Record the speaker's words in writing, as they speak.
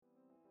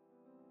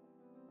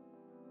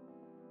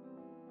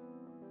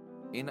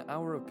In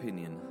our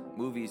opinion,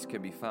 movies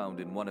can be found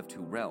in one of two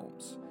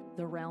realms.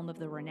 The realm of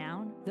the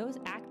renowned, those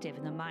active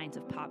in the minds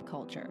of pop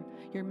culture.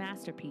 Your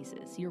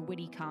masterpieces, your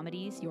witty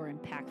comedies, your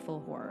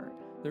impactful horror.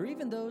 There are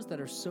even those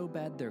that are so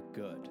bad they're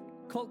good.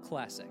 Cult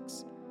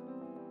classics.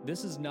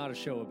 This is not a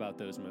show about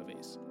those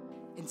movies.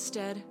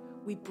 Instead,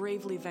 we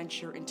bravely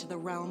venture into the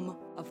realm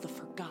of the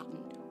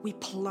forgotten. We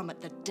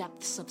plummet the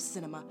depths of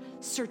cinema,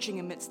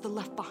 searching amidst the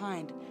left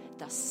behind,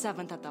 the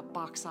seventh at the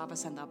box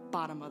office and the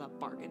bottom of the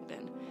bargain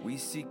bin. We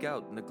seek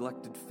out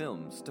neglected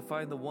films to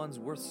find the ones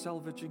worth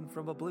salvaging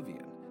from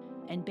oblivion.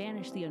 And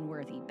banish the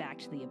unworthy back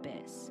to the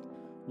abyss.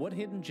 What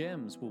hidden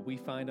gems will we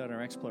find on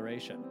our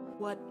exploration?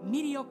 What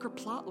mediocre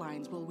plot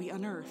lines will we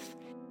unearth?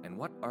 And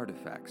what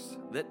artifacts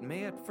that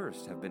may at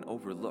first have been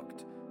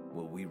overlooked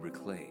will we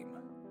reclaim?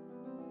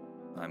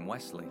 I'm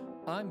Wesley.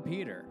 I'm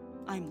Peter.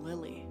 I'm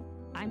Lily.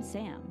 I'm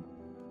Sam.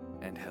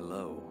 And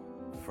hello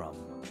from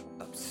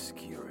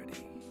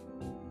obscurity.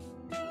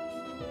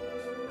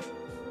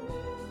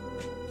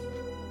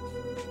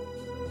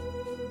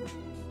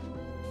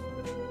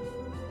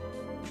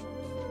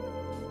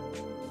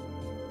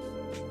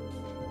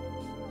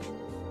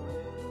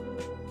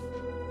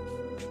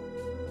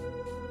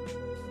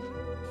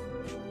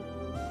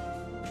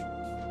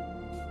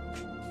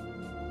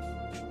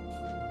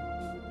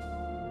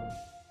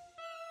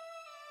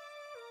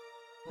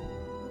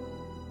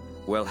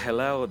 Well,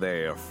 hello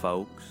there,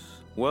 folks.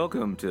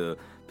 Welcome to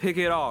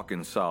Pickett,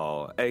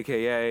 Arkansas,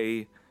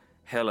 a.k.a.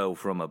 Hello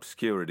from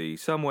Obscurity,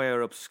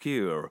 somewhere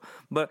obscure.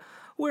 But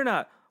we're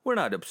not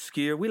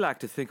obscure. We like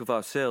to think of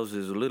ourselves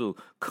as little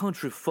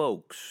country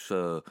folks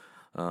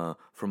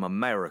from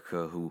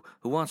America who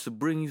wants to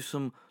bring you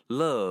some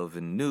love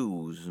and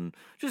news and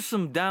just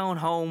some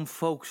down-home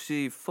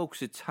folksy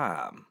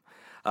time.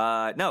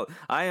 No,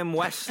 I am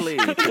Wesley.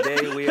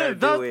 Today we are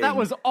doing... That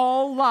was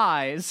all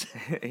lies.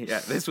 Yeah,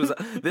 this was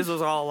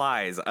all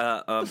lies.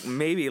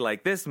 Maybe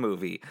like this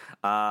movie.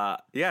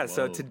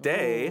 So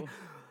today,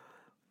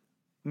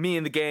 me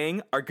and the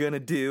gang are gonna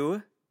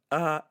do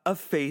a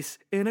face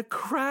in a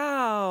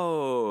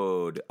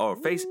crowd. Or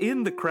face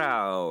in the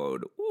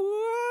crowd.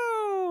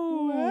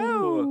 Whoa.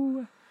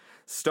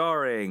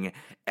 Starring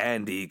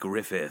Andy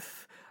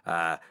Griffith,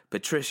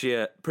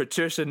 Patricia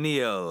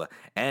Neal,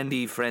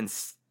 Andy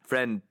Francesca.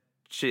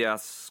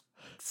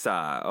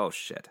 Oh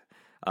shit.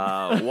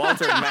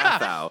 Walter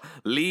Matthau,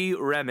 Lee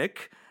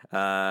Remick,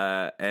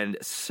 and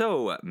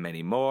so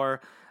many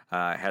more.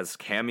 Has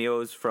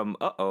cameos from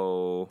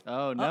Oh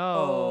no.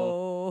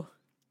 Uh-oh.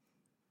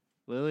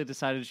 Lily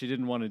decided she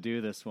didn't want to do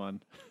this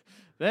one.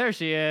 There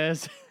she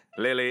is.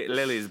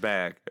 Lily's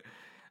back.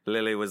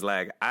 Lily was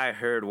like, I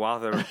heard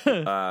Walter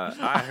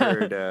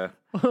Walter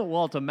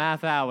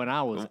Matthau and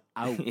I was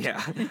out. Yeah.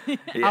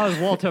 I was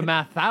Walter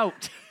Matthau.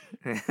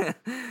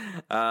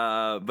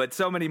 But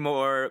so many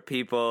more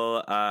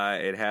people.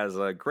 It has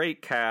a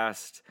great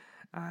cast.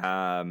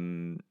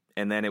 And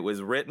then it was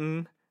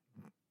directed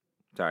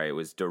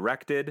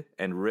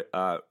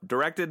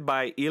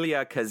by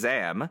Elia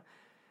Kazam,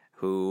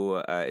 who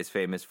is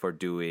famous for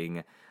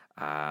doing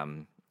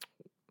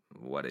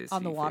what is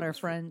On he the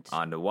Waterfront.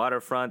 On the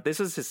Waterfront. This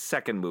is his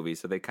second movie,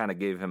 so they kind of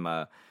gave him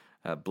a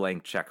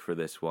blank check for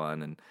this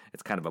one, and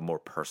it's kind of a more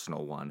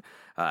personal one.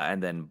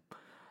 And then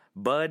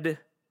Bud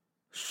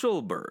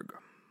Schulberg,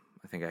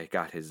 I think I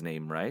got his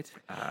name right.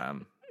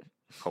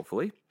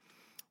 Hopefully,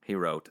 he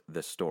wrote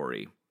the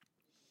story.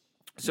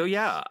 So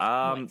yeah,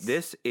 Nice.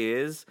 This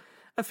is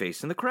a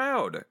face in the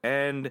crowd,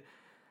 and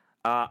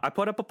I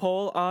put up a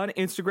poll on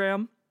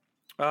Instagram.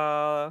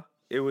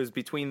 It was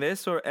between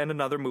this and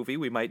another movie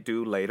we might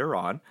do later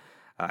on.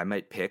 I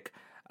might pick,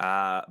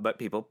 but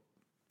people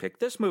picked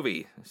this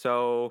movie.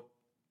 So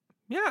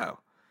yeah,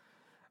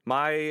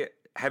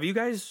 have you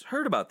guys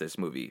heard about this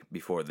movie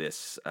before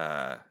this?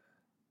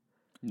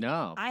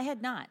 No. I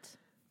had not.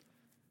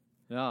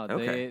 No,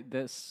 Okay.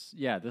 This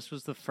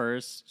was the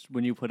first,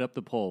 when you put up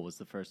the poll, was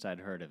the first I'd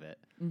heard of it.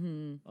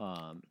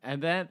 Mm-hmm.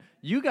 And then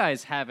you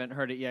guys haven't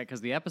heard it yet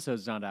because the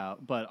episode's not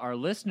out, but our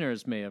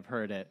listeners may have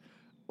heard it.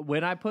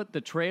 When I put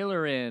the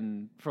trailer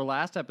in for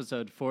last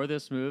episode for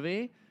this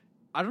movie,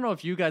 I don't know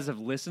if you guys have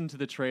listened to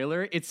the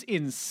trailer. It's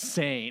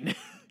insane.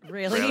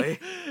 Really?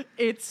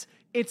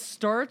 It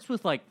starts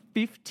with like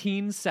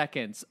 15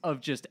 seconds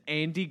of just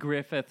Andy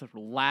Griffith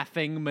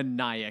laughing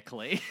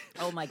maniacally.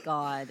 Oh my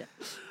God.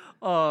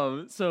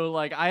 So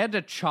like I had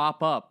to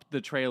chop up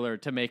the trailer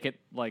to make it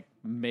like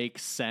make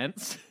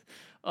sense.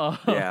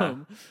 Yeah.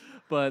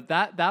 But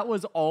that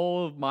was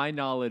all of my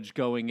knowledge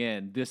going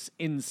in. This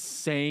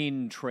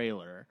insane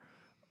trailer.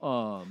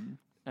 And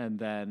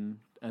then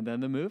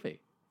the movie.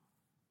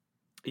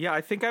 Yeah,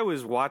 I think I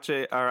was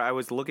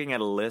looking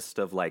at a list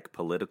of like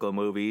political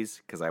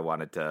movies because I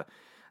wanted to.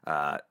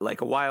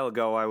 Like a while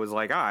ago, I was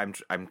like, I'm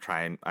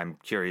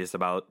curious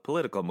about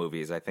political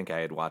movies. I think I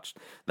had watched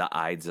The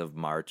Ides of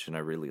March and I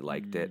really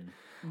liked it.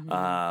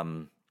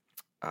 Mm-hmm.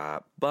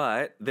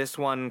 But this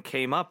one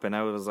came up and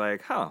I was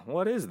like,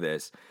 what is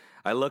this?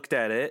 I looked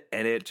at it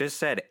and it just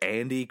said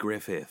Andy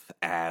Griffith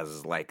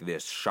as like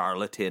this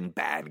charlatan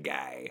bad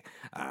guy,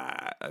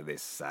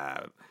 this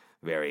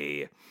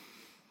very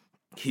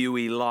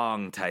Huey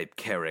Long type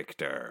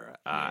character.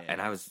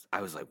 And I was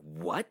like,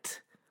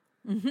 what?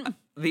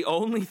 The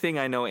only thing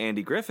I know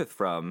Andy Griffith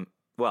from,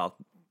 well,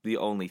 the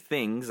only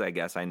things I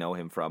guess I know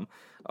him from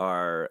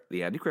are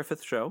the Andy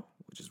Griffith Show,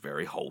 which is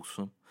very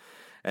wholesome,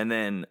 and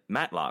then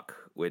Matlock,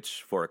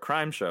 which for a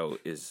crime show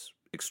is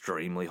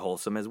extremely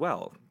wholesome as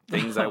well.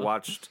 Things I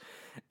watched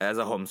as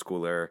a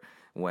homeschooler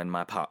when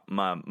my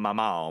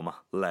mom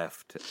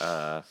left.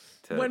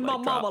 When my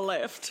mama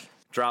left.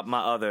 Drop my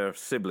other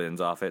siblings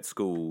off at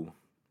school.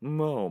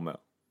 Mama.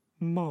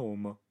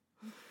 So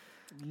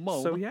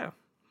yeah.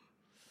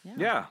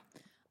 Yeah.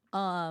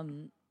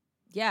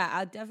 Yeah,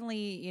 I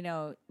definitely,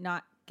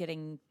 not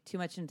getting too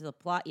much into the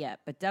plot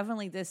yet, but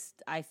definitely this,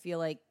 I feel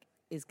like,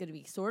 is going to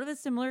be sort of a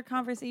similar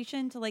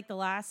conversation to like The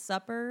Last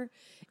Supper,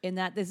 in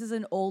that this is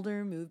an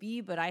older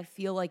movie, but I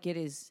feel like it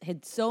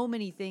had so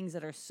many things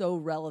that are so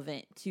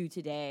relevant to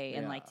today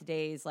and like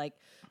today's like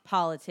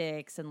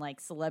politics and like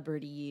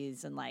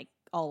celebrities and like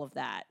all of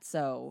that.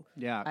 So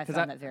I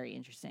found that very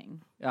interesting.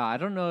 I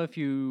don't know if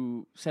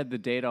you said the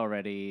date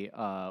already,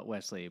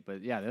 Wesley,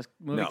 but this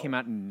movie came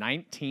out in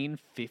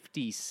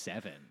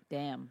 1957.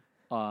 Damn.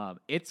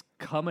 It's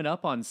coming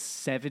up on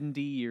 70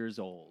 years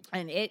old.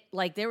 And it,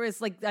 like, there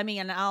was, like, I mean,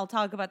 and I'll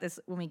talk about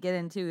this when we get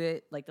into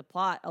it, like, the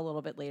plot a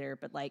little bit later,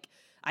 but, like,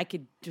 I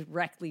could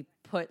directly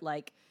put,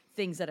 like,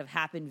 things that have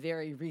happened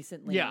very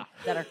recently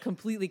that are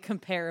completely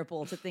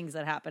comparable to things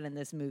that happen in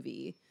this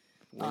movie.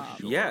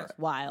 Yeah.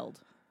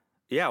 Wild.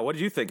 Yeah, what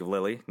did you think of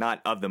Lily?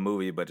 Not of the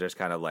movie, but just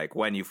kind of like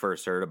when you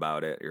first heard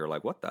about it, you're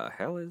like, what the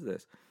hell is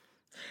this?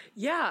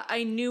 Yeah,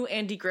 I knew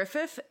Andy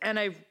Griffith, and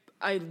I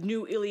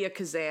knew Elia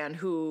Kazan,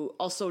 who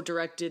also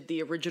directed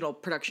the original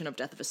production of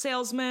Death of a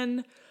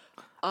Salesman.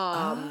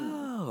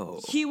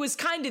 He was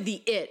kind of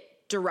the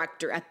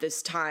director at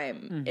this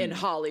time in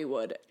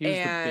Hollywood. He was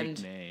the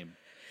big name.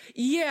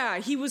 Yeah,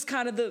 he was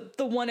kind of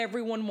the one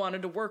everyone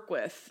wanted to work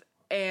with.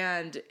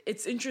 And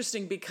it's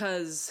interesting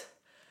because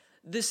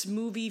this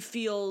movie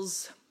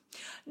feels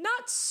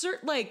not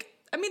certain, like,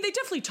 I mean, they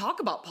definitely talk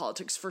about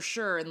politics for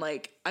sure, and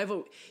like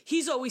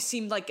he's always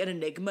seemed like an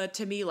enigma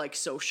to me, like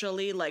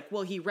socially. Like,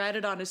 well, he read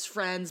it on his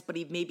friends, but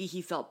maybe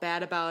he felt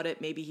bad about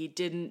it, maybe he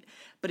didn't,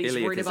 but he's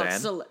worried about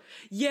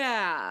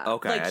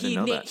Okay, like I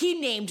didn't know that.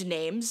 He named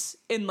names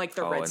in like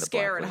the Red in the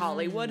Scare in Blacklist.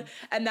 Hollywood,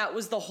 and that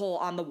was the whole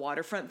on the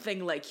waterfront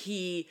thing. Like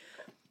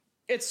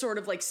it sort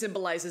of like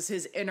symbolizes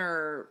his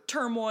inner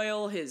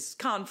turmoil, his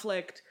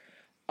conflict.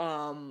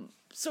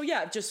 So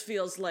yeah, it just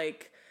feels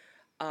like.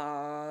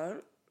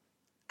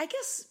 I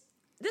guess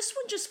this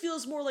one just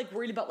feels more like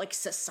worried about like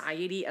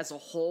society as a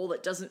whole.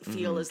 It doesn't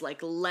feel as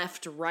like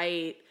left,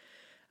 right.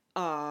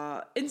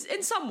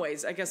 In some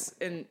ways, I guess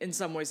in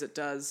some ways it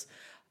does.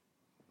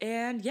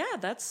 And yeah,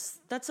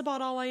 that's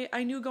about all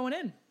I knew going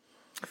in.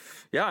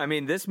 Yeah, I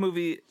mean, this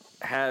movie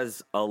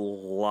has a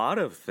lot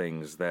of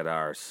things that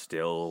are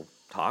still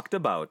talked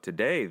about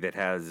today. That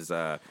has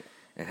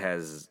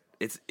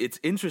it's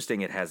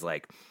interesting. It has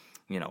like,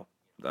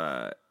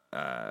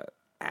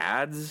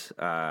 ads,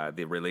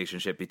 the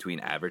relationship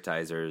between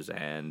advertisers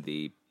and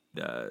the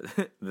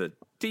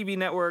TV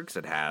networks.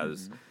 It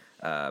has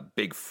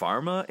big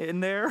pharma in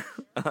there,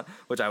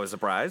 which I was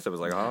surprised. I was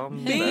like, oh,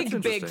 big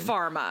that's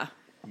pharma.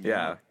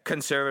 Yeah,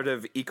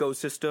 conservative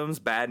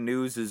ecosystems. Bad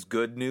news is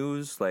good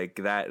news, like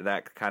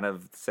that kind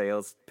of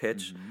sales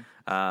pitch.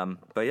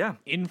 But yeah,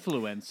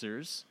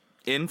 influencers.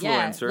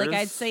 Yeah, like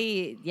I'd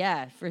say,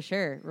 for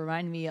sure.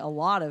 Remind me a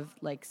lot of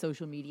like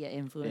social media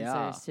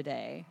influencers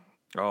today.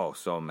 Oh,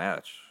 so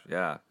much.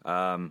 Yeah.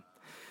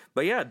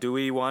 But yeah, do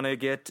we want to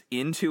get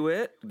into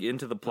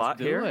the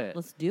plot here?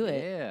 Let's do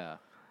it. Yeah.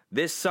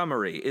 This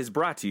summary is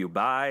brought to you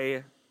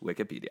by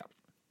Wikipedia.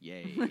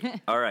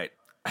 Yay. All right.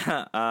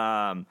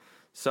 All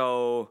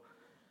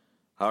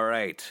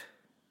right.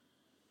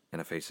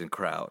 And a face in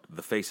crowd.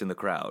 The face in the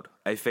crowd.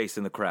 A face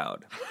in the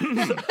crowd.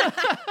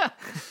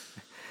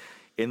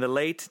 In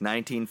late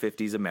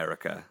 1950s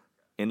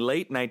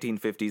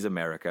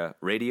America,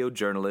 radio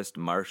journalist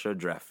Marcia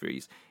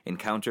Jeffries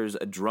encounters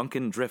a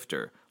drunken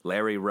drifter,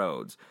 Larry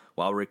Rhodes,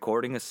 while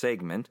recording a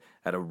segment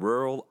at a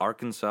rural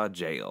Arkansas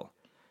jail.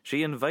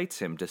 She invites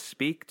him to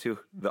speak to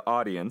the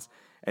audience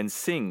and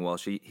sing while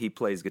he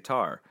plays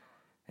guitar,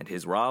 and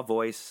his raw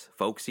voice,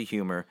 folksy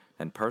humor,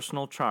 and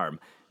personal charm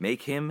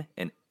make him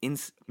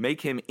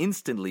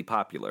instantly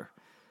popular.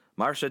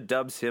 Marcia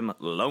dubs him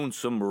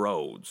Lonesome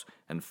Rhodes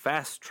and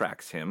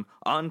fast-tracks him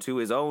onto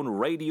his own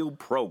radio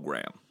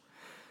program.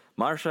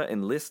 Marcia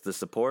enlists the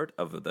support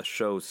of the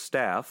show's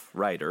staff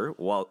writer,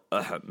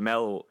 Walter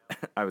Matthau,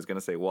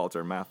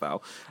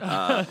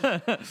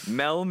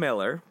 Mel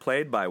Miller,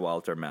 played by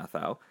Walter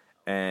Matthau,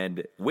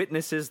 and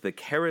witnesses the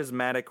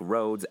charismatic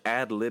Rhodes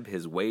ad-lib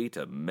his way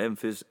to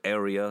Memphis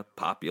area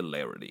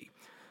popularity,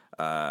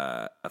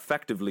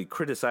 effectively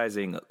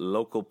criticizing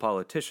local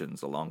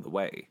politicians along the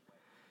way.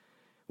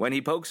 When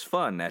he pokes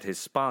fun at his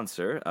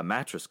sponsor, a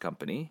mattress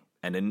company,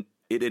 and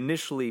it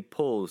initially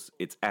pulls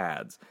its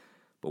ads,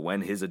 but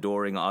when his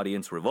adoring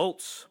audience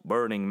revolts,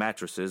 burning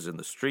mattresses in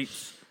the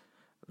streets,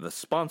 the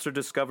sponsor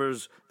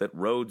discovers that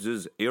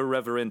Rhodes's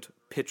irreverent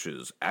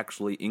pitches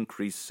actually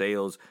increase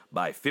sales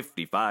by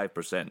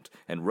 55%,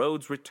 and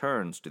Rhodes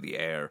returns to the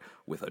air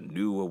with a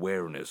new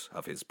awareness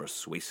of his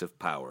persuasive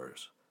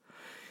powers.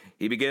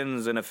 He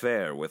begins an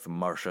affair with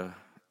Marcia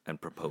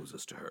and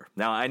proposes to her.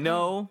 Now, I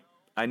know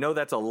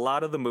that's a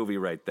lot of the movie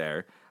right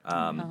there.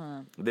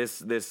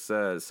 This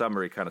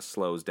summary kind of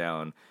slows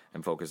down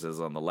and focuses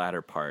on the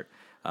latter part.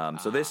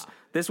 So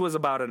this was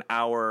about an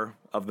hour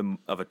of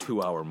a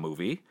 2-hour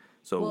movie.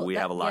 So we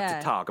have a lot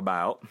to talk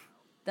about.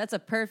 That's a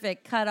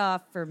perfect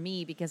cutoff for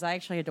me because I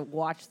actually had to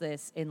watch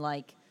this in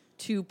like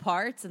 2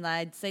 parts, and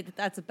I'd say that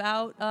that's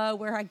about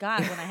where I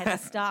got when I had to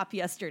stop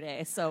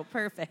yesterday. So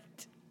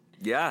perfect.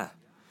 Yeah.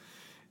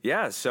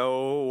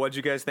 So what'd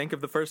you guys think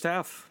of the first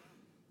half?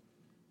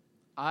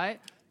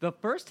 The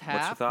first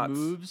half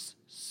moves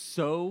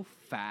so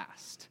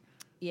fast.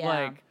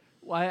 Yeah.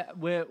 Like,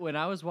 when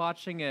I was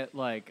watching it,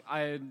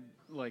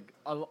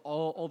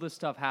 all this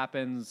stuff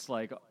happens,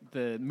 like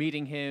the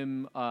meeting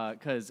him,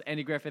 because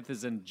Andy Griffith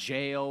is in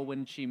jail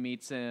when she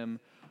meets him,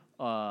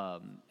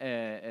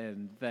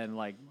 and then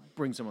like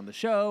brings him on the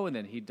show, and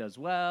then he does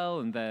well,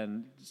 and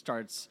then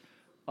starts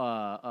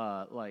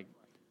like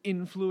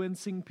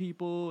influencing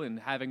people and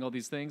having all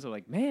these things. I'm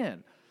like,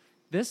 man,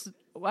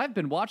 I've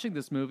been watching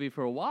this movie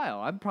for a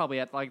while. I'm probably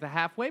at like the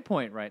halfway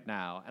point right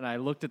now. And I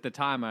looked at the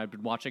time. I've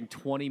been watching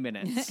 20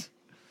 minutes.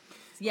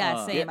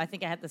 Yeah, same. I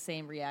think I had the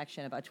same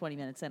reaction about 20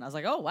 minutes in. I was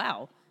like, oh,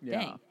 wow.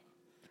 Dang.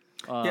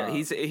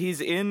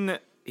 He's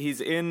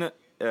in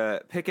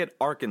Pickett,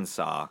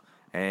 Arkansas,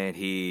 and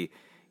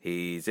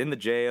he's in the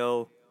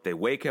jail. They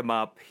wake him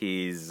up.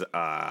 He's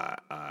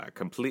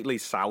completely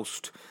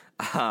soused.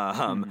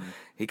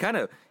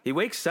 He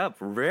wakes up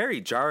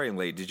very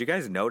jarringly. Did you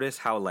guys notice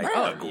how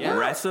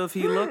aggressive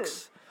he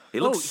looks? He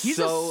looks he's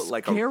so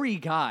a scary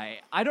guy.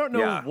 I don't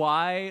know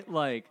why.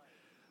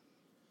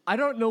 I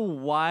don't know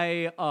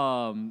why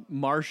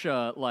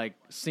Marcia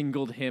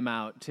singled him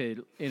out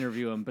to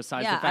interview him.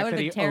 Besides the fact that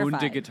he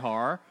owned a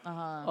guitar,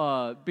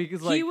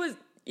 because he was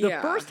the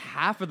first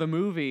half of the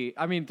movie.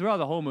 I mean, throughout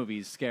the whole movie,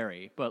 he's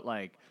scary, but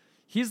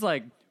he's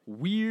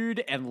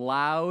weird and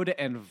loud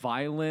and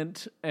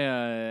violent.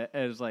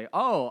 As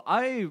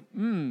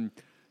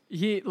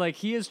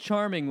he is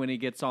charming when he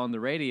gets on the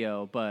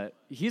radio, but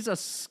he's a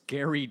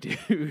scary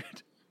dude.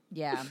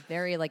 Yeah,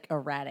 very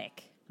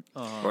erratic.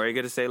 What are you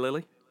gonna say,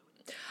 Lily?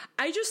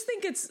 I just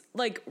think it's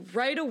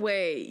right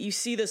away you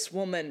see this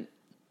woman,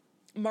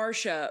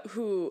 Marcia,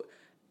 who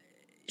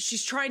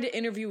she's trying to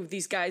interview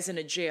these guys in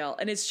a jail,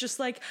 and it's just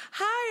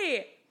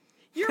hi,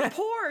 you're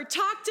poor,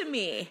 talk to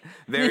me.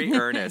 Very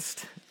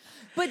earnest.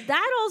 But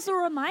that also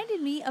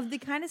reminded me of the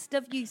kind of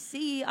stuff you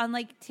see on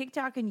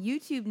TikTok and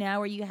YouTube now,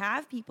 where you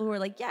have people who are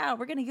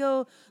we're gonna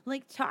go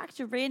talk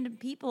to random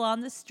people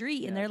on the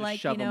street, and they're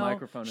shoving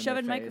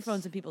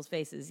microphones in people's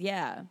faces.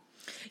 Yeah.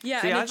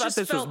 Yeah. See, I thought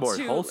this was more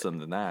wholesome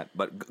than that.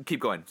 But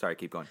keep going. Sorry,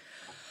 keep going.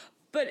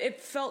 But it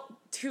felt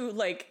too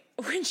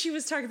when she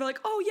was talking about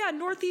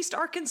Northeast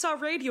Arkansas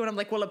radio, and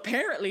I'm well,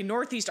 apparently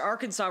Northeast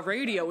Arkansas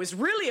radio is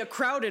really a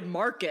crowded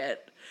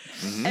market,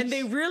 and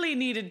they really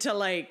needed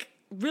to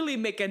really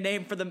make a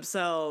name for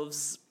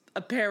themselves.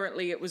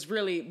 Apparently it was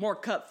really more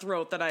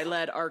cutthroat than I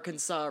led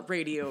Arkansas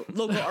radio,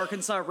 local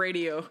Arkansas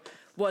radio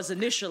was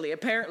initially.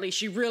 Apparently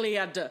she really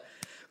had to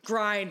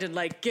grind and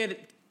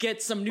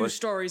get some new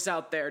stories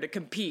out there to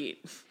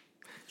compete.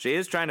 She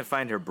is trying to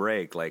find her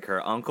break.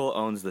 Her uncle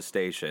owns the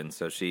station,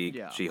 so she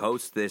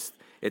hosts this.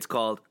 It's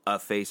called A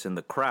Face in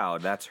the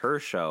Crowd. That's her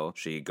show.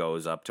 She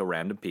goes up to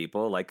random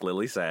people, like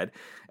Lily said,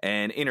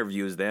 and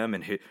interviews them.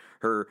 And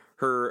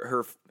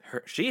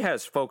she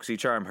has folksy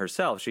charm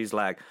herself. She's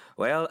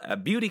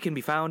beauty can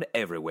be found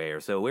everywhere.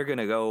 So we're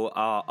gonna go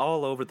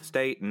all over the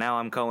state. And now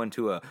I'm going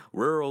to a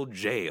rural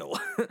jail.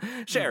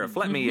 Sheriff,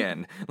 let me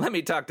in. Let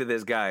me talk to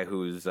this guy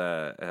who's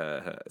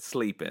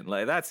sleeping.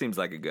 That seems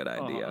like a good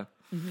idea.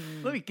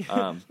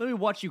 Let me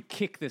watch you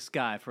kick this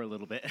guy for a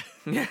little bit.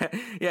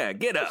 Yeah,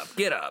 get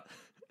up.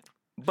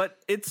 But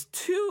it's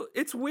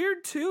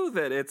weird too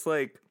that it's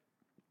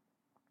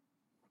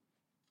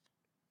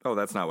oh,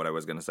 that's not what I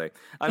was going to say.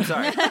 I'm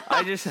sorry.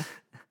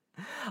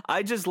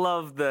 I just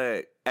love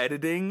the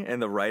editing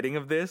and the writing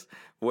of this,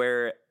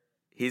 where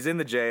he's in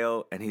the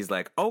jail and he's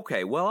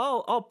okay,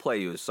 well, I'll play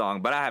you a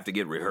song, but I have to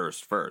get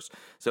rehearsed first.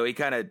 So he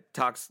kind of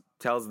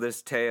tells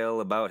this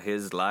tale about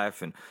his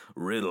life in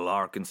Riddle,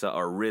 Arkansas,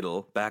 or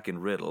Riddle, back in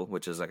Riddle,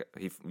 which is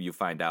you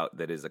find out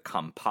that is a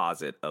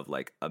composite of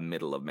a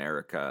Middle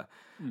America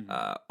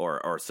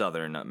or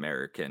Southern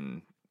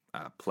American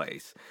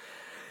place.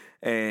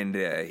 And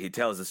he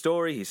tells the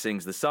story, he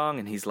sings the song,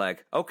 and he's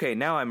okay,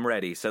 now I'm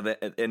ready.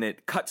 And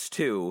it cuts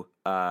to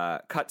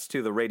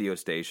the radio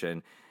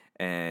station,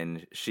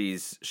 and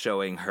she's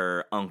showing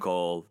her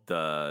uncle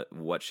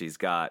what she's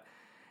got,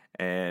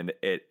 and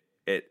it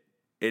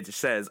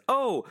says,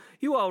 "Oh,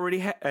 you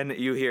already and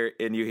you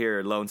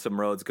hear Lonesome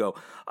Rhodes go,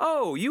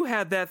 "Oh, you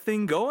had that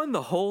thing going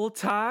the whole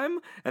time?"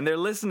 And they're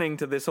listening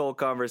to this whole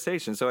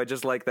conversation. So I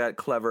just like that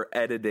clever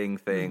editing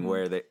thing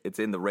where it's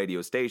in the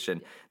radio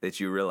station that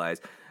you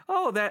realize,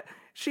 oh, that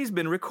she's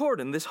been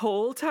recording this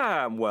whole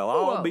time. Well,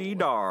 I'll be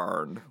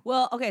darned.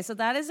 Well, okay, so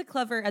that is a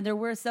clever, and there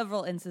were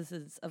several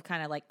instances of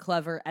kind of like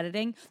clever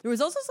editing. There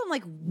was also some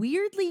like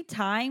weirdly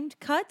timed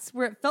cuts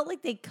where it felt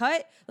like they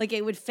cut, like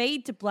it would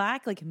fade to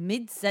black like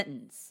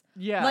mid-sentence.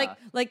 Yeah.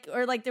 Like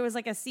there was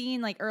like a scene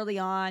like early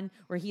on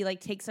where he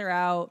like takes her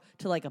out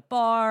to like a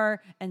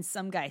bar and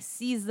some guy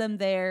sees them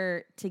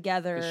there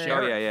together. The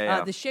sheriff.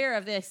 Yeah. The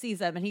sheriff there sees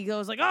them and he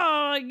goes like,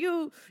 "Oh,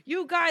 you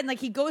guy," and like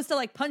he goes to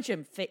like punch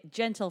him.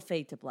 Gentle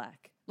fade to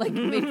black. Like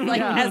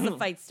as the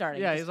fight's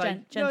starting. Yeah, he's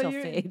like, gentle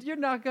no, fade. You're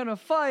not gonna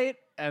fight,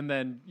 and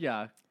then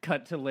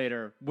cut to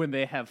later when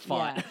they have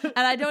fought. Yeah.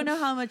 And I don't know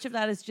how much of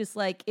that is just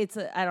like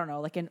I don't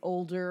know, like an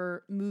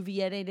older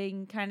movie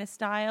editing kind of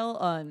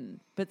style.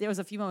 But there was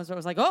a few moments where I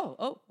was like,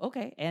 oh,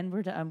 okay, and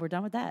we're done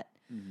with that.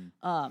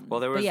 Mm-hmm. Well,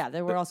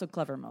 there were also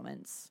clever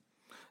moments.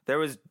 There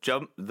was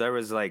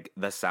like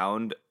the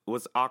sound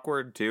was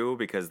awkward too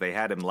because they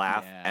had him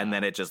laugh and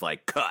then it just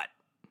like cut.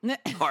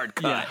 Hard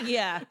cut.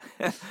 Yeah.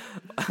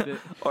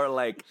 Or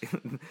like,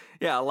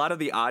 a lot of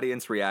the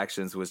audience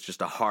reactions was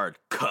just a hard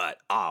cut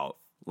off.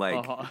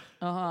 Like,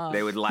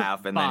 they would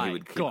laugh and then he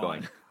would keep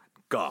going.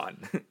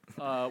 Gone.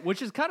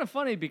 Which is kind of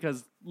funny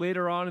because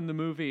later on in the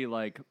movie,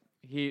 like,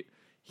 he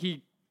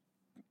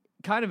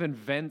kind of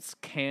invents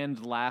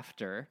canned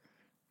laughter.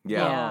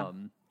 Yeah.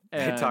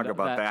 They talk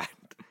about that.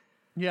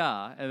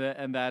 Yeah,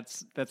 and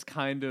that's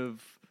kind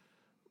of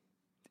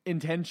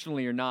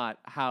intentionally or not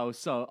how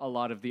a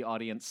lot of the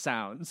audience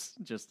sounds,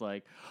 just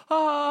like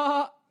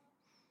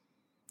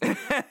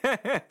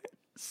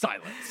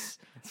silence.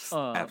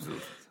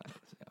 Absolute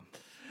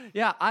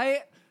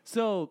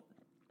silence.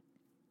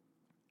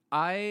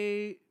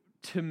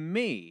 To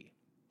me,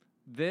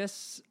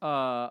 this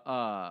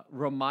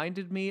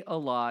reminded me a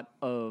lot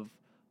of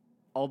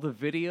all the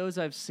videos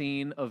I've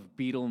seen of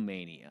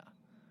Beatlemania.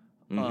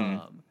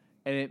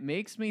 And it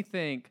makes me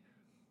think,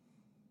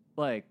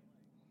 like,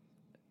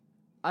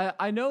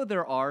 I know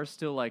there are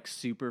still like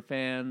super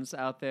fans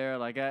out there.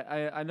 Like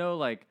I know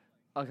like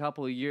a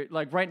couple of years,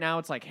 like right now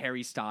it's like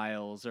Harry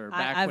Styles or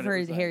back I've when heard it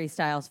was, like, Harry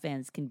Styles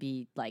fans can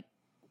be like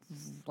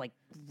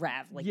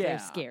they're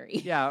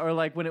scary. Yeah, or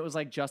like when it was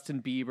like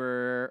Justin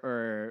Bieber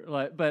or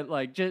like, but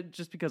like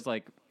just because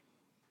like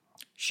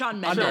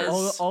Shawn I know,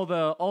 Mendes. all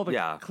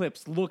the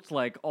clips looked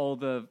like all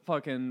the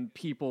fucking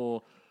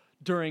people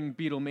during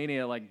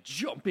Beatlemania like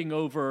jumping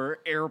over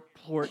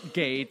airport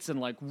gates and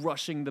like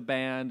rushing the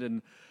band.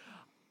 And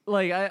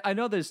like, I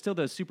know there's still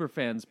those super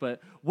fans,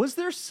 but was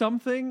there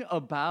something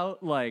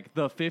about like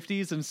the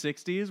 50s and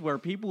 60s where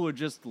people would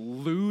just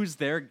lose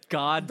their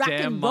goddamn Rock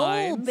and roll,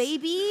 minds?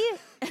 baby.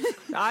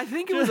 I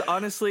think it was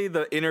honestly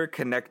the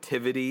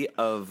interconnectivity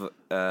of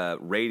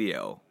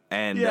radio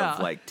and of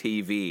like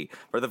TV.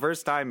 For the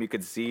first time, you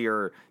could see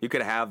you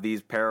could have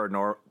these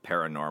parasocial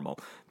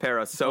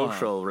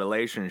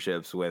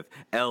relationships with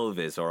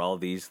Elvis or all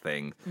these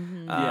things.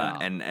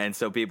 And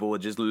so people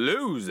would just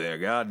lose their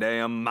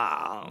goddamn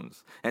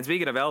minds. And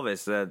speaking of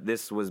Elvis,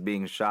 this was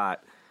being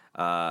shot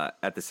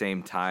at the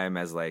same time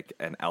as like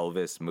an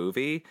Elvis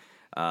movie.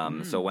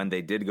 So when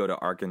they did go to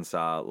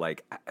Arkansas,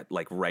 like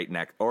right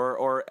next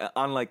or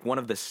on like one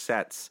of the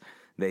sets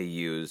they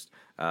used,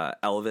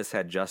 Elvis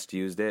had just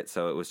used it,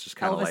 so it was just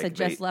kind of like Elvis had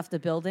just left the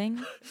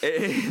building.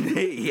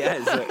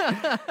 Yes,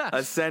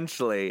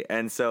 essentially.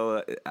 And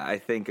so I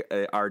think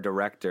our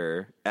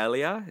director,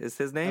 Elia, is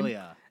his name?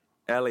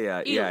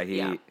 Elia. He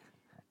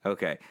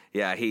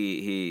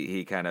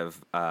kind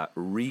of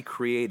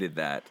recreated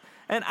that.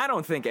 And I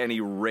don't think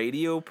any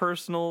radio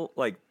personal,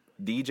 like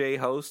DJ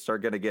hosts, are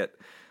going to get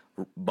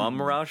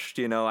bum rushed.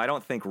 You know, I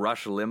don't think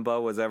Rush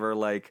Limbaugh was ever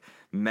like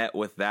met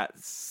with that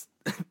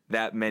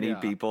many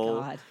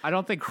people. God. I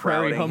don't think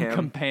Prairie Home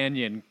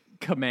Companion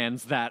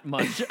commands that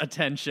much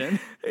attention.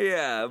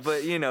 Yeah,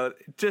 but you know,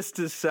 just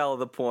to sell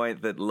the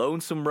point that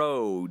Lonesome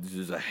Rhodes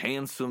is a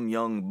handsome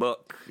young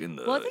buck in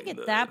the. Well, I think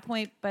at that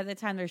point, by the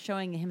time they're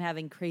showing him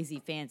having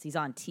crazy fans, he's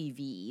on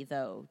TV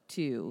though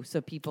too,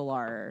 so people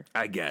are,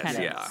 I guess,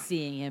 kind of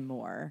seeing him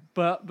more.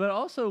 But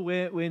also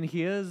when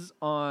he is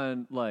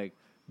on, like,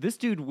 this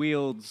dude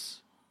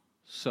wields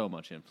so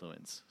much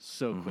influence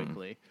so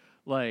quickly.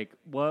 Like,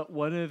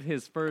 one of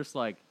his first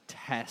like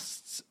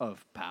tests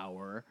of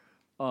power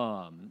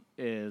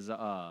is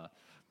the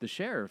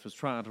sheriff was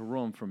trying to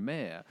run for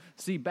mayor.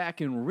 See,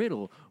 back in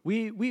Riddle,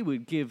 we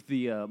would give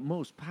the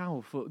most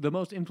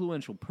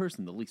influential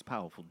person the least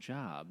powerful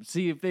job.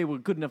 See if they were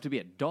good enough to be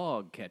a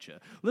dog catcher.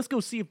 Let's go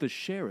see if the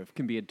sheriff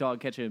can be a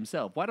dog catcher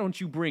himself. Why don't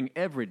you bring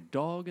every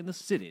dog in the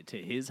city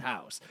to his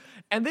house?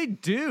 And they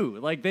do.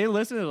 Like, they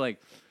listen to,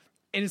 like,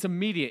 and it's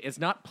immediate. It's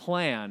not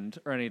planned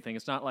or anything.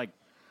 It's not like,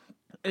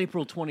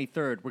 April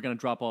 23rd, we're going to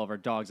drop all of our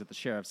dogs at the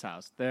sheriff's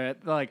house. They're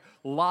like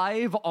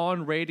live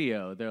on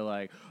radio. They're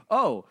like,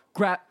 oh,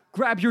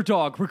 grab your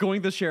dog. We're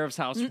going to the sheriff's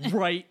house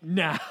right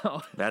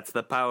now. That's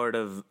the power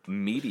of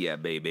media,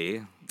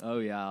 baby. Oh,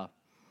 yeah.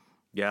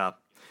 Yeah.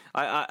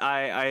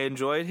 I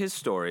enjoyed his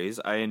stories.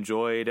 I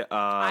enjoyed...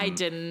 I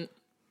didn't.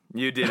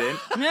 You didn't?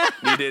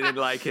 You didn't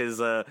like his,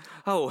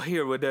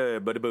 here with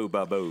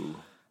boo-ba-boo.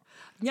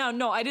 Yeah,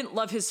 no, I didn't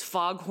love his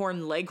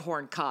Foghorn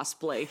Leghorn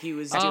cosplay he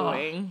was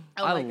doing.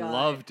 Oh my I God.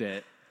 loved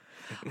it.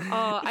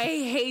 I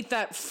hate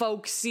that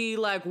folksy,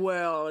 like,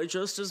 well,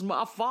 just as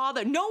my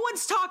father. No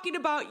one's talking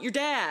about your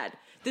dad.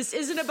 This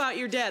isn't about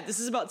your dad. This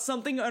is about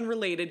something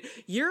unrelated.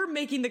 You're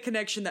making the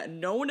connection that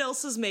no one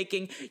else is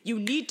making. You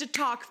need to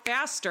talk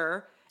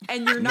faster,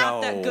 and you're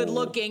not that good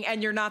looking,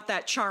 and you're not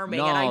that charming,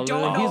 and I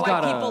don't know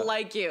why people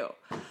like you.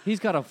 He's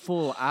got a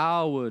full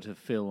hour to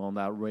fill on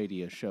that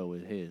radio show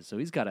with his, so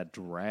he's got to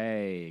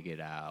drag it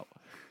out.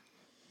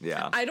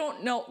 Yeah. I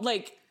don't know,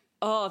 like,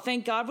 oh,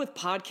 thank God with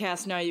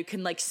podcasts now you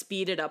can, like,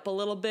 speed it up a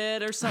little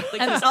bit or something.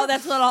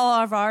 That's what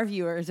all of our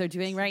viewers are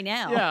doing right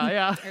now.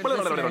 Yeah. Or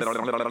listeners.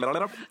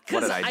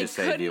 What did I just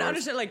say, couldn't viewers?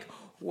 understand, like,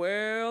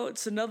 well,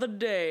 it's another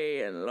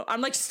day. And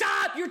I'm like,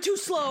 stop! You're too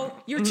slow.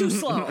 You're too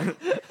slow.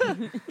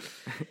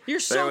 You're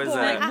so was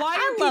boring. a- Why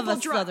I do love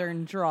people a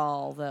southern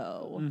drawl,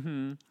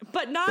 though.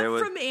 But not There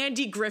was- from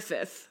Andy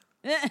Griffith.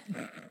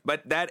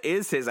 But that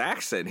is his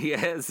accent. He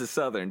has a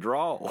southern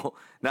drawl.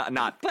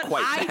 Not But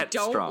quite I that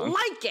don't strong.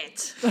 like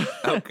it.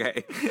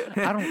 Okay.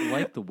 I don't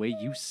like the way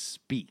you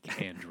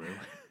speak, Andrew.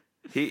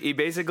 He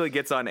basically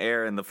gets on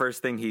air, and the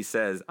first thing he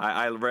says,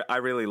 I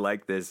really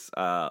like this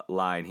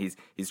line.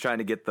 He's trying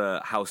to get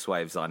the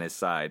housewives on his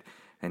side,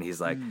 and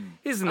he's like,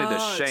 "Isn't it a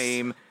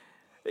shame?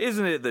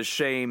 Isn't it the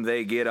shame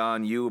they get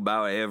on you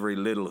about every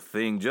little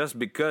thing just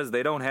because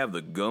they don't have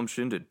the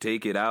gumption to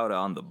take it out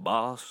on the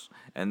boss?"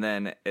 And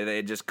then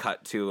they just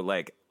cut to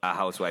like a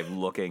housewife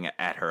looking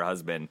at her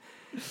husband,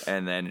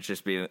 and then it's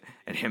just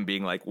him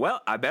being like,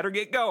 "Well, I better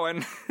get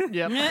going."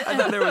 Yep. I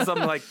thought there was some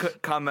like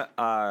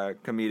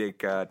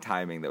comedic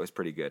timing that was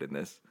pretty good in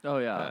this. Oh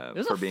yeah, it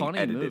was for a being funny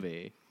edited.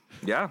 movie.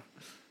 Yeah.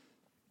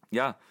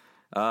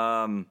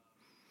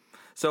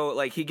 So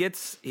like he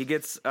gets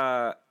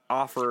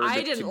offered.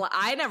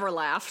 I never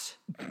laughed.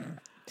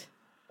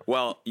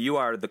 Well, you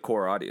are the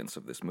core audience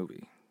of this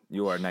movie.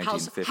 You are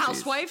 1950s.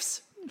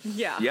 Housewives?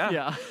 Yeah.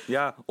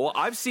 Yeah. Well,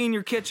 I've seen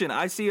your kitchen.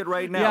 I see it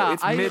right now. Yeah,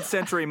 It's I-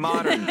 mid-century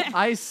modern.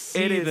 I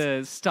see It is-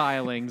 the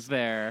stylings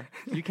there.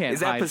 You can't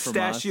Is that hide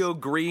pistachio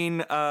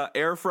green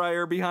air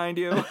fryer behind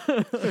you?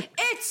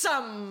 It's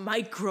a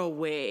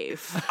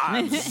microwave.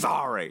 I'm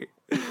sorry.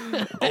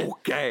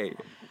 Okay.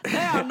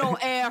 There are no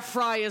air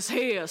fryers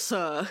here,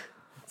 sir.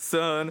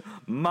 Son,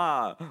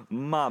 my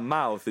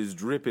mouth is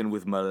dripping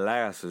with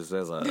molasses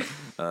as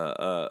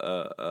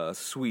a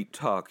sweet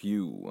talk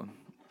you.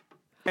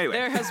 Anyway,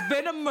 There has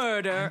been a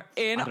murder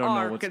in from us. I don't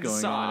know what's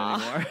Arkansas. going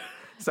on anymore.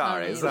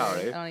 sorry. I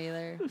don't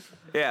either.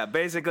 Yeah,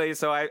 basically,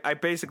 so I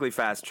basically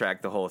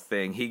fast-tracked the whole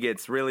thing. He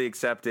gets really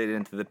accepted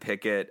into the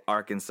Pickett,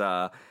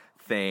 Arkansas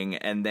thing,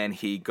 and then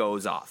he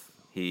goes off.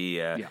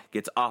 He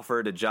gets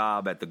offered a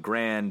job at the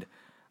Grand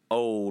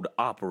Old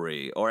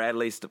Opry, or at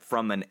least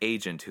from an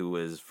agent who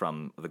was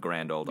from the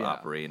Grand Old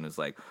Opry, and was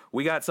like,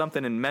 "We got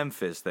something in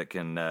Memphis that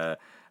can that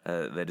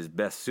is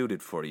best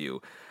suited for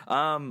you."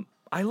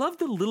 I love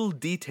the little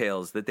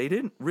details that they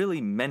didn't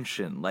really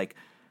mention. Like,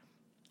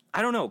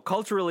 I don't know,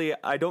 culturally,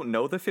 I don't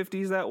know the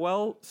 50s that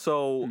well,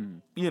 so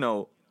you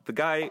know,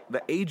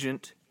 the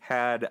agent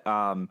had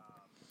I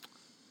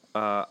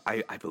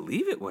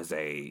believe it was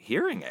a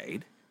hearing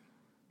aid.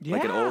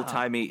 Like an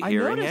old-timey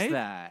hearing I noticed aid?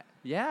 that.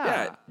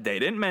 Yeah, they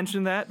didn't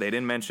mention that. They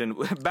didn't mention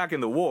back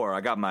in the war.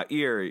 I got my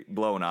ear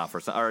blown off,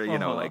 or you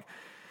know, like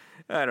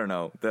I don't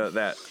know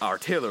that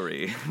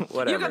artillery,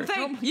 whatever.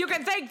 You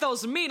can thank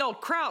those mean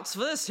old krauts for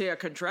this here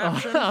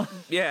contraption.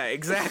 Yeah,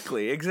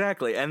 exactly.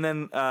 And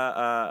then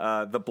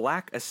the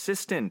black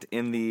assistant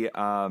in the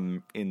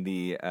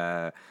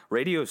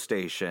radio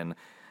station,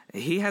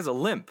 he has a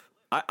limp.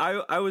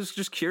 I was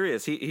just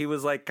curious. He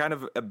was like kind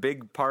of a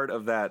big part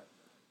of that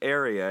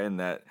area in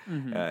that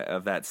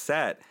of that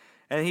set.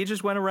 And he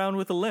just went around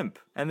with a limp,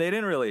 and they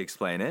didn't really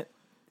explain it.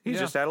 He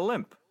just had a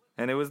limp,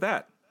 and it was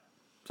that.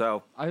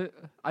 So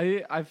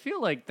I feel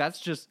like that's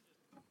just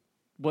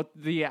what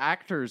the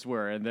actors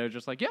were, and they're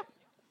just like, yeah,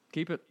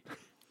 keep it.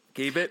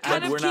 keep it,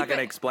 Kind but of we're not keep going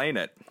to it. explain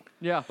it.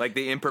 Yeah, Like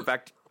the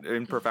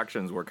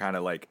imperfections were kind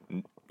of like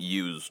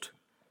used.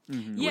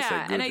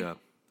 Yeah, Good and job.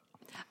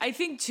 I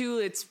think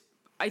too,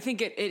 I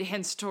think it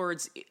hints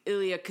towards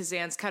Elia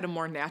Kazan's kind of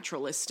more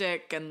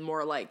naturalistic and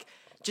more like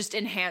just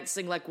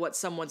enhancing like what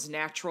someone's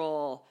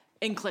natural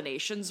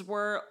inclinations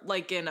were.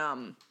 Like in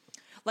On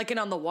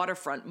the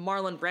Waterfront,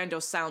 Marlon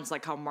Brando sounds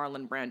like how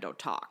Marlon Brando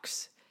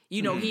talks.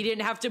 You know, he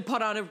didn't have to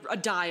put on a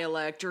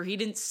dialect, or he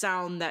didn't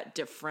sound that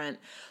different.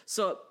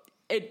 So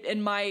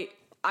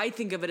I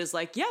think of it as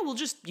like, yeah, we'll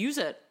just use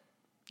it.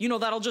 You know,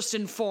 that'll just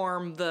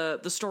inform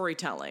the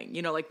storytelling.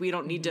 You know, like we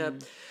don't need to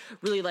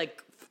really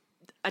like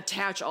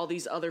attach all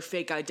these other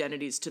fake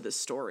identities to the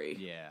story.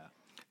 yeah.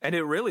 And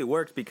it really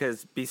worked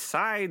because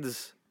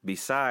besides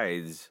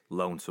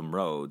Lonesome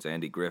Rhodes,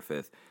 Andy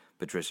Griffith,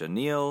 Patricia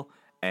Neal,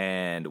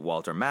 and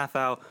Walter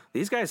Matthau,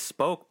 these guys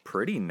spoke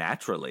pretty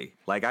naturally.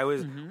 Like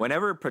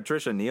whenever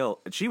Patricia Neal,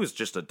 she was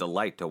just a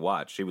delight to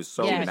watch. She was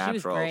so natural. She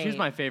was great. She's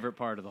my favorite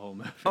part of the whole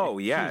movie. Oh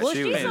yeah, Well,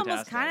 she she's was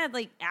almost kind of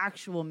like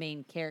actual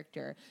main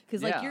character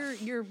because like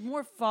you're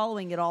more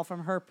following it all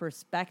from her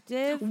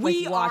perspective.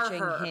 We like, are watching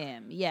her.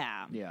 him.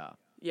 Yeah.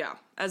 Yeah,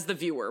 as the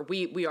viewer,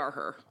 we are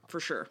her for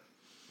sure.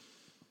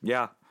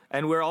 Yeah.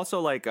 And we're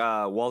also like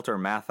Walter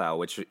Matthau,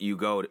 which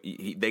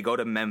they go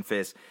to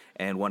Memphis,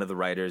 and one of the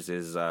writers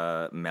is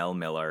Mel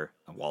Miller,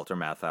 Walter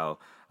Matthau.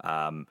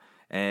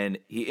 And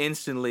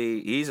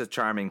he's a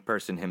charming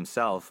person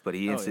himself, but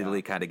he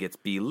instantly kind of gets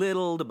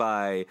belittled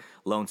by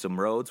Lonesome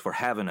Rhodes for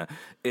having an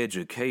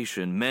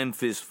education.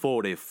 Memphis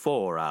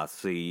 44, I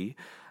see.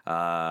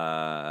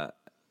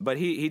 But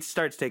he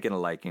starts taking a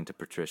liking to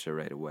Patricia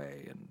right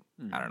away, and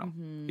I don't know.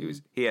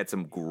 He had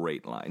some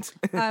great lines.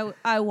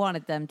 I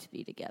wanted them to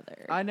be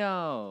together. I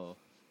know.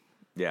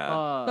 Yeah.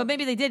 But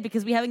maybe they did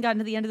because we haven't gotten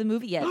to the end of the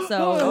movie yet.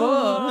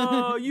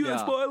 So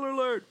Spoiler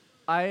alert.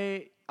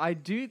 I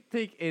do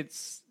think it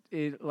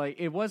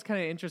was kind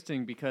of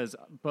interesting because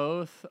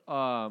both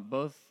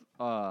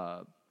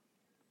Marcia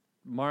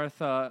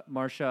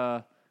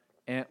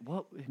and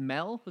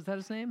Mel, was that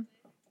his name?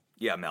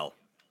 Yeah, Mel.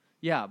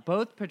 Yeah,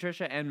 both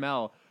Patricia and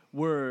Mel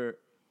were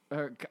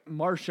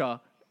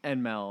Marcia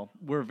and Mel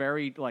were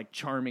very like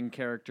charming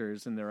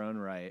characters in their own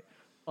right,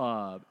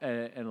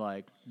 and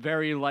like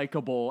very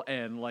likable,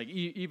 and like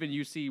even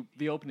you see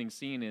the opening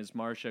scene is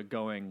Marcia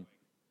going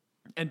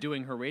and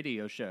doing her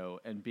radio show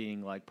and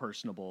being like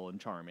personable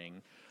and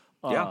charming,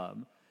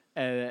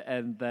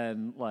 and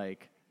then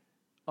like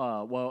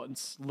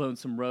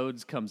Lonesome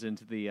Rhodes comes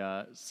into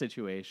the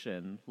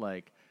situation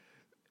like.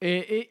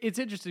 It's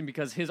interesting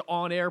because his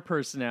on-air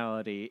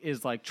personality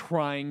is like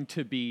trying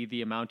to be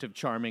the amount of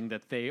charming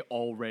that they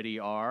already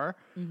are,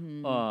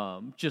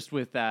 just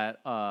with that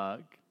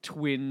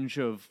twinge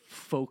of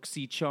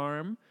folksy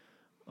charm.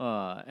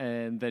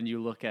 And then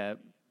you look at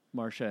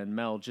Marcia and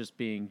Mel just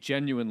being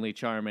genuinely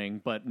charming,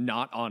 but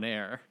not on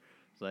air.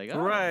 It's like,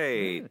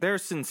 right, they're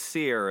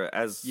sincere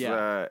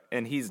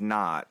and he's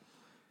not.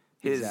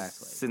 His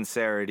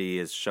sincerity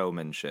is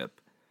showmanship.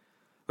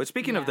 But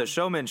speaking of the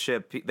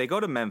showmanship, they go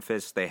to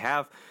Memphis.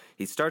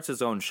 He starts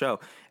his own show.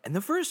 And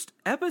the first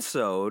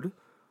episode,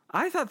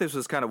 I thought this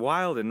was kind of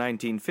wild in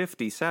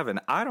 1957.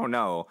 I don't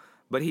know.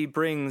 But he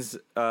brings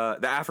the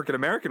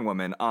African-American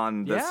woman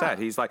on the set.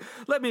 He's like,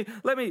 let me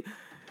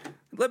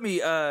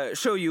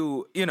show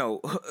you,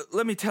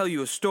 let me tell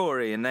you a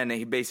story. And then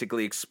he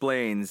basically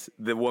explains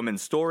the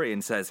woman's story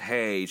and says,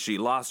 hey, she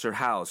lost her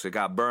house. It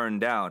got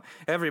burned down.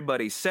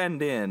 Everybody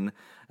send in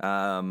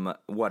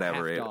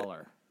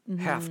whatever.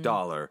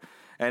 $50.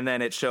 And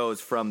then it shows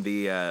from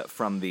the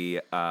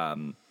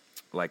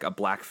like a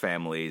black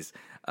family's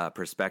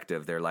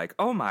perspective. They're like,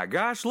 oh my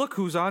gosh, look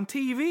who's on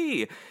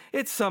TV.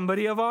 It's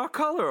somebody of our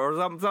color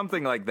or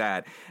something like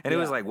that. And it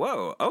was like,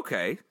 whoa,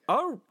 okay,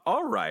 all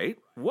right,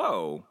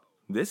 whoa.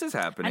 This is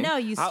happening. I know,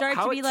 you start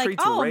how to be it like,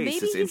 treats oh, race maybe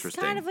is he's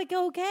interesting. kind of like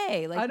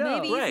okay. Like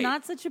maybe right. he's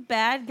not such a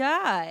bad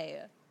guy.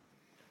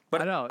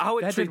 But I know. how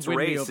it that treats did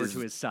win me race over is to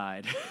his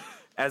side.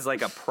 as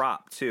like a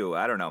prop too.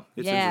 I don't know.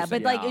 It's Yeah,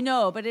 but interesting.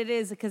 but it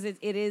is because it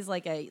is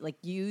like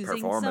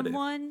using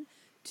someone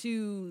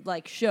to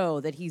like show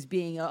that he's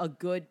being a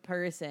good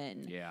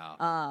person.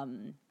 Yeah.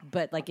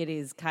 But like it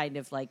is kind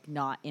of like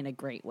not in a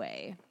great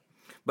way.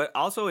 But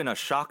also in a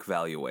shock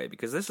value way,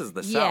 because this is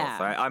the Yeah.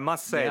 South. I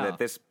must say that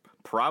this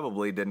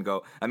probably didn't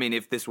go. I mean,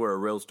 if this were a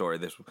real story,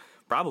 this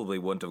probably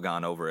wouldn't have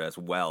gone over as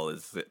well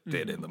as it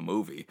did in the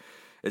movie,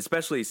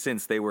 especially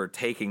since they were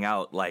taking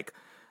out like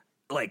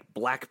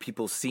black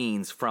people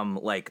scenes from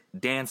like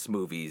dance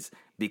movies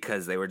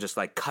because they were just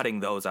like cutting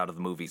those out of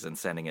the movies and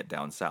sending it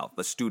down south.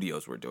 The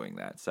studios were doing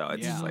that, so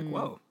it's just like,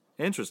 whoa,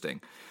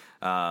 interesting.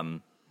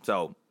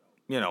 So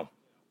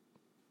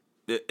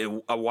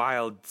a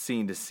wild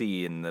scene to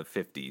see in the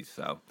 50s.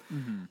 So,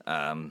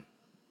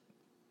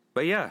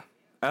 but yeah.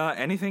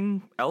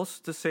 Anything else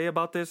to say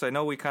about this? I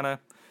know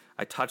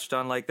I touched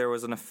on like there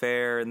was an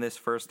affair in this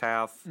first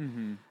half.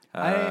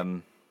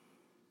 I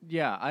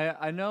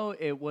know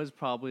it was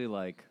probably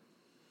like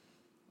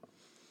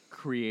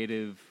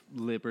creative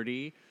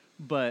liberty,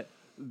 but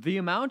the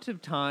amount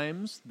of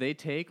times they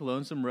take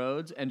Lonesome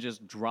Rhodes and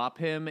just drop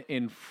him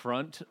in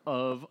front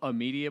of a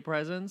media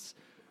presence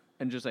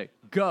and just like,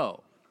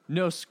 go,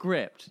 no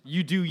script,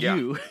 you do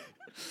you.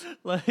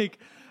 Like,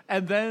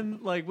 and then,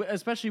 like,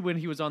 especially when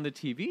he was on the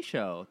TV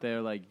show,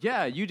 they're like,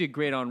 yeah, you did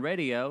great on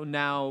radio.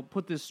 Now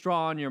put this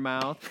straw in your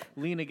mouth,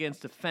 lean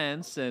against a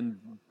fence, and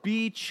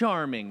be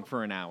charming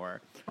for an hour.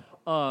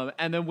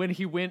 And then when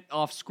he went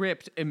off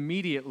script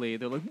immediately,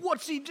 they're like,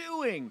 what's he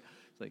doing?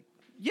 It's like,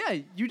 yeah,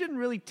 you didn't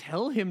really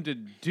tell him to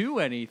do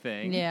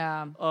anything.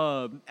 Yeah.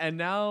 And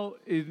now,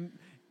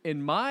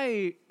 in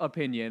my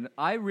opinion,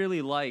 I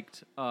really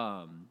liked,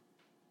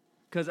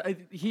 because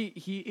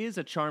he is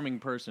a charming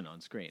person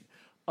on screen.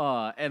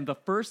 And the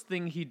first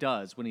thing he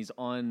does when he's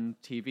on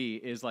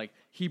TV is like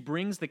he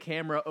brings the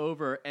camera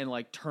over and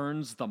like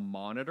turns the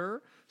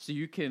monitor so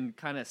you can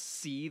kind of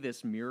see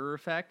this mirror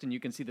effect and you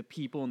can see the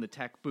people in the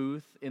tech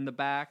booth in the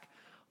back.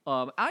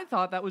 I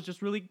thought that was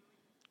just really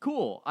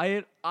cool.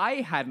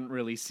 I hadn't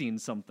really seen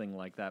something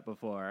like that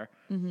before,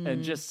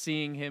 and just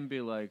seeing him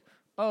be like,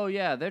 "Oh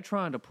yeah, they're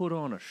trying to put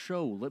on a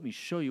show. Let me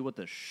show you what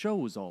the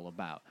show's all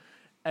about."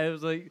 And it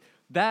was like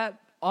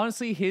that.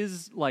 Honestly,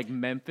 his like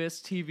Memphis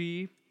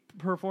TV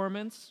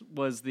performance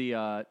was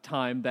the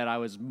time that I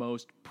was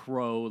most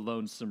pro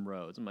Lonesome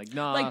Rhodes. I'm like,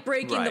 nah, like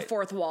breaking the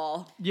fourth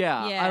wall.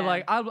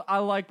 Yeah. I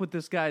like what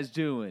this guy's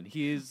doing.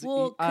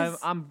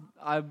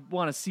 I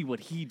want to see what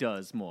he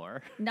does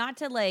more. Not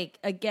to like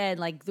again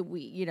like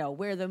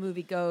where the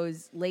movie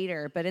goes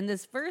later, but in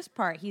this first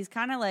part, he's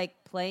kind of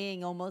like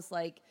playing almost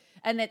like.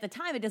 And at the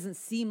time, it doesn't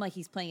seem like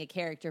he's playing a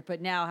character. But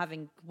now,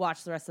 having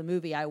watched the rest of the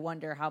movie, I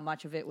wonder how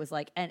much of it was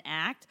like an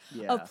act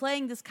of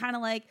playing this kind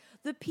of like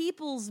the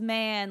people's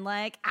man.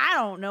 Like, I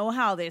don't know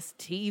how this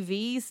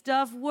TV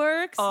stuff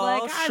works.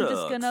 I'm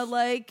just going to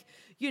like,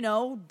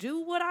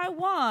 do what I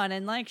want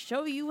and like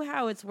show you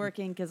how it's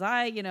working. Because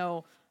I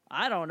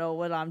don't know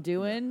what I'm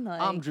doing. Like,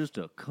 I'm just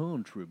a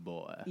country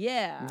boy.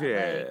 Yeah.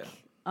 Yeah.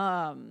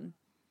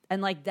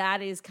 And like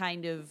that is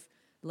kind of.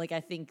 Like,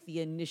 I think the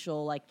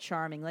initial, like,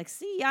 charming, like,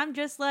 see, I'm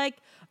just, like,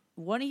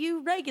 one of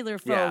you regular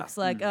folks,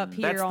 like, up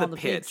here That's on the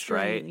pitch, big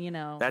screen,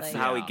 right? That's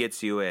how he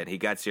gets you in. He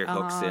gets your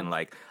hooks in,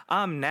 like,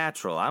 I'm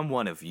natural. I'm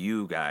one of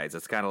you guys.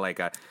 It's kind of like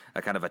a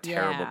kind of a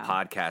terrible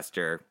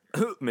podcaster,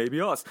 maybe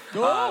us,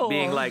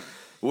 being like,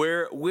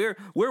 we're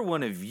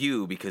one of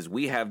you because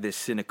we have this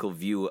cynical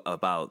view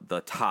about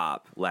the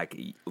top, like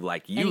you do,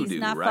 right? He's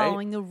not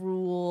following the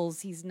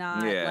rules. He's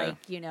not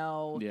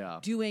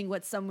doing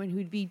what someone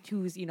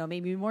who's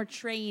maybe more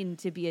trained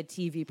to be a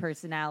TV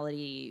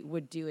personality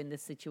would do in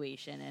this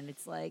situation. And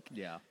it's like,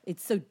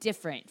 it's so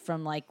different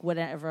from like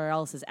whatever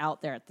else is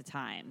out there at the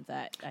time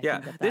that I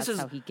think that's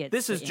how he gets.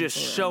 This is just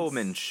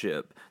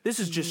showmanship.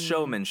 This is just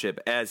showmanship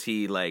as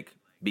he like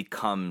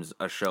becomes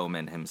a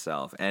showman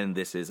himself, and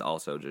this is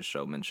also just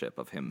showmanship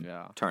of him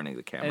turning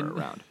the camera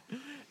around.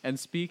 And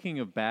speaking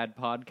of bad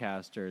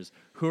podcasters,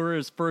 who are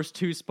his first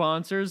two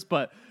sponsors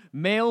but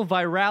male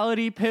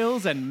virality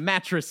pills and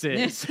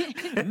mattresses?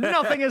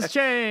 Nothing has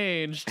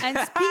changed. And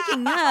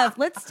speaking of,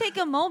 let's take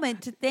a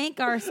moment to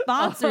thank our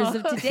sponsors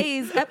of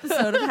today's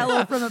episode of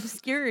Hello from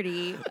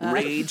Obscurity.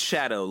 Raid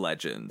Shadow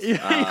Legends. Should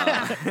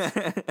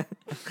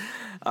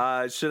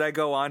I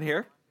go on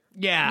here?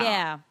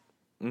 Yeah.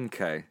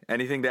 Okay.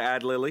 Anything to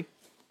add, Lily?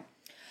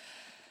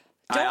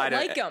 Don't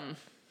like him.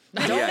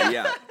 I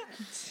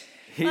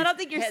don't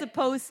think you're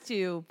supposed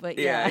to, but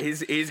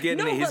he's getting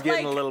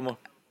a little more.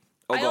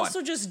 I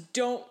also just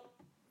don't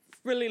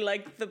really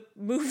like the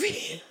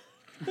movie.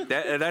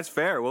 That's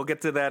fair. We'll get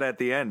to that at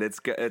the end. It's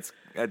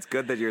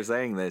good that you're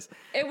saying this.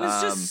 It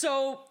was just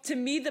so, to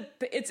me,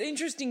 it's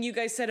interesting you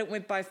guys said it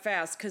went by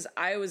fast because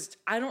I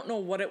don't know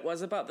what it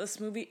was about this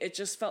movie. It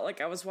just felt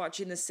like I was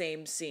watching the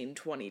same scene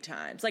 20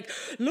 times. Like,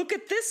 look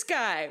at this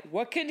guy.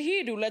 What can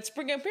he do? Let's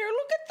bring him here.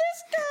 Look at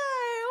this guy.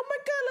 Oh my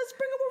God, let's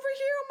bring him over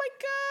here.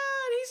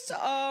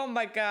 Oh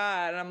my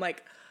God. And I'm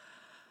like,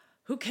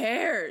 who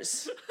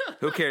cares?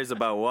 Who cares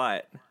about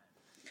what?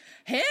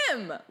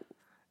 Him.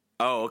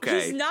 Oh,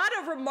 okay. He's not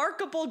a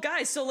remarkable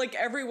guy. So, like,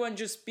 everyone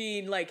just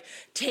being, like,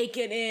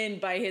 taken in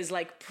by his,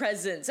 like,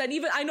 presence. And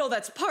even, I know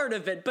that's part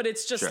of it, but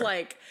it's just,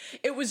 like,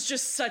 it was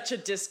just such a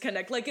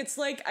disconnect. Like, it's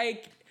like,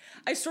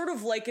 I sort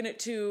of liken it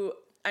to,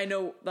 I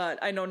know not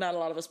a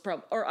lot of us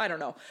or I don't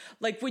know.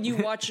 Like, when you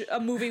watch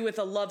a movie with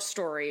a love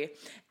story,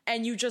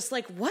 and you just,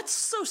 like, what's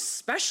so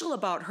special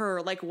about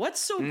her? Like, what's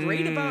so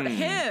great about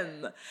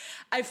him?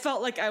 I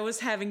felt like I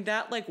was having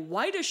that, like,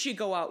 why does she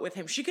go out with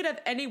him? She could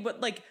have anyone,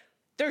 like...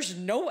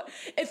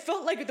 it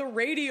felt like the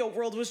radio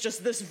world was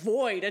just this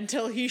void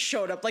until he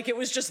showed up. Like it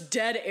was just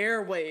dead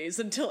airways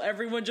until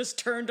everyone just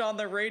turned on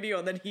the radio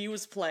and then he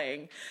was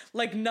playing.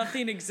 Like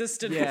nothing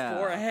existed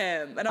before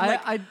him. And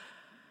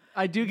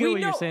I do get what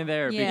you're saying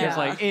there because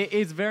like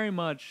it's very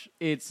much,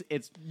 it's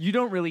you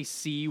don't really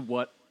see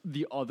what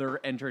the other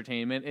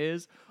entertainment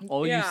is.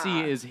 All you see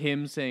is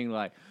him saying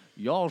like,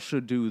 y'all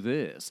should do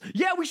this.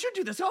 Yeah, we should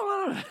do this.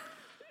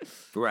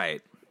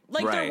 Right.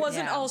 Like, there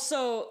wasn't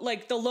also,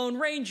 like, the Lone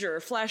Ranger,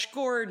 Flash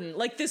Gordon.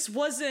 Like, this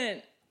was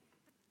a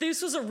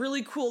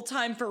really cool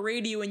time for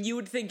radio, and you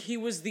would think he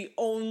was the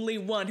only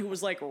one who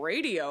was like,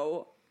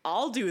 radio?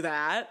 I'll do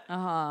that.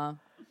 Uh-huh.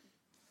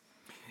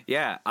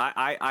 Yeah,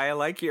 I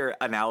like your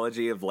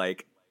analogy of,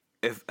 like,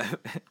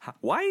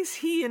 why is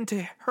he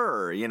into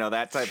her? You know,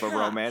 that type of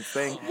romance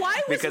thing. Why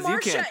was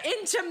Marcia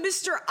into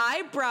Mr.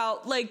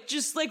 Eyebrow? Like,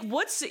 just like,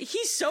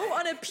 he's so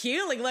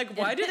unappealing. Like,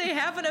 why do they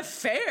have an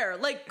affair?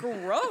 Like,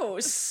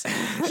 gross.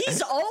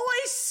 He's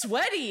always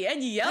sweaty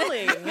and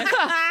yelling.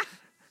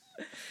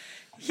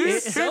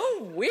 He's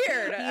so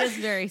weird. He is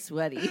very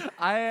sweaty.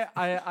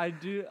 I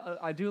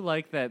do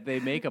like that they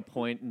make a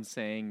point in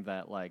saying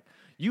that, like,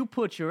 you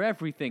put your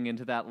everything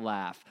into that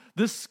laugh.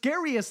 The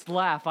scariest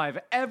laugh I've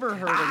ever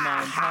heard in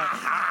my entire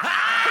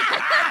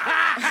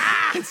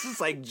It's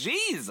just like,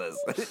 Jesus.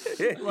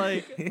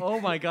 Like,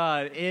 oh my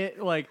God.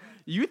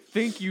 You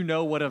think you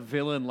know what a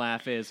villain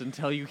laugh is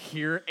until you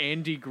hear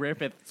Andy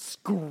Griffith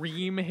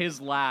scream his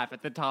laugh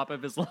at the top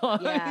of his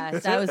lungs. Yeah,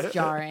 that was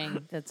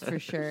jarring. That's for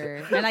sure.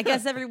 And I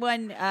guess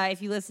everyone,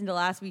 if you listened to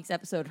last week's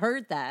episode,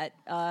 heard that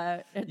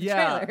at the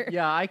trailer.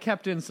 Yeah, I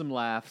kept in some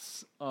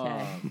laughs.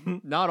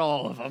 Not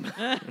all of them.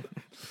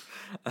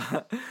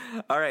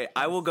 All right,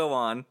 I will go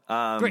on.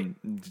 Great.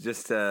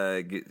 Just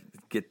to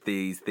get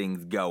these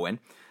things going.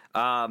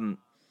 All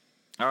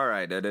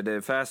right,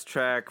 fast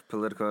track,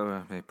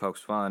 political,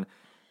 pokes fun.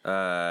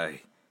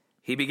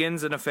 He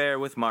begins an affair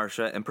with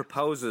Marcia and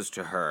proposes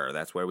to her.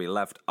 That's where we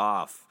left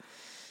off.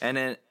 And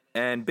an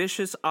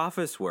ambitious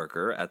office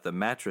worker at the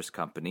mattress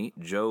company,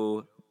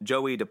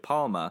 Joey De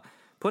Palma,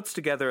 puts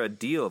together a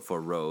deal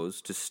for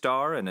Rose to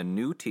star in a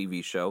new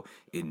TV show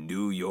in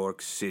New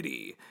York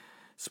City.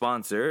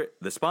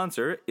 The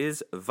sponsor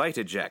is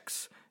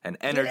Vitajex, an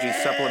energy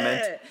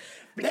supplement.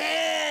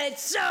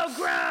 It's so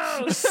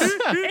gross.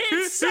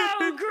 It's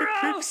so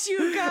gross,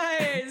 you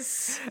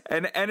guys.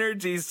 An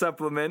energy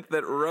supplement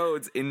that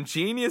Rhodes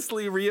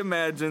ingeniously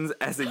reimagines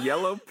as a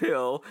yellow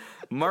pill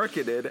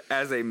marketed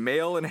as a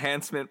male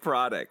enhancement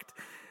product.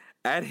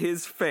 As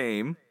his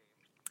fame,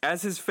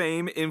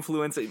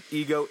 influence, and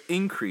ego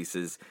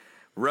increases,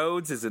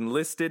 Rhodes is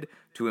enlisted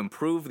to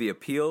improve the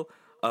appeal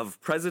of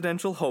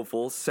presidential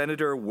hopeful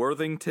Senator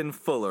Worthington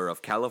Fuller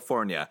of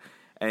California,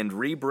 and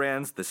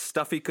rebrands the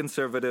stuffy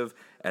conservative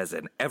as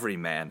an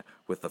everyman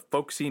with the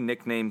folksy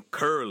nickname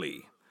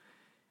Curly.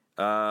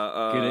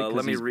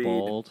 Let me read.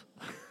 Bald.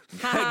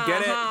 Get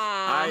it?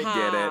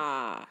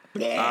 I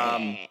get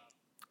it.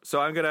 So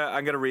I'm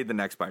gonna read the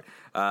next part.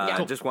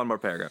 Just one more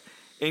paragraph.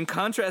 In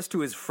contrast to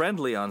his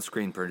friendly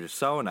on-screen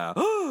persona,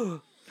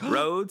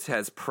 Rhodes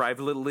has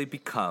privately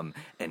become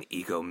an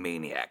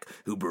egomaniac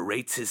who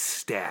berates his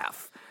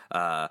staff.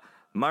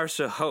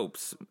 Marcia's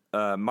hopes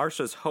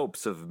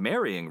of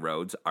marrying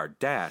Rhodes are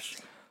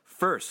dashed.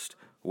 First,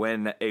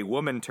 when a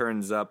woman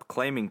turns up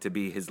claiming to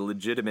be his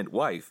legitimate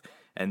wife,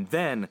 and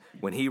then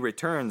when he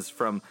returns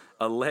from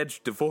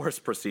alleged divorce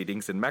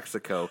proceedings in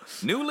Mexico,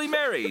 newly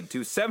married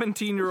to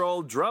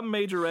 17-year-old drum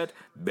majorette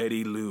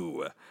Betty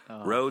Lou.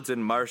 Rhodes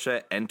and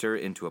Marcia enter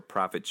into a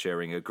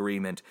profit-sharing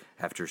agreement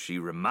after she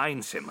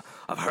reminds him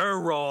of her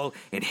role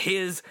in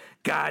his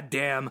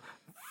goddamn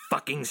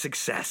fucking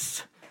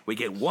success. We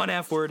get one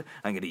F word.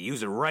 I'm going to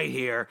use it right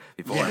here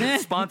before the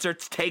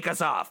sponsors take us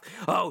off.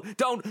 Oh,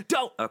 don't.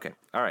 Okay,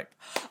 all right.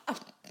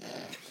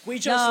 We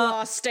just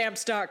lost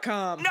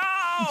Stamps.com.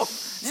 No!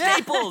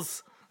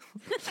 Staples!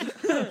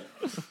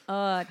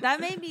 That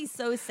made me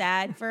so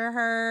sad for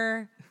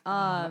her.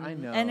 I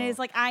know. And it's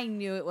like, I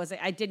knew it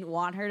wasn't, I didn't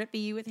want her to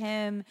be with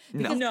him.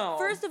 Because No.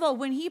 First of all,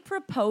 when he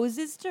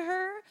proposes to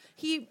her,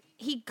 he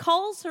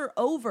calls her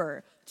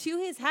over to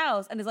his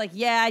house and is like,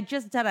 yeah, I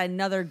just had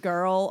another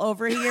girl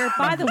over here.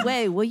 By the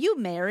way, will you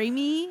marry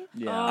me?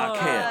 Yeah.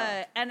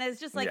 Okay. And it's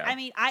just like, Yeah. I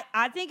mean,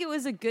 I think it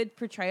was a good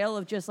portrayal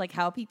of just like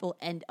how people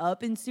end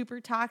up in super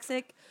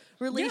toxic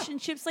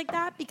relationships like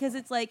that, because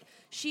it's like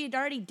she had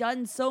already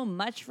done so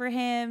much for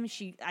him.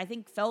 She, I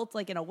think, felt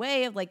like in a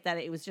way of like that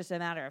it was just a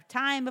matter of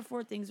time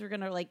before things were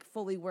going to like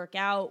fully work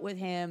out with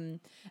him,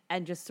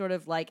 and just sort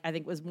of like, I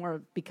think was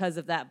more because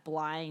of that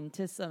blind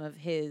to some of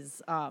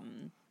his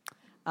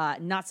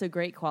not so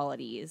great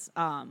qualities.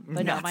 But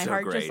no, Not my so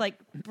heart great. just like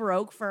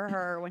broke for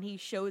her when he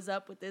shows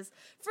up with this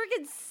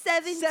freaking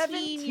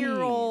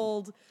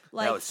 17-year-old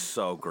like That was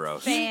so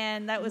gross.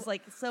 fan. That was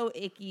like so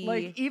icky.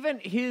 Like, even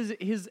his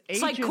agent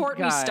It's like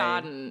Courtney guy,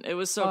 Stodden. It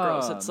was so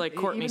gross. It's like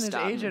Courtney even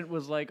Stodden. his agent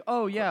was like,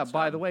 oh yeah,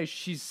 by the way,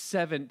 she's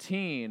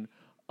 17.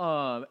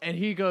 And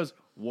he goes,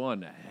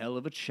 one hell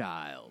of a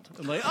child.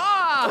 I'm like,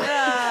 and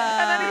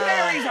then he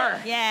marries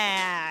her.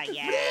 yeah.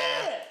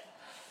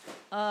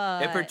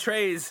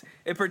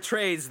 It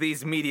portrays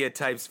these media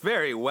types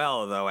very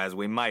well, though, as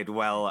we might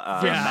well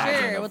Yeah. imagine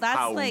Sure. of Well, that's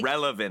how like-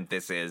 relevant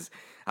this is,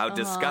 how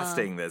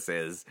disgusting this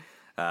is.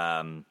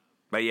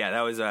 But yeah,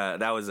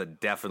 that was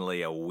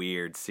definitely a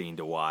weird scene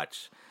to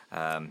watch.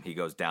 He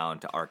goes down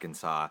to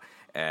Arkansas,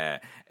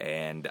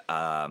 and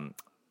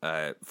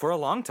for a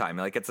long time,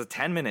 like it's a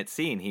 10-minute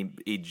scene.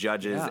 He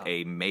judges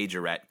a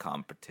majorette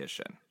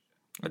competition,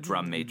 a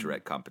drum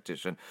majorette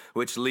competition,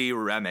 which Lee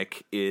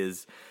Remick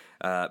is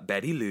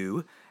Betty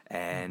Lou,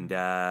 and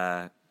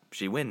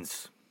she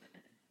wins.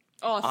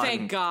 Oh,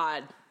 thank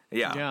God.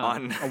 Yeah,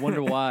 I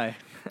wonder why.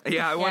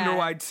 yeah, I wonder Yeah.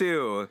 why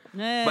too.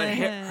 But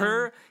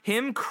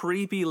him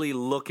creepily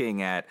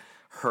looking at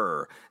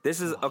her. This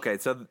is okay.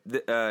 So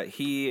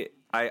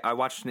I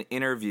watched an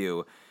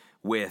interview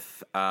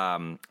with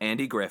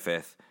Andy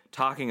Griffith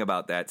talking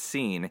about that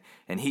scene,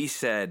 and he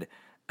said,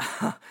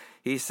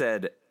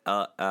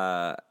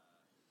 Elia.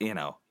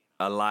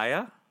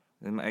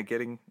 Am I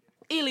getting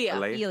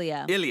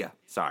Ilya. Ilya.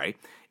 Sorry,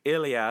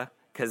 Ilya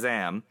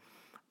Kazan.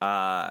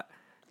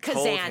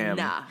 Told him,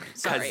 Kazanna.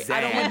 Sorry, Kazan.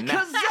 I don't like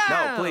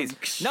No,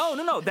 please.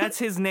 No. That's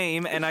his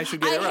name, and I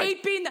should get it right.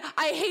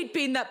 I hate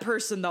being that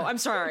person, though. I'm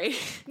sorry.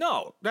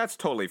 No, that's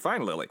totally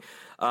fine, Lily.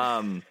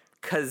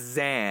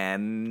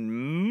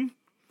 Kazan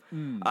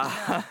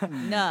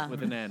Nah.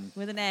 With an N.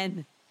 With an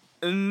N.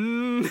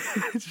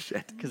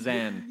 Shit.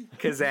 Kazan.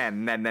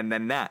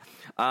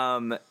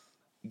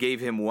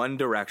 Gave him one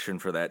direction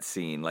for that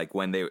scene, like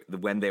when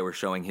they were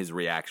showing his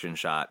reaction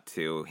shot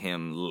to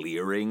him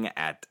leering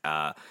at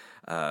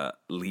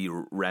Lee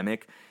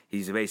Remick.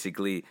 He's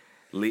basically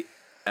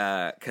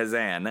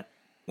Kazan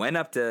went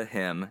up to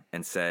him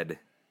and said,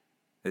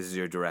 "This is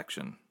your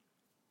direction.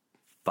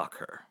 Fuck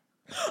her."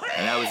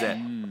 And that was it.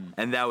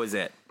 And that was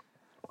it.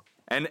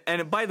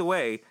 And by the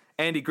way,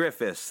 Andy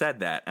Griffith said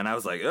that, and I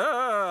was like,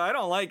 I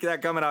don't like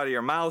that coming out of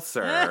your mouth,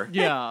 sir.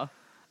 Yeah.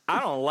 I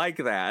don't like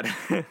that.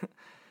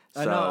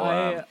 I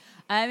know.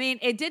 I mean,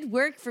 it did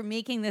work for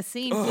making the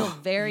scene feel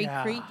very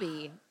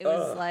creepy. It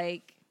was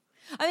like,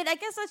 I mean, I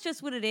guess that's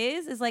just what it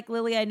is. Is like,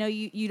 Lily, I know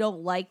you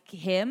don't like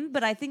him,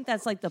 but I think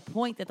that's like the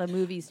point that the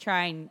movie's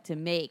trying to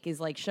make,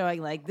 is like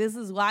showing like this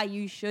is why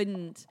you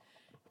shouldn't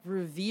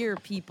revere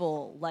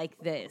people like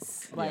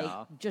this, like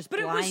just But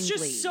blindly. it was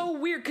just so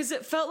weird because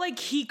it felt like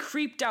he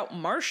creeped out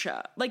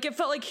Marcia. Like it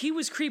felt like he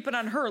was creeping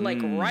on her like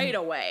right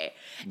away,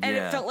 and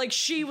it felt like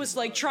she was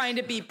like trying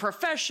to be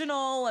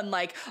professional and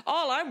like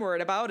all I'm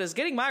worried about is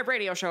getting my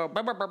radio show.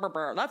 Brr, brr, brr, brr,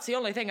 brr. That's the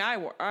only thing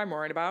I'm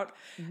worried about.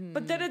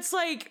 But then it's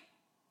like,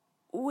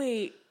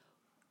 wait,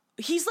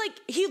 he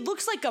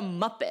looks like a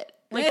Muppet,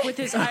 like with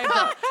his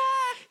eyebrow.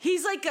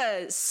 He's like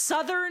a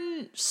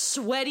southern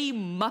sweaty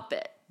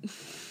Muppet.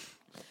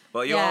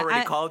 Well, you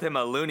already called him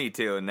a Looney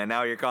Tune, and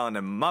now you're calling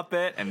him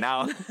Muppet, and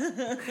now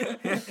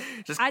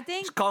just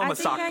call him a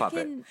sock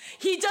puppet.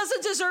 He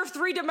doesn't deserve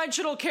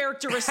three-dimensional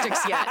characteristics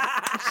yet.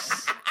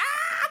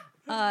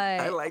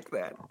 I like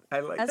that.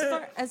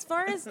 As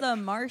far as the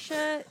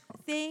Marcia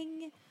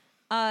thing,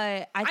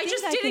 I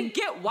just didn't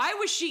get why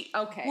was she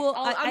okay. Well,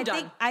 I'm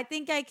done. I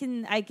think I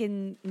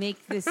can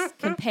make this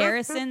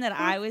comparison that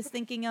I was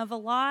thinking of a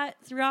lot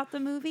throughout the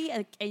movie,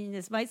 and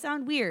this might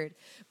sound weird,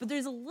 but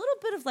there's a little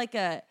bit of like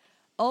a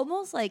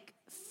almost like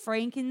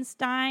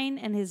Frankenstein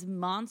and his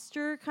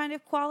monster kind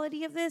of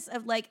quality of this,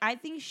 of like, I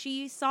think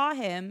she saw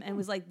him and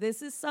was like,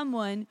 this is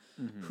someone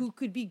who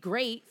could be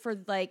great for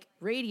like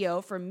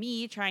radio, for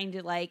me trying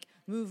to like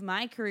move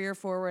my career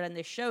forward on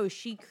the show.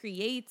 She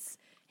creates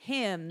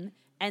him,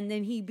 and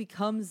then he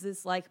becomes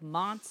this like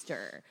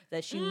monster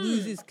that she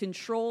loses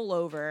control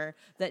over,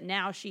 that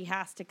now she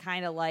has to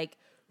kind of like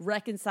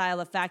reconcile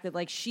the fact that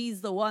like she's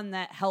the one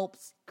that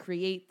helps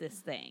create this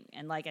thing,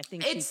 and like I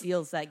think she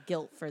feels that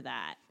guilt for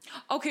that.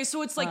 Okay,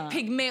 so it's like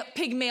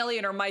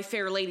Pygmalion or My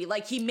Fair Lady.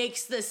 Like he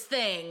makes this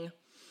thing,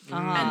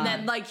 and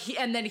then like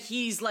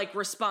he's like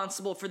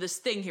responsible for this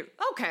thing here.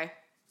 Okay,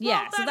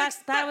 yeah. Well,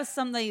 so that was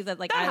something that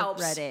like I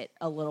helps. read it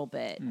a little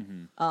bit,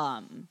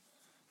 and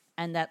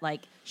that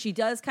like she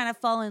does kind of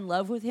fall in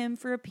love with him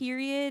for a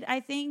period,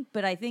 I think.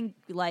 But I think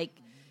like,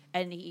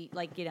 and he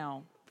like, you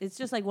know, it's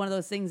just like one of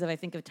those things that I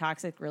think of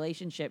toxic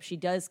relationships. She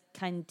does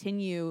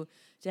continue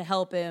to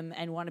help him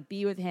and want to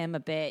be with him a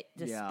bit,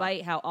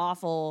 despite how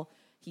awful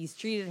he's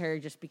treated her,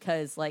 just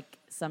because like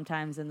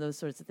sometimes in those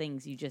sorts of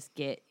things you just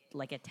get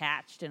like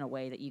attached in a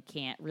way that you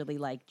can't really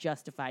like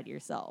justify to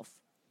yourself.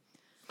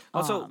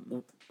 Also,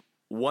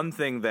 one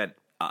thing that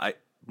I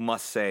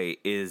must say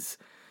is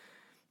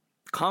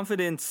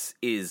confidence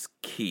is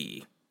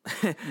key.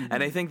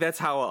 And I think that's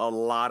how a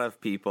lot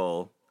of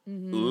people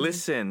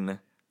listen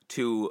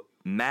to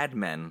Mad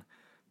Men,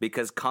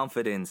 because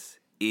confidence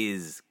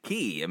is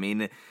key. I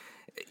mean,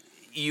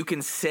 you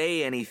can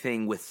say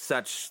anything with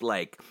such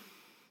like,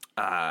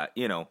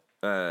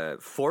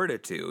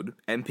 fortitude,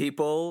 and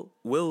people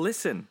will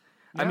listen.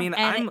 Yeah. I mean,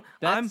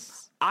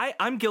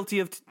 I'm guilty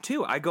of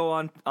too. I go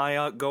on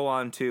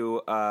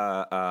to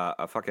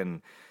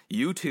fucking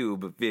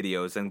YouTube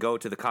videos and go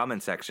to the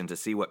comment section to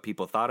see what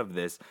people thought of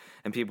this,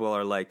 and people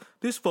are like,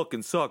 "This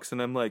fucking sucks,"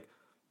 and I'm like,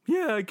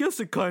 "Yeah, I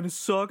guess it kind of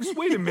sucks."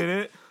 Wait a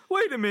minute.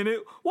 Why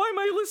am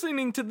I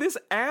listening to this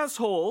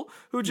asshole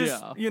who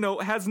just,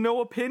 has no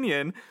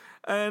opinion,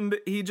 and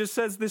he just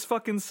says this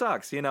fucking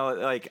sucks? You know,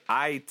 like,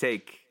 I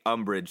take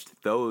umbrage to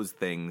those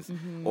things,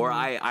 or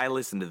I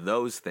listen to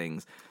those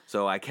things,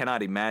 so I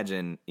cannot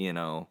imagine,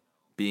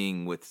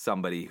 being with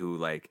somebody who,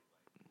 like,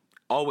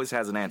 always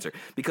has an answer.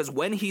 Because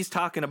when he's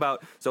talking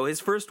about, so his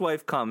first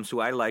wife comes,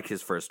 who I like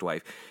his first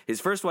wife. His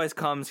first wife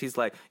comes, he's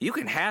like, you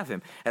can have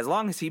him as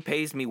long as he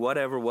pays me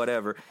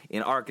whatever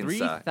in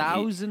Arkansas.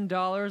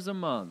 $3,000 a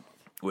month.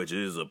 Which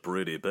is a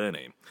pretty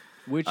penny.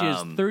 Which is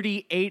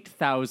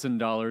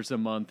 $38,000 a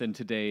month in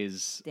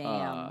today's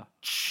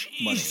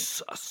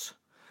Jesus.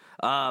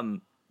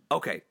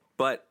 Okay,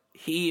 but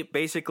he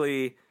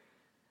basically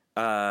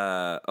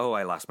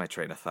I lost my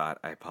train of thought.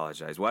 I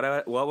apologize.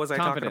 What was I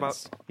talking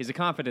about? He's a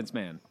confidence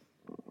man.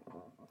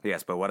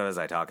 Yes, but what was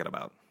I talking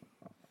about?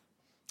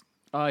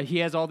 He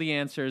has all the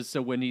answers,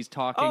 so when he's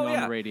talking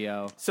on the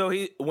radio. So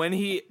when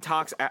he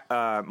talks,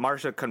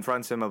 Marcia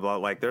confronts him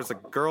about, like, there's a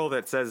girl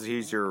that says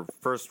he's your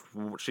first,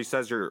 she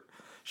says you're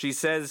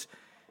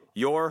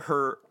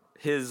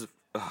his,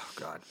 oh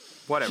God,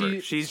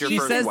 whatever. She's your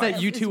first wife. She says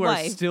that you two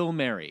are still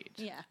married.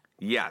 Yeah.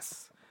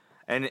 Yes.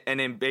 and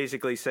then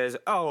basically says,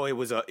 "Oh, it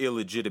was an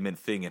illegitimate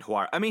thing in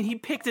Hawaii." I mean, he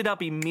picked it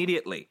up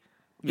immediately.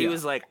 He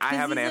was like, "I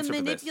have an answer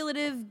for this."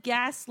 Manipulative,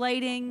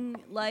 gaslighting,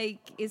 like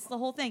it's the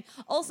whole thing.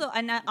 Also,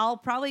 and I'll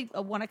probably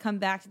want to come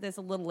back to this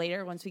a little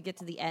later once we get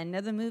to the end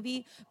of the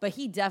movie. But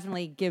he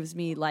definitely gives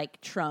me like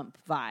Trump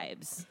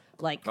vibes,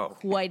 like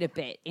quite a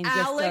bit. In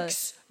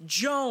Alex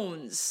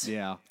Jones.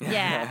 Yeah.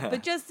 Yeah,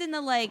 but just in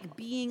the like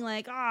being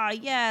like, oh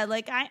yeah,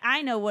 like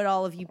I know what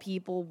all of you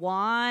people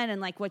want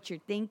and like what you're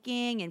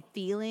thinking and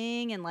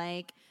feeling and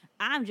like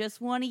I'm just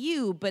one of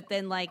you, but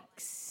then like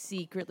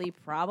secretly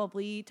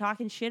probably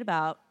talking shit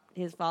about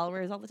his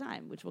followers all the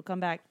time, which will come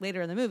back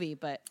later in the movie,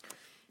 but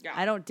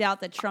I don't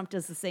doubt that Trump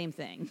does the same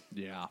thing.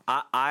 Yeah.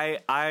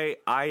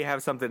 I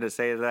have something to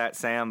say to that,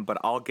 Sam, but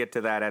I'll get to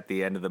that at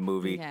the end of the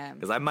movie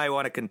because I might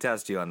want to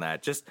contest you on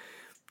that. Just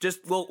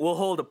we'll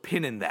hold a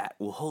pin in that.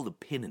 We'll hold a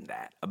pin in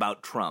that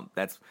about Trump.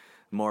 That's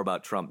more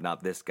about Trump,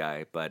 not this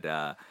guy. But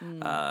there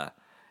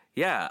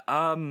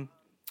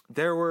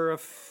were a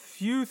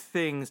few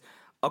things.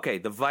 Okay,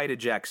 the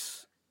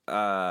Vitajex.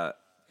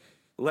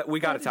 We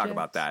got to talk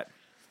about that.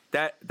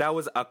 That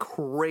was a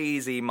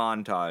crazy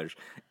montage,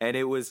 and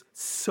it was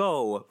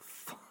so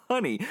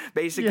funny.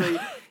 Basically,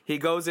 he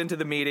goes into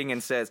the meeting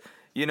and says,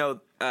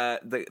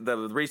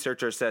 the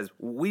researcher says,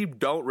 we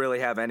don't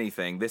really have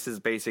anything. This is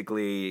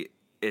basically,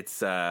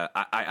 it's,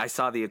 I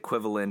saw the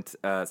equivalent,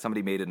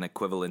 somebody made an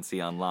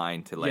equivalency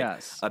online to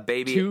like a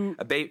baby. Two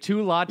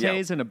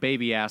lattes and a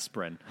baby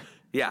aspirin.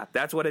 Yeah,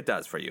 that's what it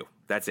does for you.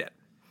 That's it.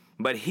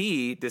 But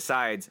he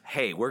decides,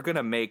 hey, we're going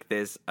to make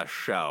this a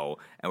show,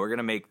 and we're going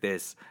to make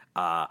this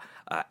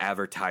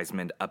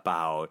advertisement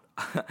about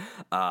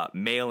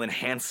male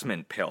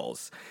enhancement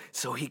pills.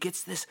 So he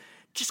gets this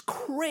just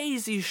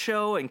crazy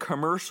show and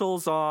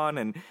commercials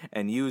on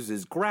and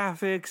uses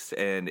graphics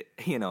and,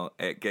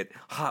 get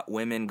hot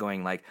women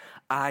going like,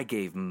 I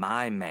gave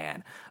my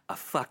man a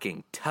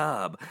fucking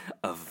tub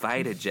of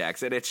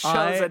Vitajex, and it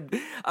shows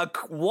a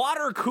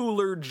water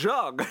cooler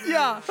jug.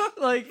 Yeah,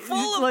 like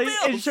full of like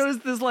pills. It shows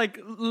this like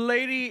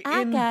lady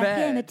in bed. I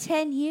got him a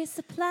 10-year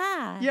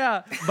supply.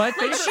 Yeah, my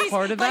favorite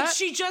part of that. Like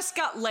she just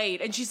got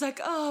laid, and she's like,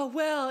 "Oh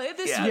well,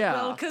 this went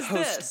well because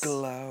this."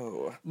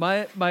 Glow.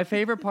 My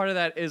favorite part of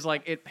that is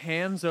like it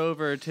pans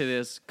over to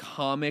this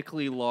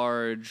comically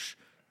large,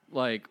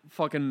 like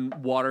fucking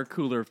water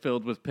cooler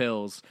filled with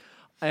pills.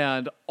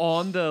 And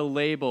on the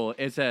label,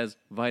 it says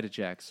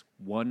Vitajex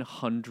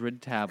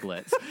 100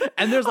 tablets.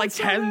 And there's like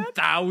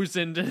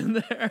 10,000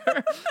 in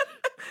there.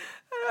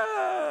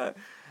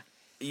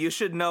 You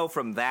should know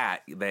from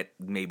that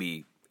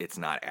maybe it's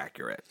not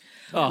accurate.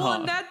 Well,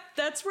 and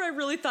that's where I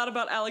really thought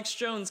about Alex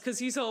Jones, because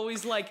he's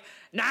always like,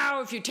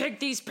 now if you take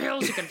these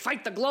pills, you can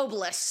fight the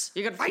globalists.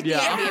 You can fight the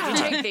enemy if you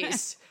take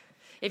these.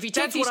 If you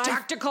take these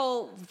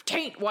tactical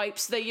taint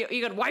wipes, you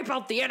can wipe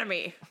out the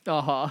enemy.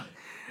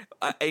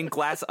 In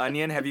Glass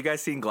Onion, have you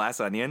guys seen Glass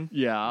Onion?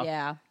 Yeah.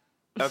 Yeah.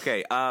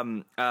 Okay.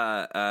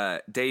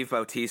 Dave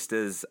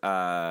Bautista's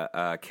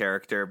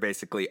character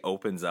basically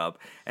opens up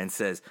and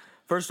says,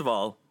 first of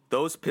all,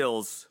 those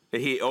pills.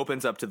 He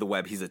opens up to the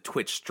web. He's a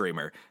Twitch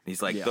streamer. And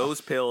he's like,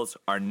 those pills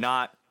are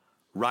not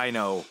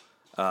rhino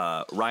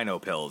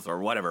pills or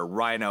whatever,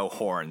 rhino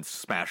horns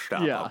smashed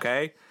up. Yeah.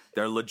 Okay.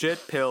 They're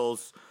legit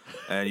pills,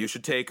 and you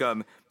should take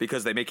them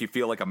because they make you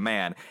feel like a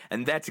man.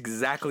 And that's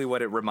exactly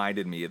what it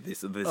reminded me of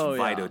this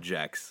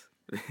Vitajex.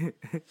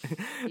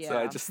 So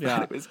I just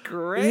thought it was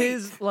great.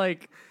 His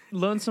like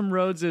Lonesome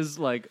Rhodes'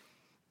 like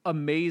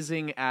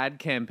amazing ad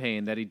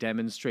campaign that he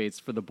demonstrates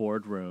for the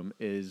boardroom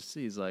is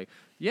he's like,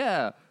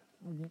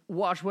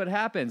 watch what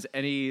happens,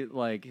 and he's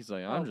like,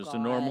 I'm just a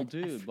normal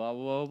dude, blah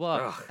blah blah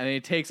blah, and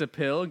he takes a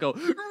pill and go.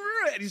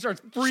 And he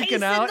starts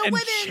freaking out and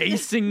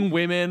chasing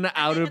women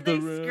out of the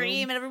room.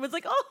 Scream, and everyone's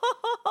like,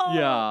 "Oh!"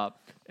 Yeah,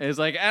 and it's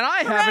like, and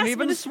I haven't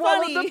even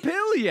swallowed the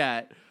pill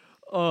yet.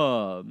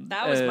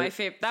 That was my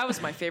favorite. That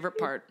was my favorite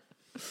part.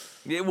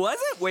 It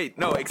wasn't? Wait,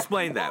 no,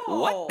 explain that.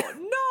 What?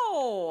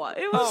 No,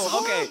 it was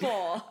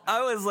horrible.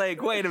 I was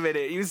like, wait a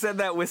minute. You said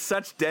that with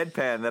such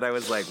deadpan that I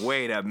was like,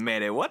 wait a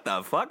minute. What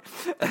the fuck?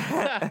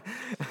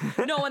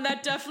 No, and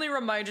that definitely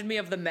reminded me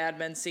of the Mad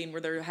Men scene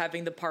where they're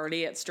having the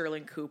party at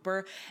Sterling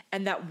Cooper,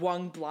 and that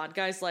one blonde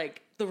guy's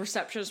like, the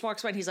receptionist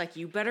walks by and he's like,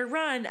 you better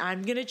run.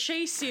 I'm going to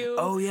chase you.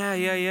 Oh,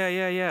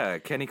 yeah.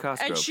 Kenny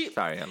Costco. And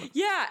Sorry, Emma.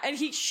 Yeah, and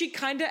she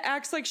kind of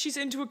acts like she's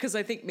into it because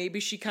I think maybe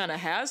she kind of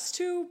has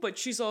to, but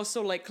she's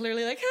also like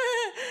clearly like,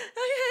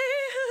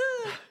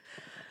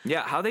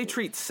 yeah, how they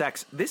treat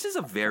sex. This is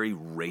a very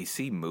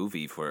racy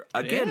movie for,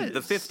 again, the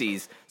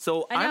 50s.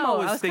 So I'm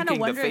always I was kind thinking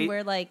of wondering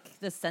where like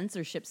the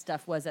censorship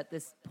stuff was at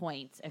this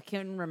point. I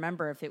can't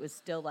remember if it was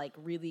still like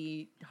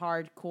really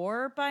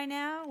hardcore by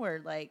now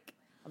or like,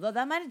 although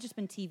that might have just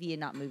been TV and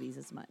not movies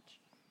as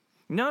much.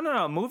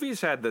 No.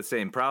 Movies had the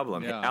same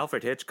problem. Yeah.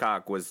 Alfred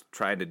Hitchcock was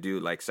trying to do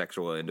like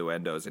sexual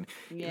innuendos, and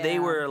they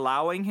were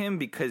allowing him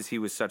because he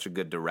was such a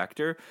good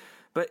director.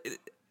 But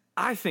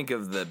I think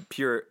of the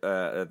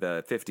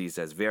 50s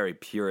as very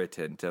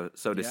Puritan. To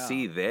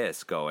see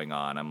this going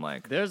on, I'm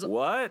like, there's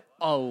what?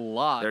 A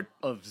lot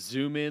of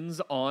zoom-ins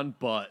on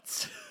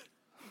butts.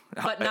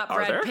 but not Are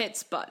there? Brad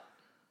Pitt's butt.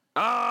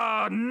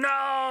 Oh,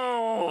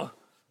 no!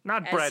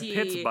 Not As Brad he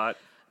Pitt's butt.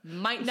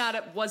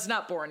 Was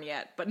not born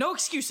yet, but no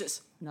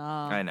excuses. No.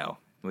 I know.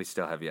 We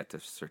still have yet to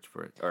search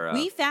for it. Or,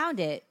 We found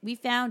it,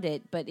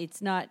 but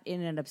it's not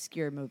in an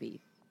obscure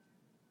movie.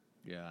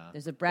 Yeah.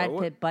 There's a Brad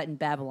what? Pitt butt in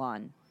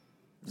Babylon.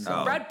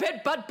 oh. Brad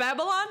Pitt butt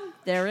Babylon?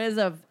 There is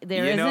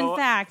in know-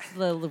 fact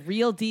the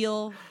real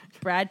deal.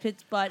 Brad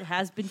Pitt's butt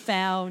has been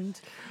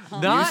found. You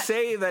Not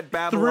say that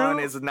Babylon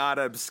through- is not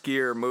an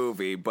obscure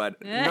movie,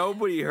 but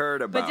nobody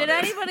heard about But did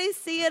it. anybody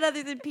see it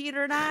other than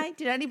Peter and I?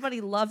 Did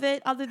anybody love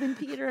it other than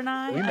Peter and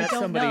I? we I met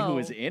don't somebody know. who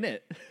was in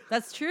it.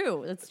 That's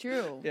true. That's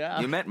true. Yeah.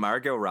 You met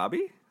Margot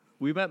Robbie?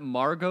 We met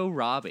Margot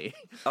Robbie.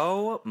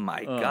 Oh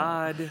my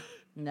God.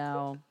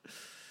 No.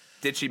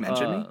 Did she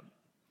mention me?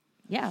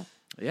 Yeah.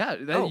 Yeah,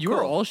 Oh, you were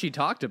cool. all she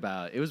talked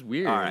about. It was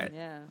weird. All right.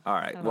 Yeah. All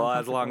right. I'm Well, as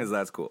uncomfortable. long as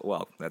that's cool.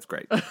 Well, that's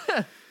great.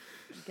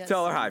 Get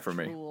Tell her some hi for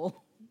me.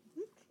 drool.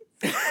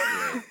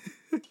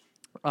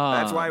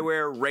 That's why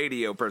we're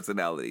radio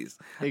personalities.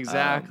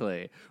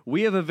 Exactly.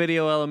 We have a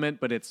video element,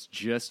 but it's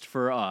just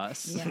for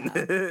us.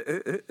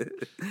 Yeah.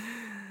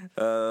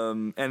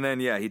 And then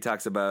he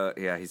talks about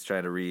he's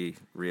trying to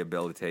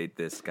rehabilitate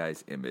this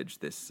guy's image,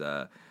 this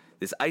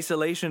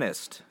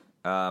isolationist,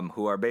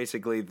 who are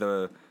basically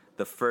the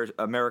first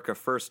America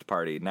First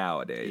party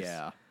nowadays.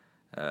 Yeah.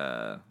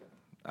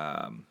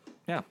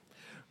 Yeah.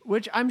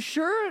 Which I'm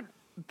sure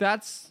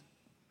that's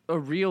a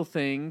real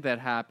thing that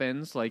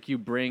happens. Like, you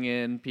bring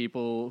in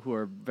people who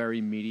are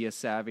very media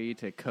savvy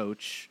to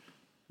coach,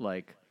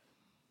 like,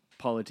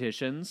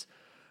 politicians.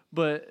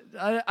 But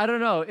I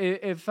don't know.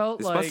 It felt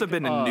This like must have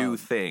been a new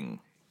thing.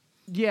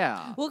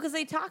 Yeah. Well, because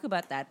they talk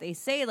about that. They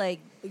say, like,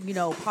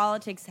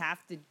 politics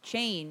have to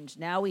change.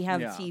 Now we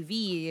have Yeah.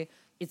 TV.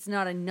 It's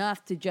not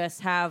enough to just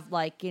have,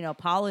 like,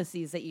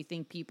 policies that you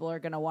think people are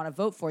going to want to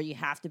vote for. You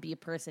have to be a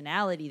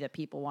personality that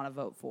people want to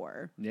vote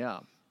for. Yeah.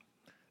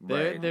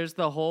 Right. There's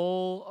the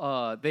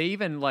whole. They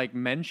even like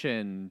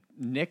mention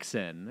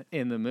Nixon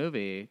in the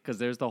movie because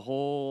there's the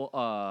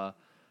whole.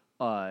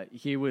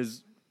 He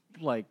was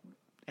like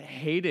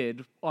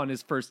hated on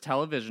his first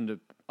television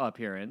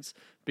appearance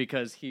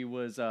because he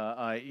was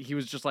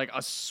just like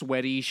a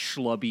sweaty,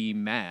 schlubby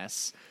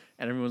mess,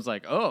 and everyone's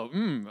like, "Oh,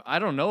 I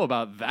don't know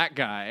about that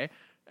guy."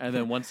 And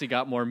then once he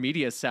got more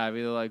media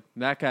savvy, they're like,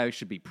 "That guy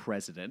should be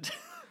president."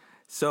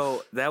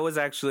 So that was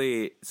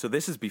actually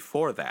this is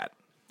before that.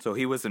 So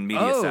he wasn't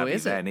media savvy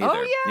is it? then either.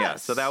 Oh, Yeah.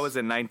 yes. So that was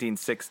in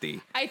 1960.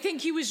 I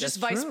think he was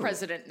just That's vice true.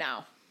 president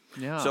now.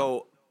 Yeah.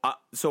 So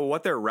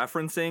what they're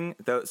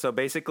referencing, so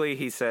basically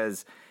he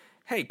says,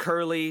 "Hey,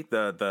 Curly,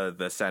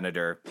 the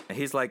senator," and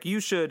he's like, "You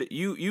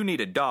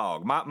need a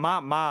dog. My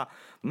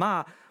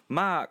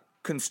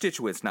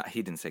constituents,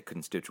 he didn't say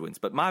constituents,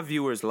 but my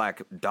viewers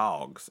like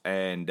dogs,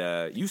 and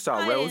you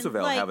saw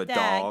Roosevelt have a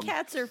dog."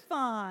 Cats are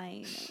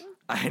fine.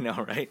 I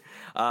know, right?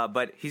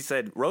 But he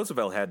said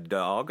Roosevelt had a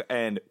dog,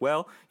 and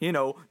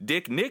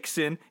Dick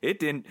Nixon, it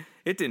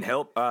didn't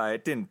help.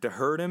 It didn't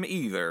hurt him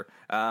either.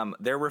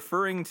 They're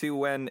referring to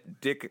when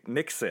Dick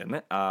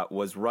Nixon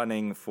was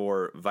running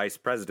for vice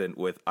president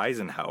with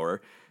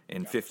Eisenhower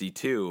in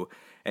 '52,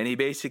 and he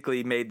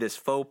basically made this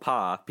faux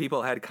pas.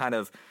 People had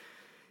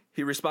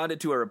he responded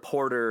to a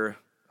reporter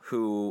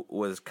who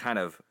was kind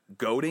of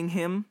goading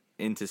him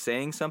into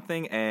saying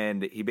something,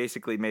 and he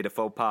basically made a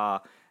faux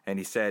pas. And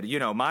he said,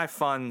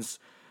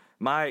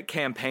 my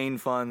campaign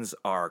funds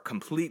are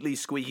completely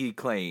squeaky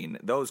clean.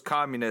 Those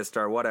communists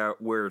are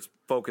what we're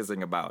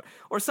focusing about.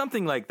 Or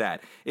something like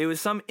that. It was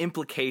some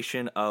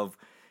implication of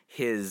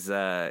his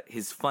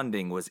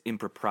funding was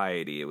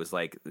impropriety. It was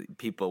like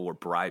people were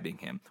bribing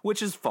him,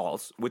 which was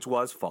false.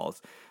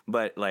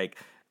 But like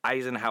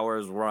Eisenhower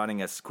was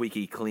running a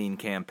squeaky clean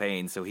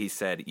campaign. So he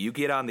said, you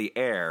get on the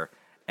air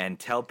and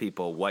tell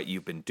people what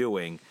you've been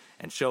doing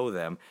and show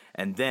them.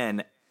 And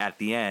then at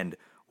the end,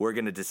 we're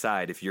going to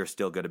decide if you're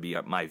still going to be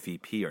my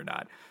VP or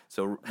not.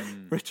 So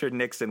Richard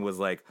Nixon was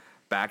like,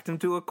 backed him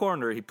to a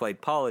corner. He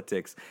played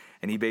politics,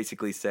 and he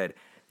basically said,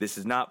 this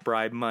is not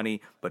bribe money,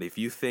 but if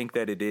you think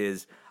that it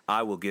is,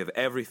 I will give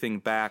everything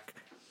back,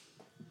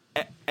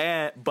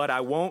 but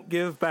I won't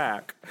give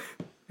back.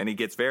 And he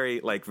gets very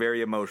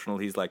emotional.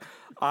 He's like,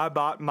 I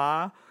bought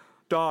my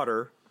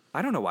daughter.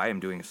 I don't know why I'm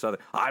doing a southern.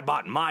 I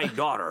bought my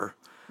daughter.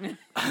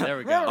 There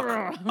we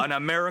go. An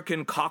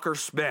American Cocker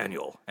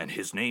Spaniel, and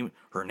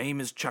her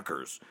name is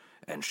Checkers,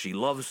 and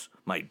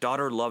my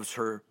daughter loves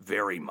her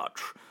very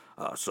much.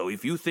 So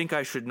if you think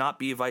I should not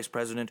be vice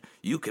president,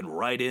 you can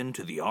write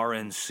into the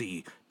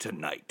RNC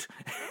tonight.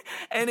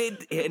 and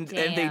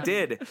they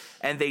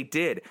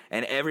did,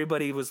 and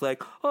everybody was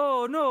like,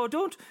 "Oh no,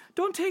 don't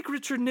take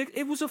Richard Nixon.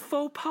 It was a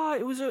faux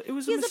pas. It was a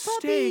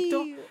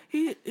mistake.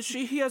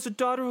 He has a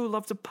daughter who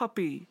loves a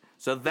puppy."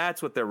 So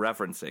that's what they're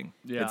referencing.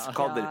 Yeah. It's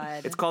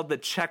called the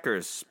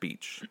Checkers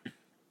speech.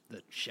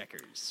 The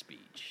Checkers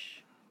speech.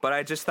 But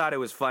I just thought it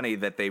was funny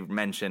that they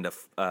mentioned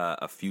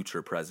a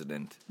future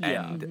president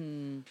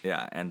and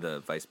and the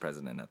vice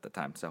president at the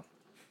time.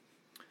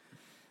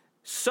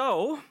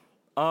 So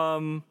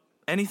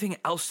anything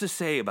else to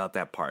say about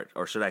that part,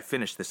 or should I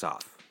finish this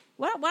off?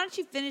 Why don't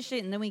you finish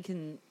it and then we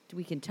can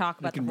talk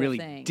about the whole really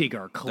thing. dig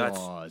our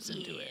claws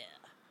into it.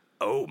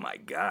 Oh my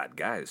God,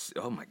 guys!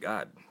 Oh my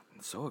God,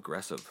 so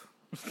aggressive,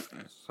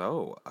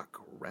 so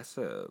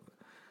aggressive.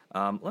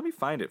 Let me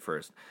find it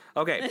first.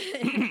 Okay.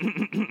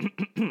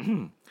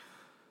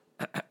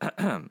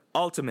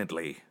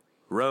 Ultimately,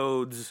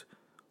 Rhodes'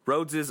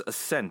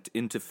 ascent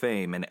into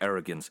fame and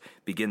arrogance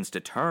begins to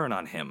turn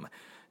on him.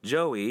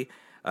 Joey,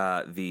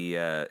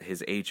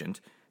 his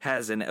agent,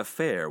 has an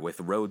affair with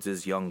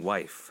Rhodes' young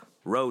wife.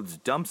 Rhodes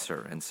dumps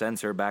her and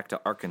sends her back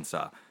to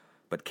Arkansas,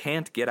 but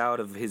can't get out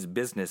of his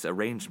business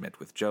arrangement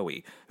with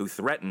Joey, who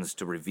threatens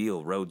to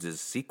reveal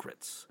Rhodes'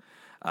 secrets.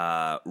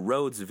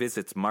 Rhodes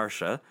visits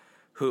Marcia,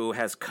 who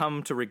has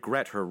come to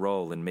regret her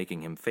role in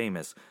making him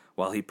famous,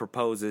 while he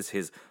proposes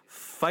his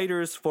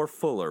Fighters for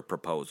Fuller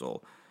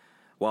proposal.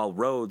 While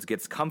Rhodes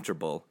gets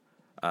comfortable,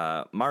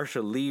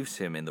 Marcia leaves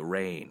him in the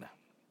rain.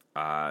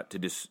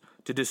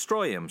 To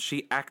destroy him,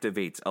 she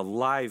activates a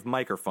live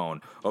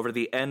microphone over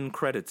the end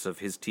credits of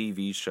his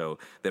TV show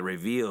that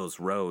reveals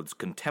Rhodes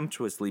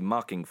contemptuously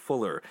mocking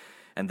Fuller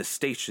and the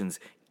station's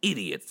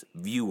idiot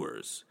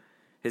viewers.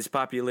 His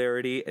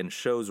popularity and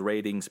show's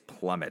ratings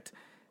plummet,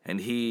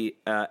 and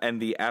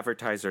the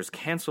advertisers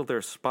cancel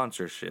their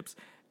sponsorships,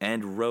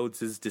 and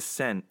Rhodes'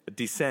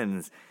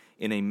 descends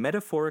in a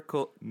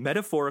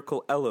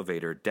metaphorical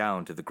elevator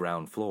down to the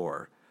ground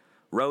floor.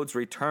 Rhodes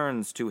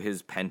returns to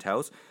his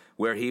penthouse,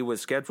 where he was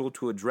scheduled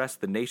to address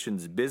the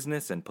nation's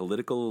business and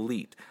political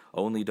elite,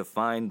 only to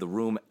find the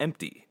room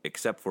empty,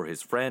 except for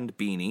his friend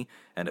Beanie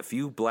and a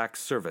few black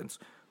servants,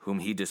 whom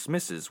he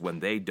dismisses when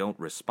they don't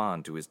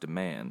respond to his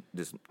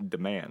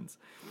demands.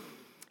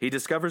 He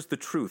discovers the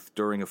truth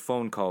during a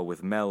phone call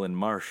with Mel and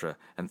Marcia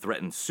and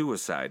threatens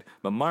suicide,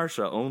 but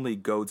Marcia only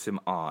goads him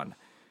on.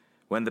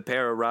 When the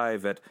pair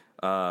arrive at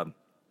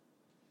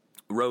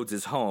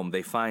Rhodes' home,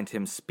 they find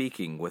him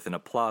speaking with an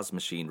applause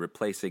machine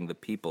replacing the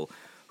people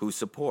whose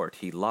support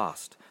he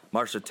lost.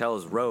 Marcia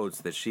tells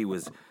Rhodes that she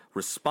was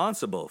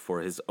responsible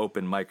for his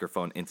open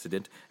microphone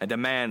incident and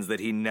demands that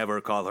he never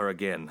call her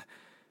again.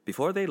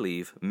 Before they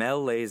leave,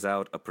 Mel lays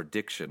out a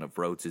prediction of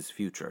Rhodes'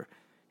 future.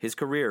 His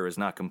career is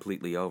not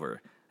completely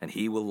over, and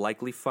he will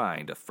likely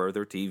find a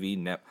further TV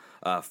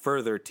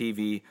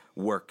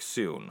work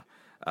soon,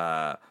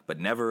 but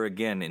never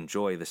again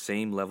enjoy the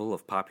same level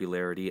of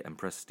popularity and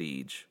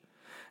prestige.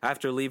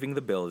 After leaving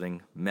the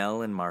building,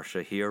 Mel and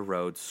Marcia hear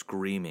Rhodes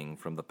screaming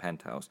from the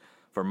penthouse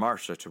for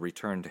Marcia to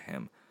return to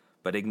him,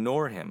 but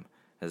ignore him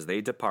as they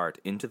depart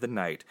into the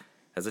night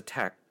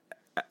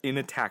in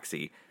a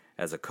taxi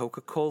as a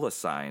Coca-Cola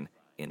sign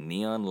in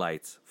neon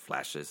lights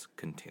flashes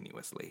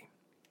continuously.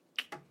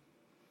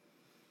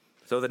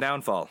 So the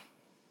downfall.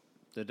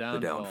 The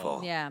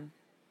downfall. Yeah.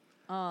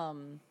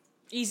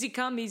 Easy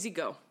come, easy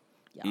go.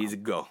 Yeah. Easy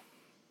go.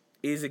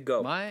 Easy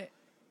go.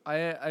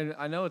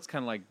 I know it's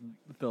kind of like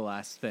the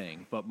last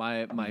thing, but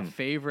my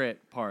favorite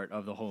part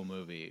of the whole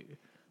movie,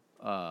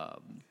 or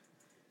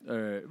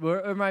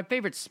my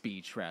favorite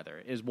speech rather,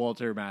 is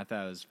Walter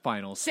Matthau's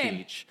final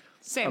speech.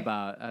 Same.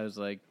 About, I was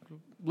like,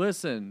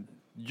 listen,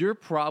 you're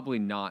probably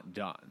not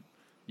done.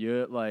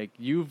 You're like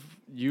you've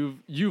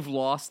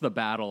lost the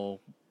battle,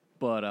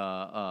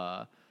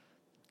 but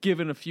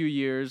given a few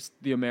years,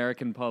 the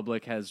American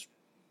public has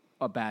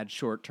a bad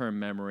short-term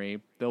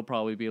memory. They'll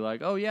probably be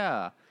like, oh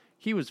yeah,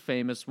 he was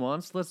famous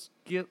once. Let's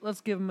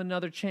give him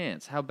another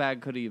chance. How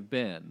bad could he have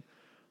been?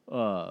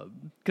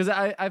 Because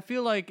I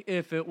feel like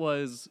if it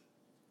was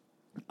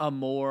a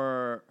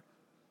more,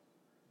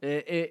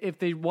 if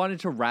they wanted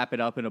to wrap it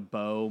up in a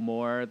bow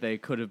more, they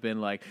could have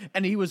been like,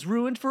 and he was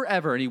ruined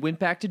forever, and he went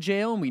back to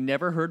jail, and we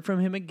never heard from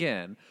him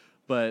again.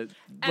 But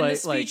the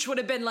speech would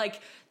have been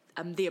like,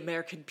 the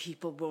American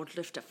people won't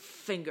lift a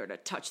finger to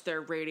touch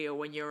their radio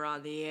when you're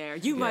on the air.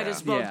 You might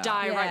as well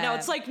die right now.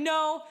 It's like,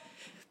 no.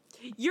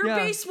 Your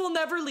base will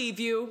never leave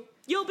you.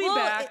 You'll be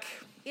back.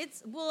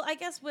 I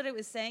guess what it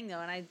was saying though,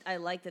 and I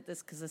like that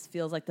because this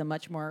feels like the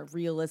much more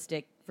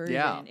realistic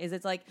version. Is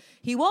it's like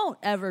he won't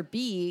ever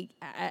be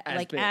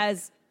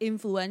as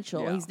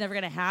influential. Yeah. He's never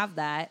going to have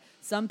that.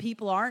 Some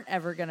people aren't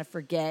ever going to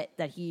forget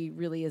that he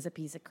really is a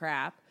piece of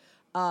crap.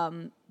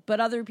 But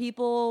other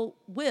people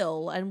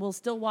will and will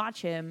still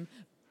watch him.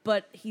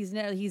 But he's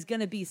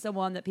going to be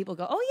someone that people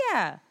go, oh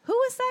yeah, who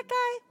was that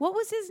guy? What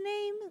was his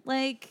name?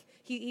 Like.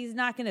 He's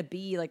not going to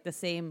be like the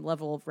same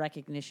level of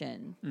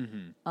recognition.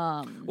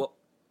 Mm-hmm.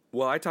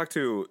 Well, I talked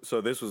to.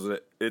 So this was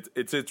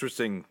it's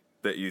interesting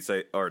that you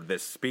say or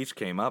this speech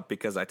came up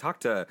because I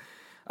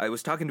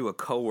was talking to a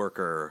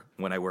coworker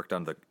when I worked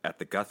at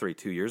the Guthrie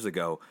 2 years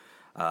ago.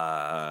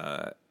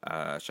 Shout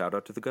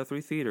out to the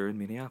Guthrie Theater in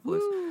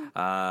Minneapolis.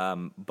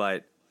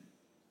 But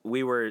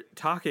we were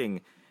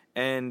talking,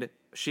 and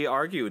she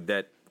argued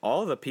that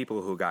all the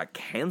people who got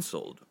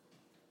canceled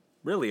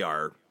really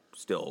are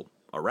still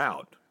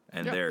around.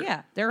 And they're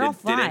all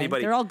fine.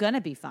 They're all gonna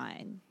be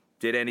fine.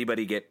 Did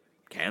anybody get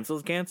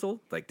canceled?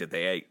 Like, did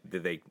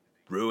they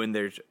ruin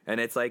their? And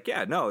it's like,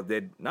 yeah, no,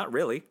 not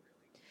really.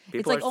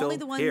 It's like only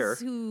the ones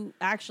who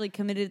actually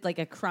committed like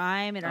a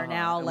crime and are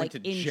now and like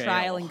went to in jail.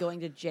 trial and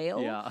going to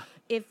jail. Yeah.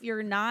 If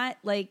you're not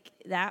like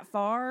that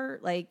far,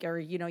 like, or,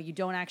 you know, you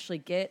don't actually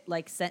get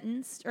like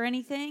sentenced or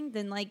anything,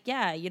 then like,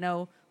 yeah, you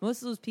know,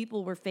 most of those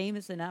people were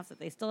famous enough that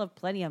they still have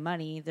plenty of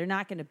money. They're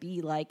not going to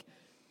be like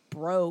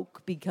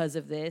broke because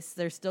of this.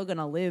 They're still going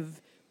to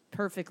live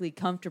perfectly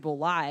comfortable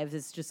lives.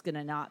 It's just going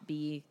to not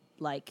be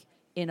like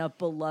in a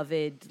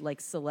beloved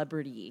like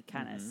celebrity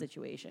kind of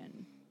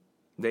situation.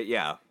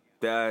 Yeah.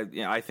 You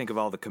know, I think of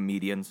all the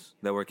comedians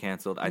that were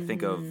canceled. I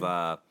think of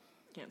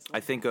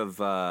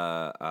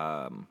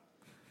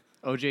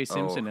O.J.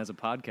 Simpson has a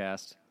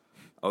podcast.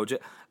 OJ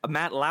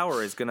Matt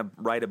Lauer is going to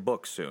write a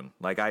book soon.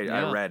 Like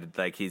I read,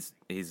 like he's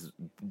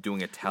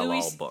doing a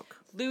tell-all book.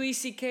 Louis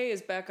C.K.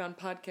 is back on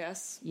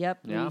podcasts. Yep.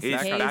 Yeah, Louis He's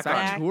C.K. is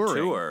back on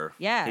tour.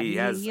 Yeah, he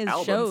has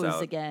albums shows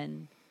out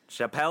again.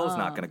 Chappelle's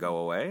not going to go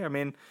away. I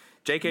mean,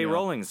 J.K.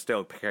 Rowling's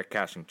still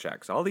cashing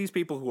checks. All these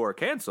people who are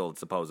canceled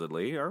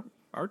supposedly are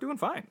doing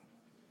fine.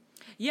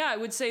 Yeah, I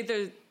would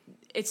say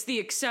it's the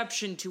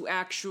exception to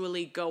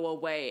actually go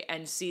away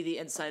and see the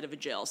inside of a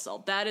jail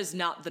cell. That is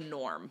not the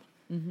norm.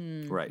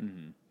 Mm-hmm. Right.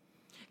 Mm-hmm.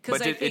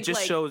 But it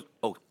just shows...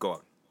 Oh, go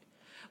on.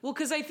 Well,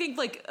 because I think,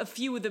 like, a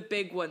few of the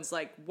big ones,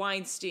 like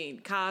Weinstein,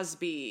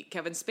 Cosby,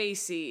 Kevin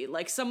Spacey,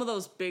 like, some of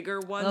those bigger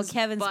ones. Well,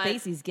 Kevin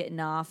Spacey's getting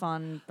off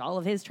on all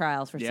of his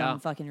trials for some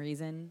fucking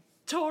reason.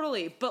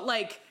 Totally. But,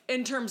 like,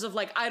 in terms of,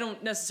 like, I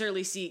don't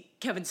necessarily see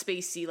Kevin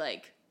Spacey,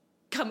 like,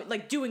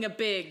 doing a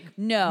big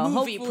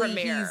movie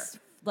premiere. He's,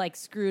 like,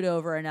 screwed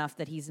over enough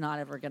that he's not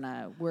ever going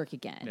to work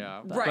again.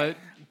 Yeah. Right. But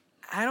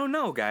I don't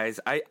know, guys.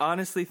 I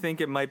honestly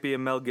think it might be a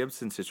Mel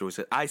Gibson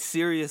situation. I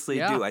seriously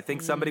do. I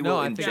think somebody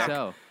will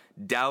inject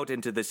doubt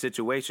into the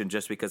situation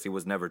just because he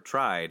was never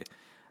tried.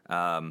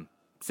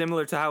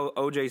 Similar to how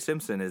O.J.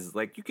 Simpson is,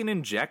 like, you can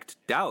inject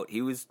doubt.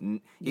 He was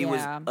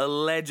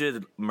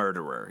alleged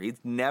murderer. He's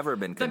never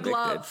been convicted. The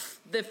glove.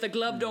 If the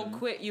glove don't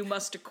quit, you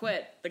must have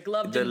quit. The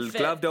glove didn't fit. The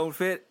glove don't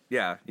fit?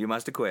 Yeah, you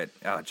must have quit.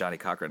 Oh, Johnny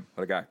Cochran.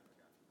 What a guy.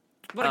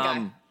 What a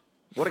guy.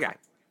 What a guy.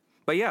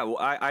 But yeah,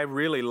 I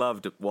really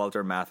loved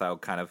Walter Matthau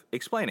kind of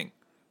explaining.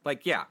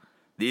 Like, yeah,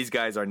 these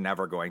guys are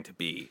never going to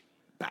be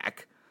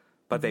back,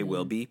 but they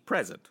will be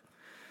present.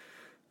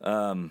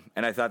 And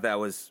I thought that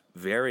was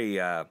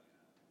very,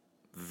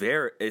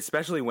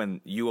 especially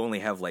when you only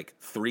have like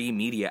 3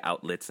 media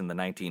outlets in the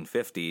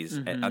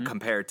 1950s,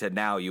 compared to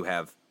now you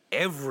have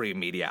every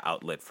media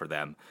outlet for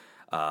them,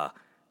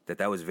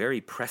 that was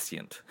very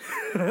prescient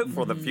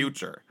for the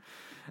future.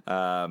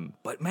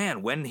 But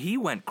man, when he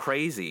went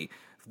crazy,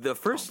 the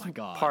first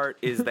part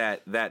is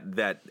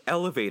that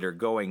elevator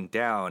going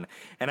down,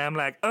 and I'm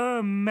like,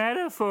 oh,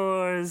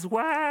 metaphors,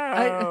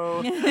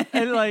 wow.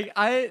 And like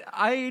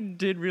I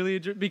did really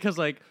enjoy, because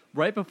like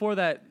right before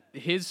that,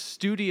 his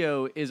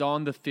studio is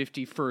on the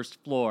 51st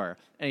floor,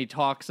 and he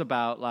talks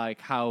about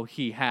like how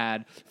he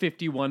had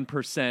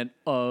 51%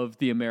 of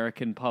the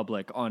American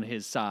public on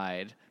his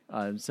side.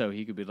 So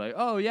he could be like,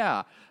 oh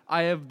yeah,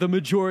 I have the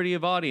majority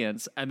of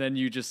audience, and then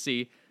you just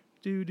see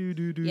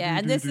yeah,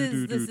 and this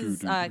is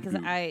because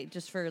I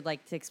just for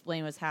like to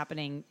explain what's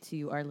happening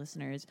to our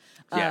listeners.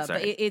 But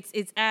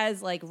it's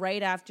as like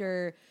right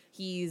after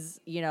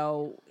he's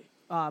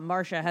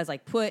Marcia has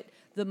like put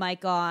the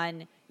mic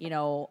on.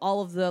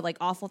 All of the like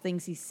awful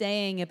things he's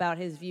saying about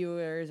his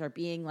viewers are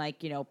being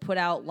like put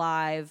out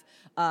live.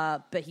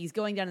 But he's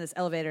going down this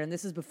elevator, and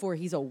this is before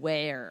he's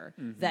aware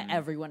that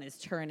everyone is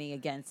turning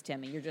against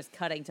him, and you're just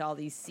cutting to all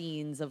these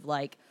scenes of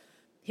like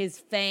his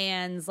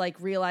fans like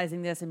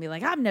realizing this and being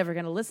like, I'm never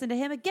going to listen to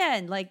him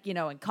again. Like,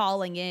 and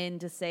calling in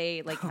to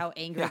say like how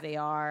angry they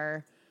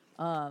are.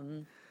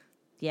 They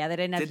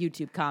didn't have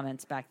YouTube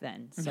comments back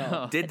then.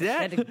 So did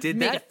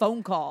make a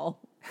phone call.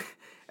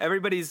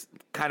 Everybody's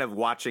kind of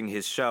watching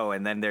his show,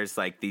 and then there's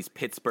like these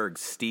Pittsburgh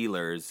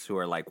Steelers who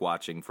are like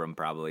watching from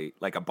probably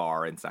like a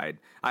bar inside.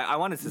 I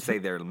wanted to say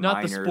they're not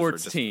minors, the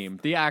sports team,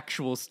 the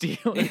actual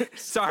Steelers.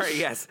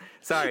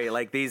 Sorry.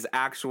 Like these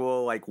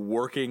actual like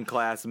working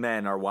class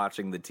men are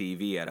watching the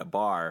TV at a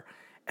bar.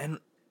 And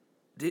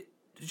did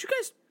you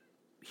guys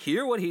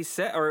hear what he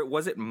said, or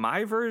was it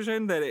my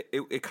version that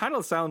it kind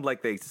of sounded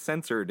like they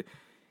censored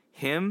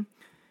him?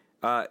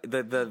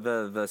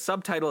 The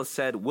subtitle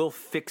said, "We'll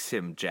fix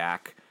him,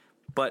 Jack."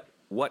 But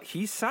what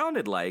he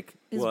sounded like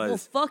was, "We'll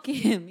fuck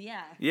him."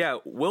 Yeah. Yeah,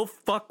 we'll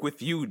fuck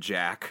with you,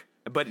 Jack.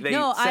 But they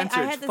censored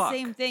I had fuck. the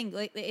same thing.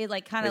 Like it,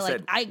 like kind of like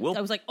said, I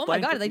was like, oh my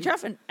god, did they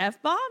drop an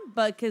F-bomb?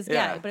 But because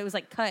but it was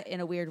like cut in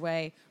a weird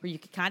way where you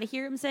could kind of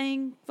hear him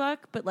saying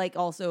 "fuck," but like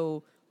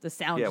also the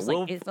sound just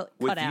like it felt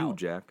cut out.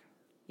 With you, Jack.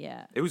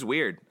 Yeah, it was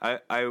weird. I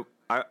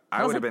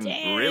would have been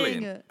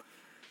really.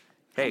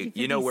 Hey,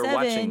 we're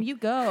watching. You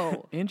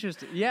go.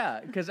 Interesting. Yeah,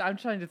 because I'm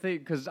trying to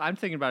think. Because I'm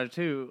thinking about it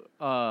too.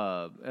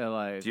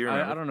 Like, do you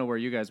remember? I don't know where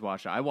you guys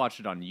watched it. I watched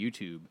it on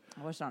YouTube.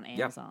 I watched it on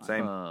Amazon. Yeah,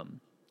 same.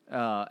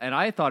 And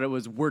I thought it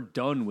was "We're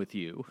done with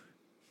you."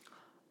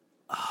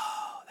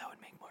 Oh, that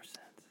would make more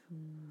sense.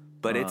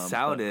 But it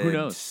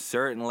sounded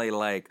certainly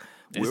like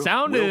it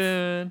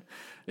sounded.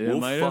 It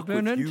we'll might have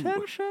been with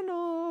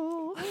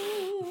intentional.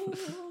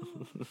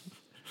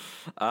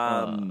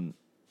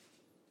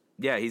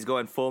 Yeah, he's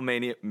going full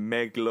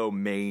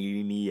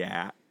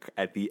megalomaniac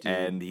at the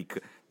end.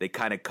 They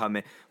kind of come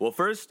in. Well,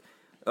 first,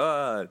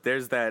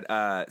 there's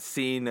that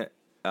scene,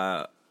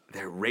 the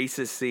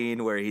racist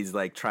scene where he's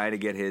like trying to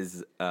get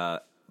his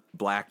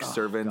black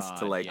servants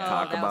to like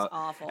talk that about, was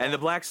awful. and the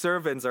black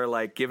servants are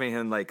like giving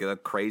him like a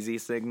crazy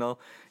signal.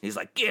 He's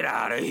like, "Get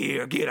out of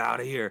here! Get out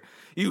of here!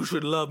 You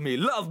should love me,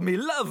 love me,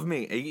 love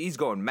me!" He's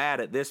going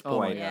mad at this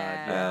point.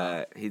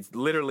 God. He's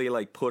literally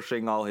like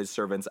pushing all his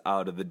servants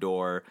out of the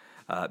door.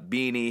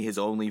 Beanie, his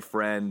only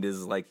friend,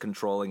 is like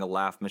controlling a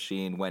laugh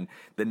machine. When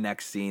the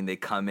next scene they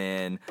come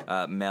in,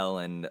 Mel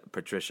and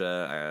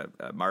Patricia,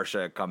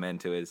 Marcia come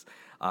into his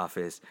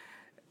office,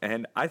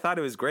 and I thought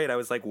it was great. I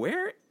was like,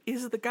 where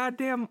is the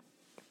goddamn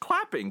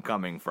clapping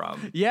coming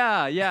from?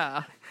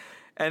 Yeah.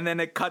 And then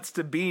it cuts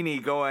to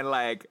Beanie going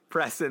like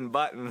pressing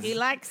buttons. He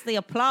likes the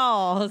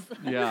applause.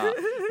 Yeah.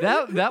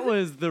 That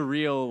was the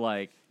real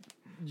like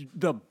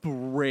the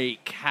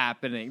break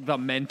happening, the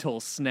mental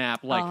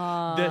snap. Like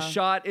the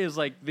shot is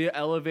like the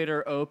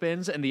elevator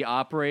opens and the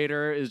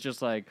operator is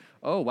just like,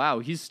 "Oh wow,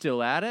 he's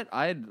still at it.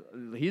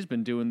 He's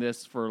been doing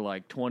this for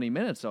like 20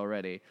 minutes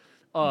already."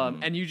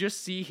 And you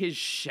just see his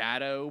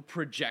shadow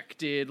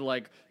projected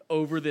like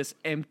over this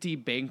empty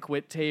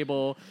banquet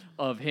table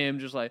of him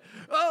just like,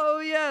 "Oh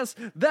yes,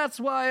 that's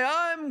why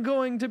I'm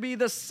going to be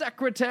the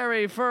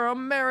secretary for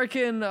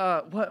American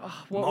what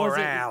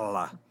Morale.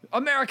 was it?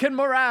 American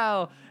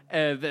morale."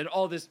 And then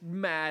all this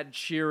mad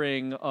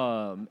cheering,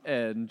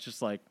 and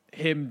just like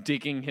him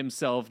digging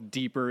himself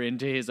deeper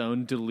into his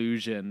own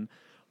delusion.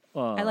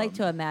 I like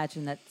to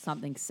imagine that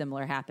something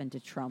similar happened to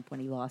Trump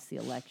when he lost the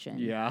election.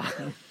 Yeah.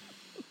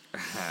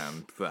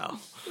 Well,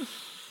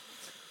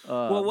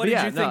 what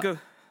did you think of?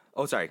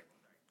 Oh, sorry.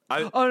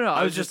 I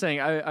was just saying.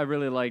 I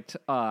really liked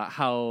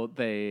how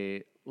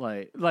they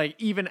like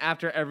even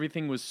after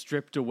everything was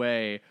stripped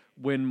away.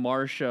 When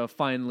Marcia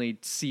finally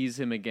sees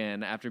him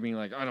again after being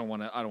like, I don't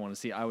want to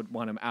see, I would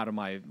want him out of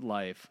my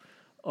life.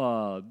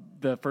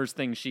 The first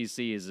thing she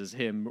sees is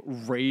him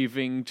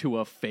raving to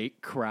a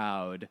fake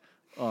crowd.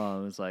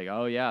 It's like,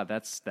 oh yeah,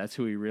 that's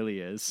who he really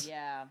is.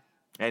 Yeah.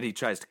 And he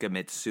tries to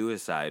commit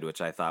suicide,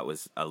 which I thought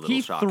was a little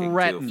He shocking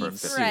threatens too.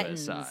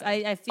 suicide.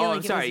 I feel like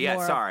I'm sorry. it was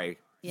more, Sorry.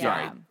 Yeah.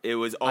 Sorry. It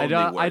was only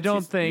I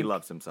don't think he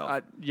loves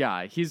himself.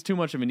 Yeah, he's too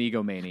much of an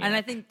egomaniac. And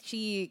I think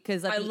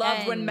because I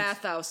loved when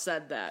Matthau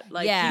said that.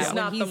 Like, yeah, he's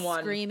not when he's the one.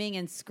 screaming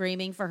and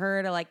screaming for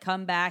her to like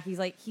come back. He's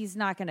like, he's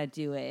not gonna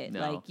do it. No.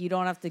 Like, you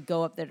don't have to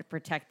go up there to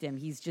protect him.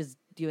 He's just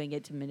doing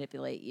it to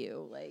manipulate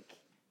you. Like,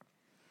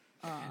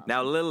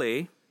 Now,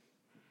 Lily,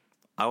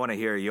 I want to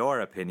hear your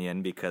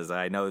opinion because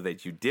I know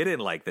that you didn't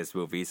like this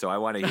movie, so I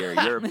want to hear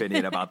your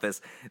opinion about this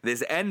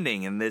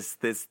ending and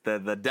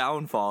the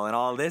downfall and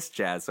all this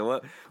jazz.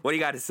 So what do you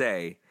got to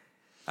say?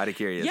 Out of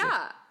curiosity.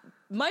 Yeah,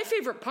 my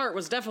favorite part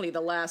was definitely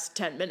the last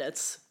 10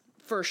 minutes,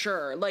 for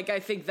sure. Like,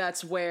 I think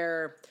that's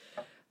where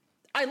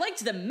I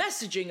liked the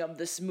messaging of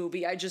this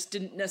movie. I just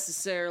didn't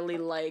necessarily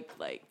like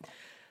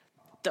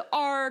the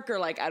arc or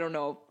like, I don't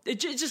know. It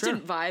just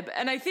didn't vibe.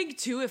 And I think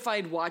too, if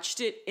I'd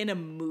watched it in a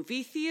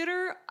movie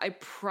theater, I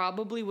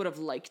probably would have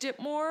liked it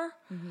more.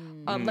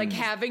 Like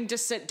having to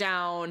sit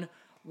down,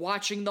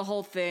 watching the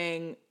whole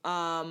thing.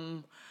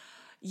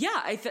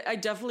 Yeah, I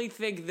definitely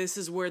think this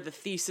is where the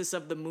thesis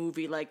of the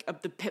movie, like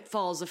of the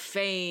pitfalls of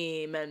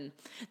fame and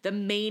the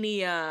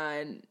mania,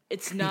 and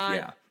it's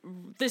not,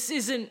 this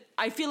isn't,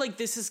 I feel like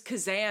this is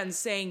Kazan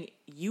saying,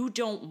 you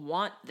don't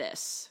want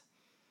this.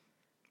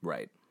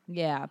 Right.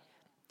 yeah.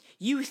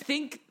 You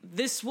think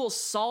this will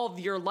solve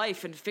your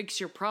life and fix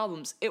your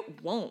problems.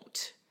 It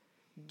won't.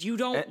 You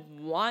don't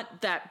want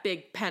that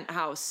big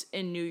penthouse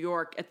in New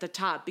York at the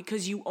top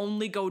because you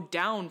only go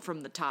down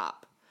from the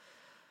top.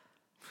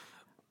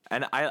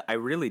 And I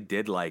really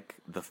did like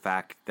the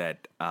fact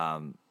that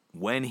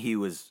when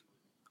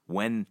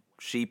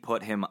she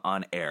put him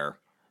on air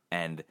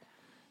and,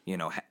 you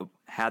know,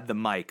 had the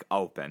mic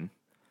open,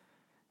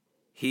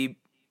 he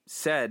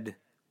said,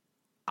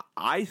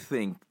 I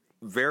think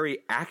very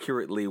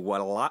accurately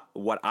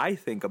what I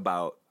think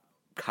about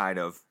kind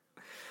of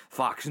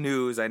Fox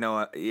News. I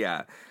know,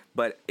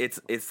 but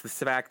it's the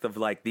fact of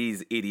like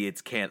these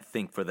idiots can't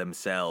think for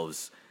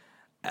themselves,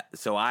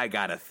 so I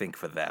gotta think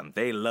for them.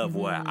 They love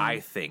what I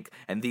think,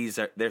 and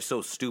they're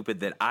so stupid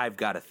that I've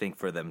got to think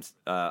for them.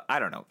 I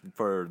don't know,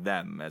 for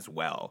them as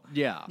well.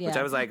 Yeah. Which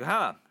I was like,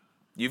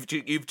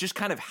 you've just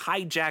kind of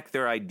hijacked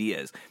their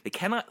ideas. They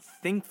cannot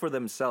think for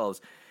themselves.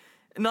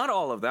 Not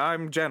all of them,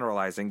 I'm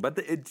generalizing, but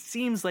it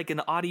seems like an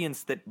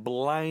audience that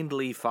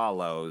blindly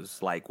follows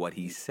like what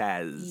he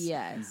says.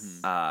 Yes.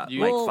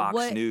 Like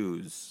Fox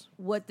News.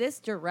 What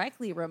this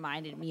directly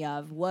reminded me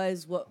of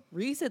was what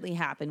recently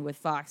happened with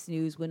Fox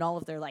News when all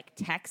of their like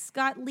texts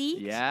got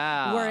leaked.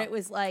 Yeah. Where it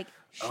was like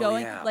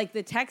showing like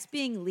the text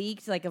being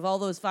leaked, like of all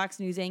those Fox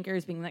News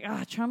anchors being like,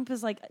 oh, Trump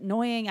is like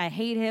annoying. I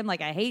hate him.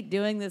 Like, I hate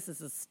doing this.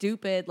 This is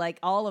stupid. Like,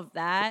 all of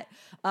that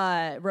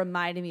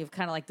reminded me of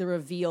kind of like the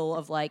reveal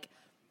of like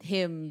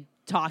him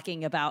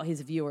talking about his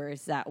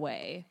viewers that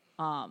way.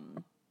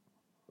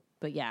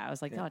 But yeah, I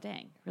was like, oh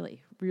dang,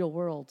 really real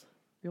world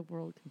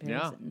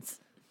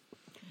comparisons.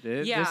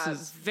 Yeah, this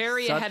is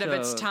very such ahead of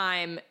its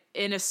time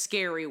in a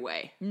scary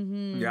way.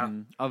 Yeah.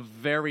 A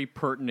very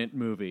pertinent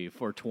movie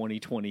for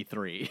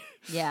 2023.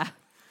 Yeah.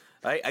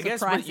 I guess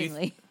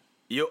surprisingly.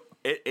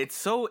 it's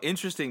so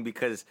interesting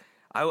because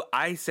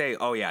I say,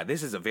 oh yeah,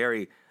 this is a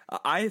very.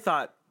 I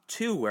thought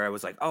too, where I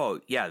was like, oh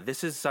yeah,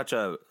 this is such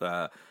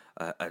a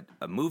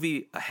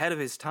movie ahead of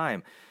his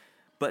time.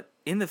 But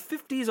in the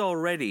 50s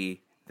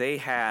already, they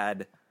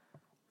had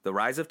the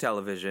rise of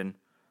television,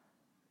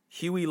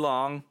 Huey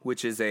Long,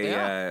 which was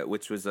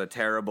a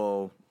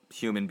terrible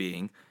human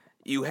being.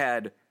 You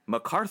had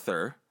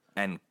MacArthur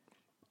and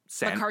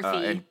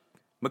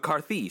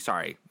McCarthy.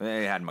 Sorry,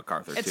 they had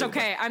MacArthur. It's too,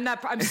 okay. I'm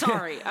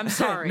sorry. I'm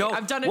sorry. No,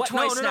 I've done it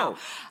twice now.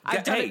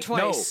 I've done it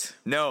twice.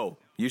 No,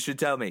 you should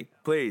tell me,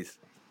 please.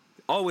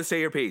 Always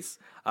say your piece.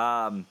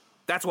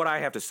 That's what I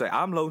have to say.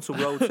 I'm Lonesome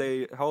Rhodes.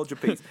 Say, hold your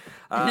peace.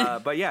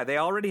 But yeah, they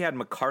already had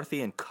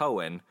McCarthy and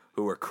Cohen,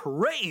 who were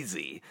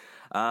crazy.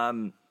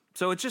 So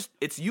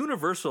it's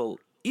universal,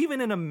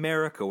 even in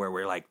America, where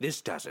we're like,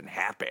 this doesn't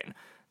happen.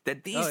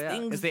 That these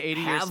things it's the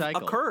 80-year have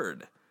cycle.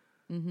 occurred.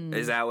 Mm-hmm.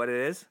 Is that what it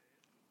is?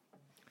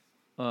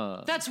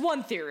 That's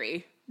one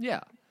theory. Yeah.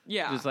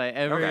 Yeah. Just like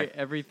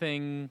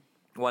everything.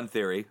 One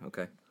theory.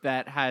 Okay.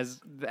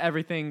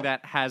 Everything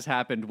that has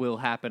happened will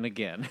happen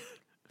again.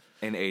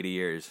 In 80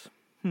 years.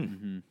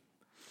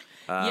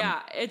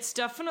 Yeah, it's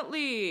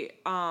definitely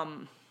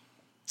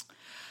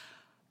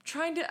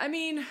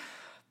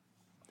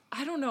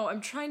I don't know.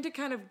 I'm trying to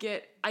kind of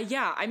get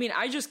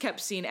I just kept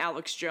seeing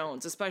Alex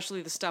Jones,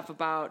 especially the stuff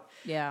about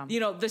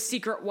the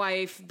secret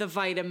wife, the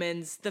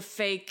vitamins, the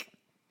fake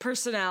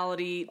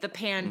personality, the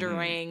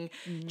pandering,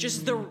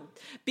 just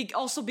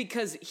also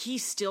because he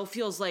still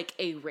feels like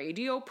a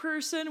radio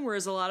person,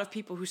 whereas a lot of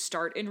people who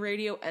start in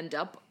radio end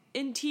up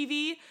in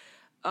TV.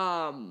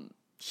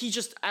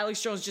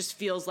 Alex Jones just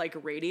feels like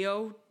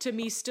radio to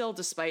me still,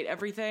 despite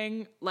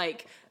everything.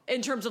 Like,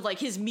 in terms of, like,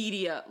 his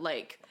media,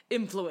 like,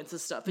 influence and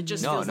stuff. It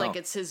just feels like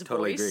it's his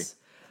totally voice.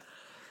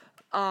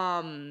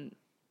 Agree.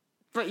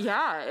 But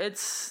yeah,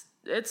 it's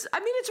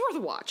worth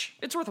a watch.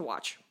 It's worth a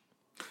watch.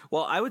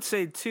 Well, I would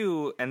say,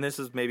 too, and this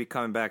is maybe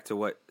coming back to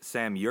what,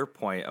 Sam, your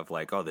point of,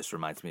 like, oh, this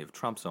reminds me of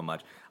Trump so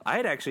much.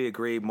 I'd actually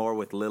agree more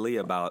with Lily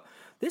about,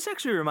 this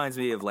actually reminds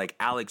me of, like,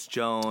 Alex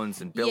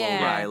Jones and Bill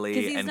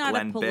O'Reilly and Glenn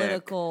Beck. He's not a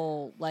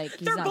political, like,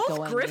 he's not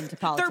going into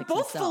politics They're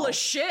both himself. full of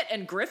shit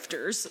and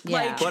grifters.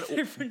 Yeah.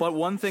 But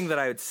one thing that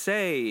I would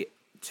say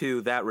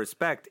to that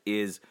respect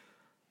is,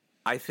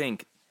 I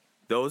think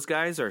those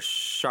guys are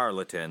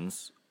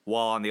charlatans,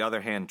 while on the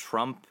other hand,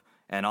 Trump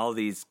and all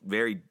these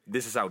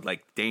this is how,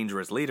 like,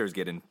 dangerous leaders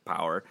get in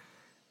power,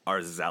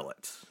 are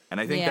zealots. And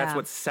I think that's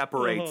what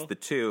separates the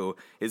two,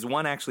 is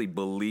one actually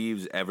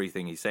believes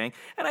everything he's saying.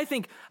 And I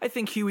think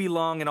Huey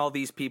Long and all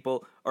these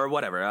people, or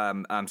whatever,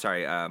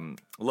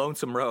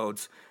 Lonesome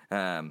Rhodes,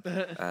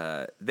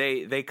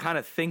 they kind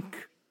of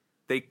think,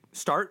 they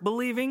start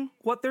believing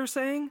what they're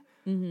saying.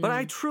 Mm-hmm. But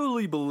I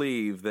truly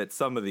believe that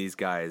some of these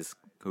guys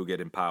who get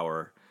in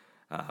power,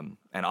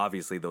 and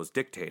obviously those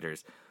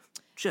dictators,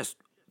 just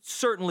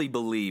certainly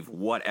believe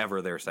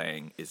whatever they're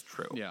saying is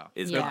true. Yeah,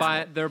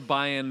 they're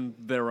buying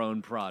their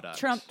own product.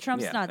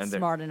 Trump's not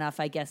smart enough,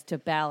 I guess, to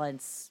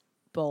balance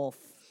both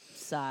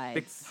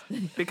sides.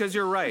 Because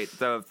you're right.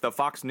 The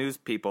Fox News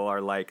people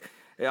are like,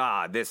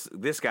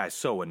 this guy's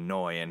so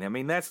annoying. I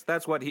mean, that's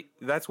what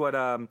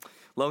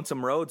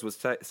Lonesome Rhodes was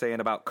saying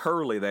about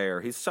Curly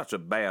there. He's such a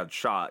bad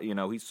shot.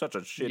 He's such a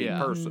shitty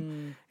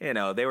person.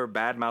 They were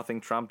bad-mouthing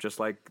Trump just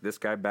like this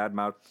guy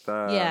bad-mouthed.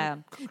 So,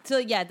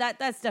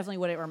 that's definitely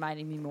what it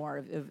reminded me more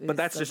of. But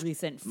that's the just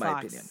recent my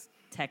Fox opinion.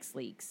 Text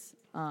leaks.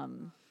 It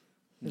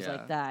was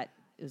like that.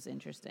 It was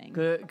interesting.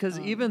 Because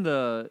even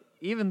the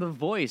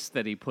voice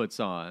that he puts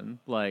on,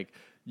 like,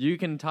 you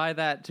can tie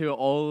that to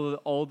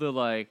all the,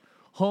 like,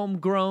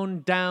 homegrown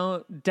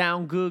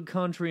down good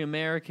country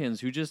Americans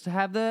who just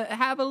have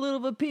a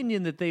little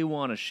opinion that they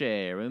want to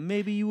share, and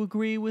maybe you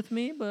agree with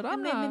me, but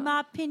I'm not. Maybe my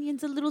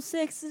opinion's a little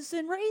sexist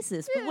and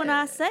racist, but when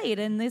I say it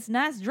in this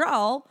nice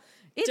drawl,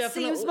 it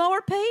seems more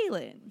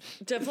appealing.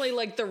 Definitely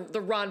like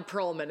the Ron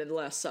Perlman in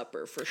Last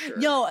Supper, for sure.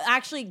 No,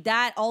 actually,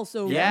 that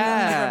also really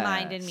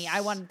reminded me.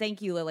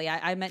 Thank you, Lily.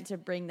 I meant to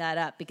bring that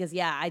up because,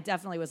 I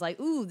definitely was like,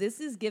 ooh, this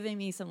is giving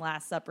me some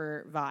Last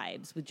Supper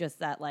vibes with just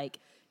that, like,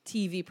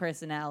 TV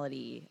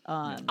personality.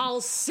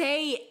 I'll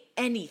say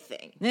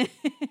anything.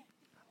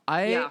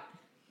 I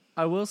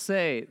will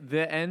say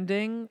the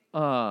ending,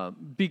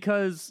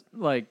 because,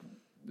 like,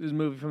 this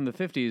movie from the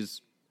 50s,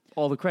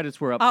 all the credits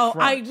were up front.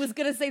 I was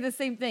going to say the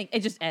same thing.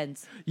 It just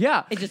ends.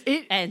 Yeah.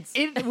 It ends.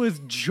 It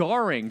was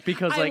jarring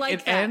because, like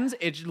it ends,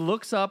 it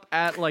looks up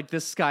at, like,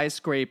 this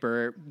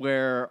skyscraper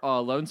where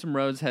Lonesome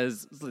Rhodes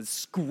has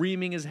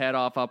screaming his head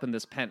off up in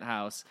this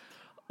penthouse.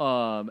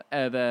 And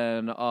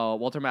then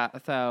Walter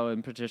Matthau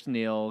and Patricia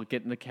Neal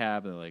get in the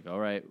cab and they're like, all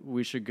right,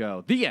 we should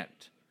go. The end.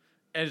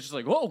 And it's just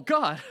like, oh,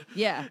 God.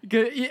 Yeah.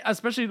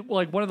 Especially,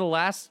 like, one of the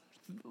last,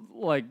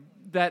 like,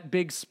 that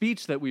big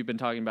speech that we've been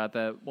talking about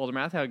that Walter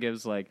Matthau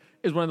gives, like,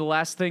 is one of the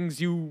last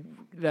things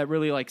that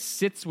really like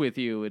sits with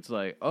you. It's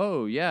like,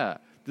 oh yeah,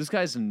 this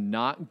guy's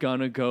not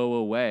gonna go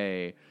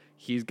away.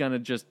 He's gonna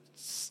just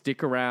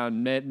stick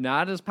around,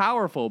 not as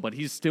powerful, but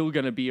he's still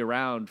gonna be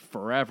around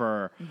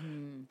forever.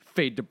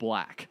 Fade to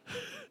black.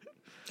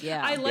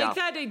 Yeah. I like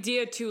that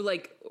idea too,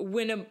 like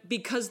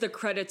because the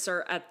credits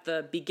are at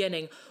the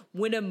beginning,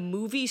 when a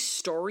movie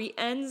story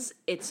ends,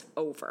 it's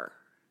over.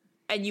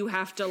 And you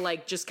have to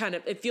like just kind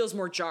of, it feels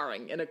more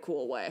jarring in a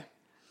cool way.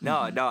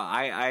 No,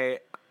 I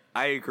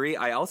agree.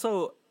 I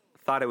also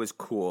thought it was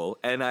cool,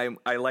 and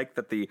I like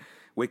that the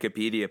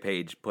Wikipedia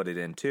page put it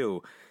in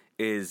too,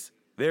 is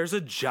there's a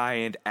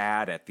giant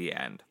ad at the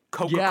end.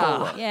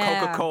 Coca-Cola.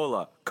 Yeah.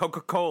 Coca-Cola.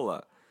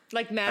 Coca-Cola.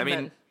 Like Mad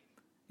Men.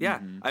 Yeah.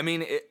 I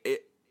mean,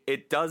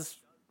 it does.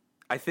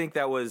 I think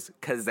that was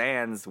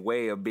Kazan's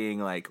way of being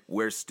like,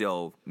 we're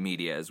still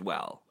media as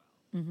well.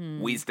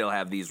 We still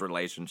have these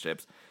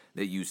relationships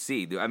that you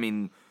see. I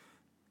mean,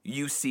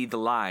 you see the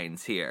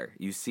lines here.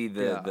 You see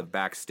the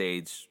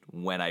backstage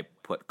when I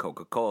put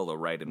Coca-Cola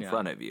right in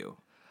front of you.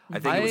 I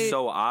think it was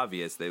so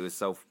obvious that it was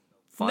so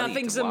funny.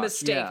 Nothing's to a watch.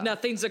 mistake. Yeah.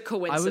 Nothing's a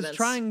coincidence. I was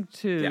trying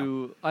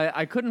to.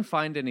 I couldn't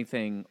find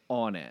anything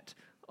on it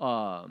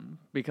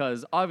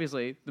because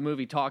obviously the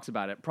movie talks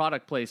about it.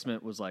 Product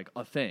placement was like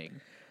a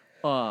thing.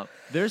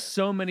 There's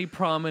so many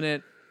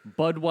prominent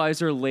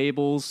Budweiser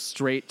labels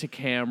straight to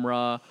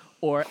camera,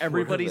 or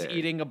everybody's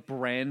eating a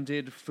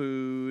branded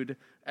food,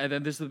 and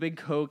then there's the big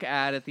Coke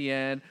ad at the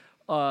end.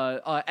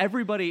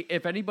 Everybody,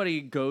 if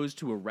anybody goes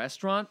to a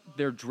restaurant,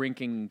 they're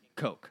drinking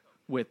Coke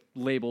with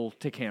label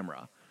to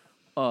camera.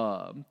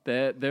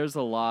 There's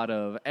a lot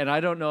of, and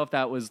I don't know if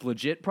that was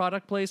legit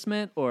product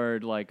placement or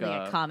like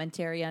a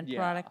commentary on yeah.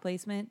 product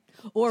placement,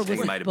 or was think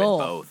it it might have been both?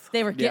 both.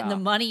 They were getting Yeah.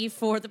 the money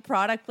for the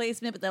product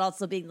placement, but then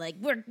also being like,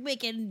 "We're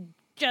making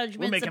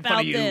judgments making fun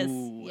about of this."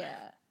 you.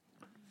 Yeah.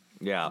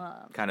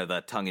 Yeah, kind of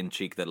the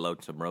tongue-in-cheek that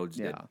Lonesome Rhodes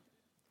did. Yeah.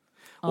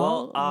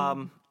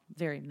 Well,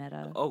 Very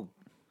meta.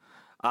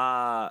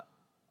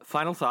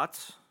 final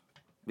thoughts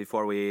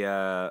before we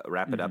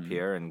wrap it up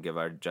here and give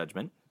our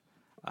judgment.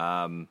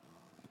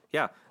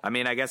 Yeah, I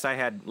mean, I guess I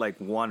had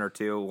like one or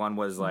two. One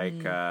was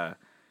like,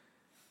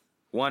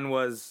 one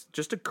was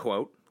just a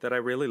quote that I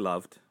really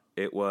loved.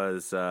 It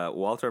was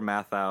Walter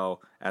Matthau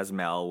as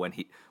Mel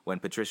when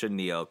Patricia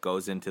Neal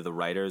goes into the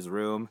writer's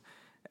room,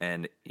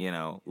 and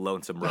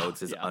Lonesome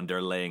Rhodes'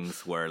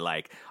 underlings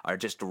are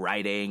just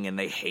writing, and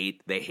they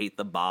hate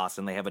the boss,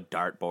 and they have a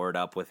dartboard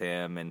up with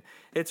him, and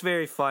it's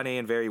very funny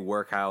and very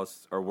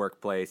workhouse or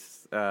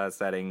workplace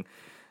setting.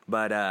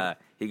 But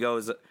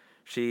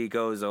she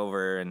goes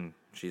over, and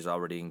she's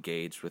already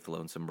engaged with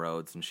Lonesome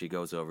Rhodes, and she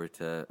goes over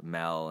to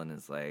Mel and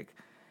is like,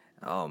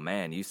 "Oh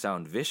man, you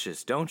sound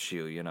vicious, don't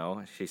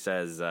you?" She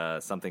says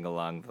something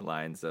along the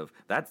lines of,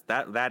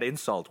 "That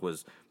insult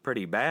was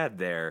pretty bad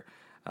there.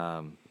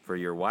 For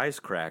your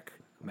wisecrack,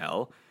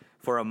 Mel.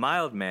 For a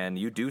mild man,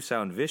 you do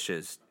sound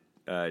vicious,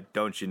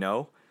 don't you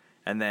know?"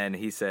 And then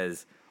he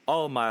says,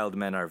 "All mild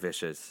men are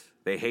vicious.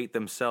 They hate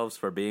themselves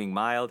for being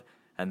mild,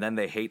 and then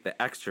they hate the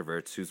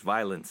extroverts whose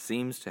violence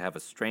seems to have a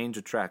strange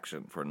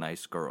attraction for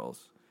nice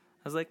girls."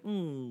 I was like,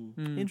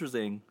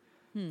 interesting.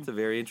 It's a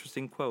very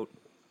interesting quote.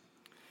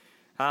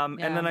 And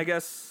then I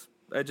guess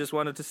I just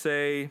wanted to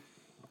say,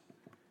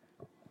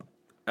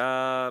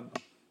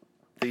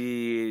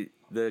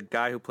 the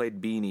guy who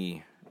played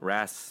Beanie,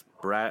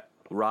 Rod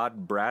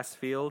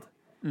Brassfield,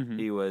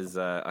 he was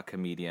a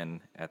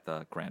comedian at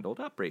the Grand Ole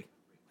Opry.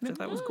 Which I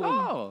thought was cool.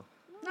 Oh,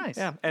 nice.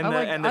 Yeah,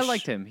 I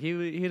liked him.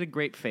 He had a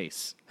great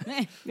face.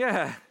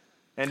 Yeah,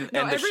 and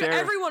the sheriff,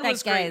 everyone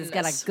was That great guy's in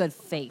got this. a good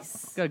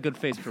face. Got a good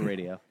face for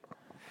radio.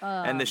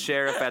 and the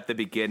sheriff at the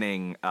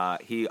beginning,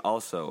 he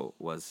also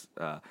was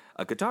a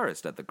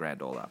guitarist at the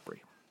Grand Ole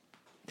Opry.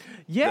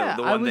 Yeah,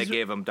 the one they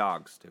gave him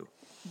dogs to.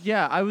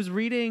 Yeah, I was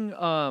reading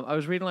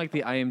like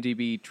the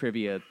IMDb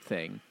trivia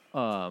thing,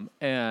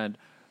 and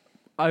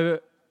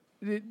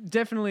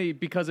definitely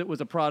because it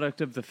was a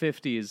product of the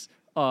 50s.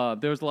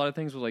 There was a lot of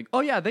things where like,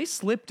 oh yeah, they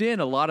slipped in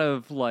a lot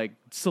of like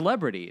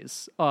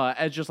celebrities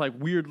as just like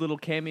weird little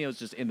cameos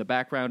just in the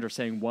background or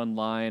saying one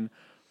line.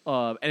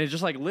 And it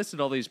just like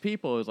listed all these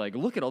people. It was like,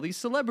 look at all these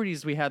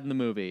celebrities we had in the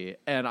movie,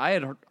 and I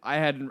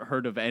hadn't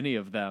heard of any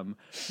of them.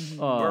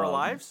 Burl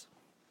Ives?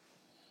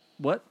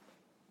 What?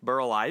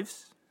 Burl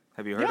Ives?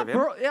 Have you heard of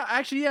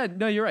him?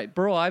 No, you're right.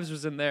 Burl Ives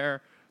was in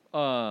there.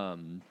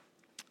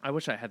 I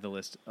wish I had the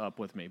list up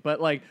with me, but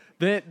like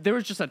there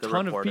was just a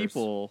ton of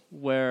people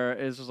where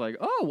it's just like,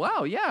 oh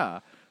wow,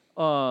 yeah.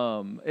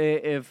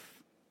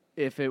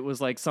 If it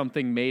was like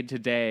something made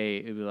today,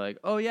 it'd be like,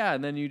 oh yeah,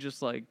 and then you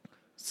just like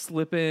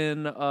slip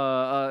in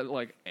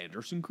like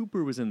Anderson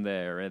Cooper was in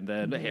there, and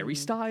then Harry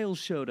Styles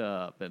showed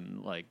up,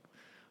 and like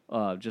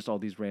just all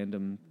these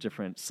random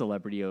different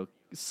celebrity cameos.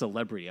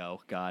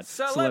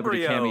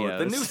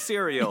 The new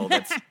cereal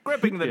that's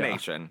gripping the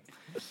nation.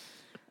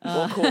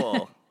 Well,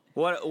 cool.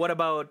 What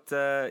about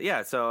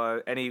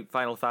so any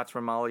final thoughts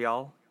from all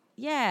y'all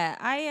Yeah,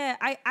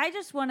 I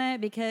just want to,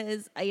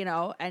 because,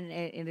 and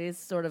it is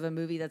sort of a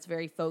movie that's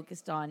very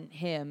focused on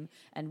him,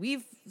 and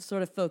we've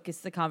sort of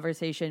focused the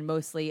conversation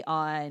mostly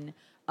on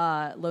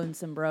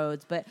Lonesome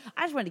Rhodes, but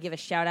I just wanted to give a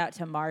shout out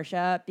to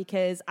Marcia,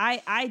 because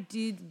I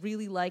do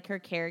really like her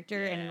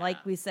character, and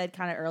like we said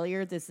kind of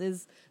earlier,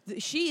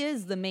 she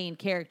is the main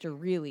character,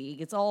 really.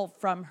 It's all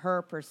from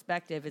her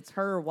perspective. It's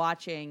her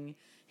watching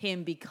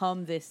him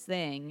become this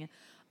thing.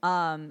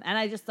 And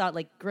I just thought,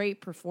 like, great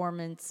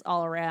performance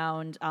all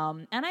around.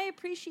 And I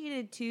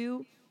appreciated,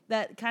 too,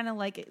 that kind of,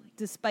 like,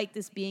 despite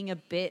this being a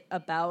bit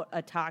about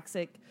a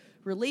toxic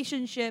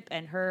relationship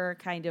and her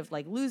kind of,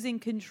 like, losing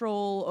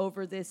control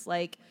over this,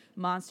 like,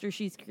 monster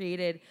she's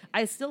created,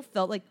 I still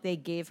felt like they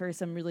gave her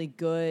some really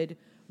good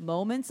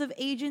moments of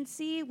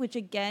agency, which,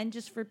 again,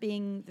 just for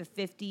being the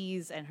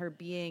 50s and her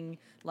being,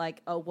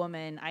 like, a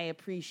woman, I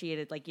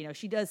appreciated. Like,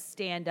 she does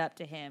stand up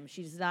to him.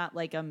 She's not,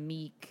 like, a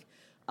meek,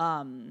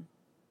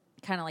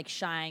 kind of like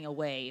shying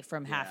away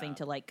from having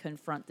to like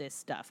confront this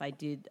stuff. I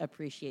did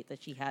appreciate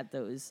that she had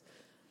those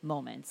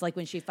moments. Like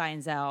when she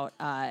finds out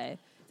that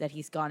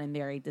he's gone and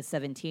married the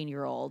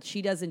 17-year-old,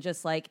 she doesn't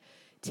just like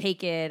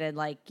take it and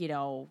like,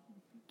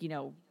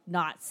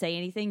 not say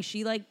anything.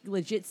 She like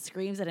legit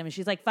screams at him and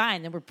she's like,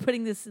 fine, then we're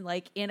putting this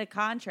in a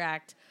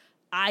contract.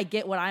 I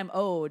get what I'm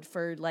owed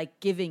for like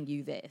giving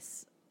you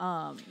this.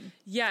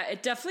 Yeah,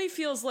 it definitely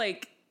feels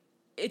like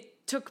it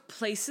took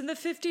place in the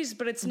 50s,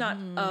 but it's not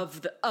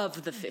of the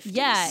 50s.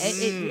 Yeah,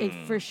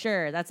 it for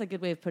sure. That's a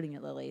good way of putting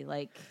it, Lily.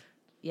 Like,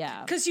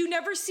 yeah. Because you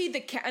never see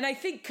and I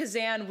think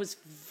Kazan was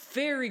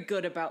very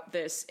good about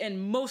this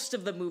in most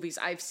of the movies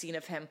I've seen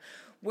of him,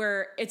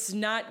 where it's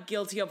not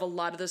guilty of a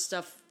lot of the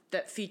stuff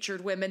that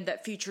featured women,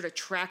 that featured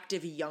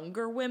attractive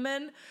younger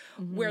women,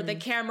 where the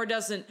camera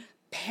doesn't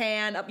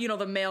pan up,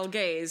 the male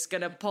gaze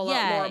gonna pull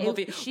out more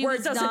movie, where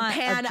it doesn't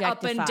pan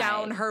up and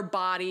down her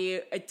body.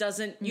 It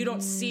doesn't, you don't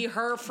see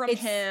her from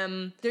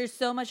him. There's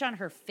so much on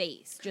her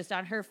face, just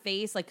on her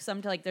face. Like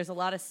there's a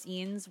lot of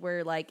scenes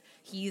where like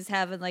he's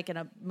having like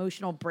an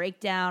emotional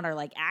breakdown or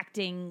like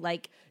acting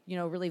like,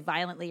 really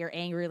violently or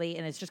angrily.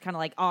 And it's just kind of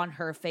like on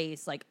her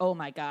face, like, oh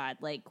my God,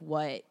 like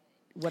what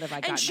have I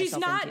gotten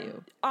myself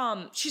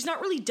into? She's not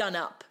really done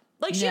up.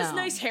 Like she has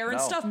nice hair and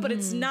stuff, but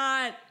it's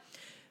not,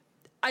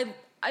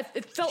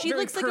 it felt she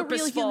very looks purposeful. like a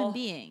real human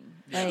being.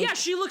 Like, yeah,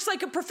 she looks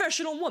like a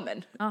professional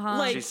woman.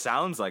 Like, she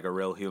sounds like a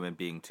real human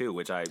being too,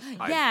 which I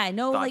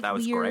no, thought like that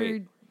was weird,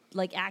 great.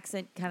 Like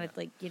accent, kind of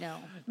like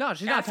No,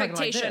 she's not talking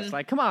like this.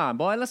 Like, come on,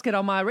 boy, let's get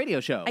on my radio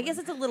show. I guess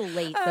it's a little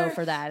late though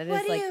for that. It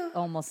is like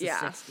almost the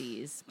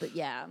 60s, but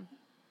yeah.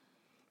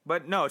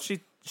 But no,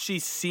 she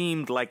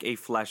seemed like a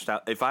fleshed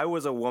out. If I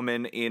was a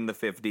woman in the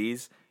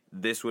 50s,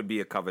 this would be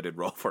a coveted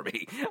role for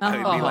me. I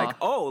would be like,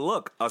 oh,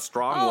 look, a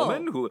strong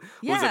woman who's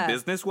a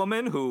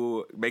businesswoman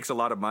who makes a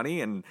lot of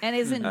money and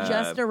isn't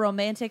just a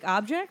romantic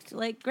object.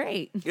 Like,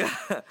 great.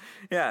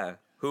 Yeah.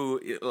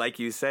 Who, like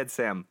you said,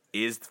 Sam,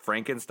 is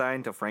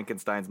Frankenstein to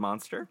Frankenstein's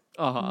monster.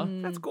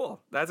 That's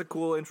cool. That's a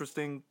cool,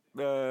 interesting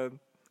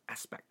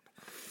aspect.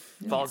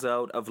 Falls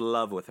out of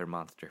love with her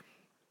monster.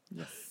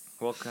 Yes.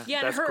 Well,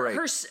 yeah, that's great.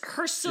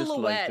 Her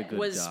silhouette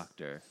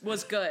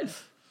was good.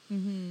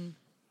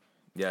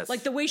 Yes.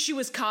 Like the way she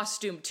was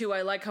costumed too.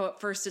 I like how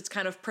at first it's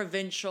kind of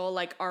provincial,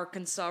 like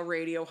Arkansas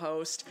radio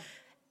host.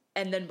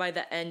 And then by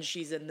the end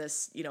she's in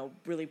this,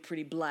 really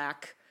pretty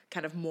black,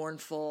 kind of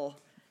mournful.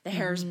 The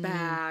hair's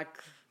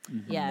back.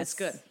 Yes. It's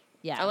good.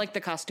 Yeah. I like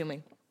the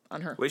costuming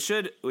on her. We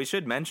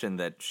should mention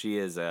that she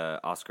is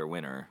a Oscar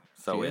winner.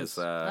 So is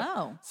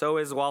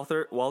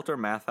Walter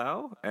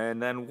Matthau,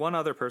 and then one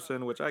other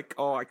person, which I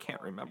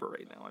can't remember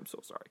right now. I'm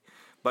so sorry,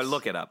 but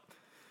look it up.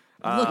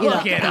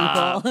 Look it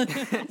up.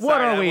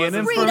 What are we, an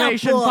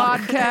information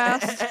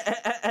podcast?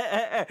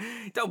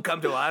 Don't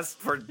come to us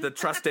for the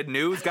trusted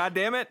news,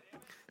 goddammit.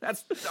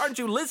 Aren't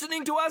you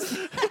listening to us?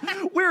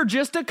 We're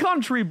just a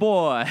country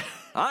boy.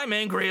 I'm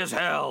angry as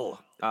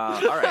hell.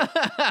 All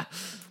right.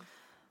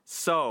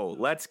 So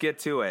let's get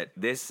to it.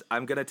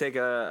 I'm gonna take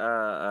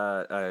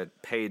a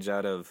page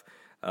out of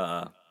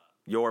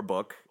your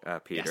book,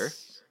 Peter,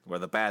 where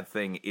the bad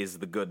thing is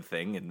the good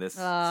thing in this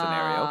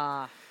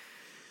scenario.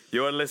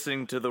 You're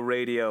listening to the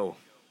radio.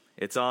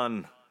 It's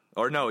on.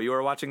 Or no, you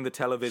are watching the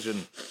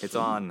television. It's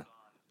on.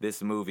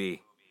 This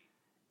movie.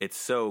 It's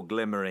so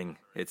glimmering.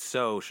 It's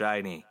so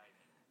shiny.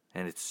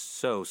 And it's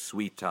so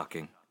sweet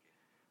talking.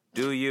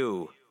 Do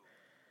you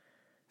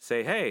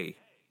say, hey,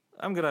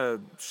 I'm going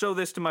to show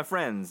this to my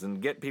friends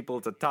and get people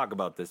to talk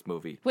about this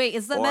movie? Wait,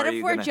 is the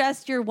metaphor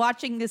just you're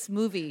watching this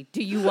movie?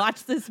 Do you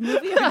watch this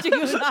movie or do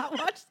you not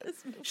watch this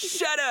movie?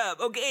 Shut up.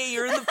 Okay,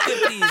 you're in the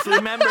 50s.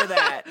 Remember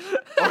that.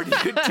 Or do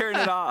you turn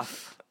it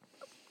off?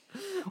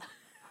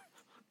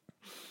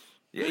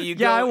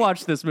 Yeah, I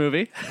watched this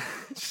movie.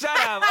 Shut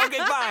up. Okay,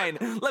 fine.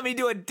 Let me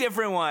do a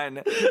different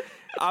one.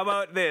 How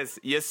about this?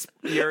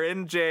 You're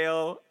in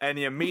jail and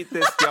you meet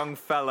this young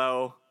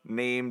fellow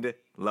named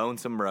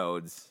Lonesome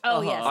Rhodes.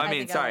 Oh, yes. I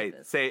mean, sorry.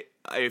 Say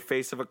a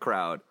face of a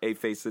crowd. A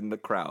face in the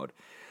crowd.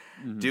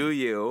 Mm-hmm. Do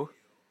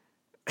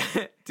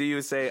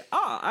you say,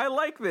 I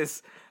like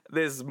this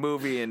this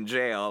movie in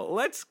jail.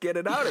 Let's get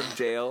it out of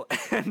jail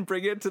and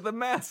bring it to the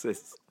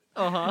masses.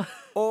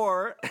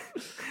 Or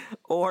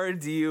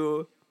do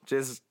you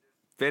just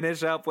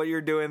finish up what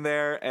you're doing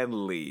there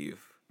and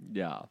leave?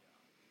 Yeah.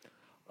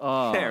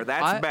 There,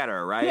 that's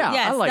better, right? Yeah.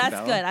 Yes, I like that's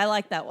that good. one. I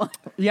like that one.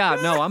 Yeah,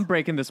 no, I'm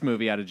breaking this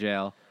movie out of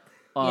jail.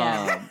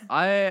 Yeah.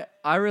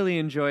 I really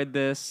enjoyed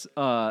this.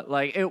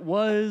 Like it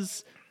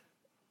was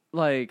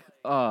like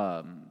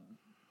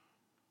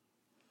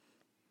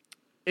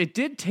it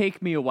did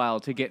take me a while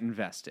to get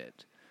invested.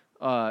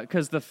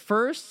 Because the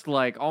first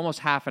like almost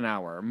half an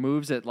hour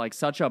moves at like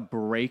such a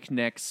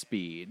breakneck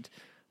speed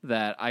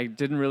that I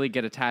didn't really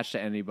get attached to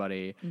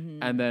anybody.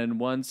 And then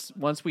once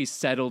we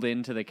settled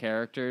into the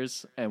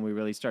characters and we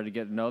really started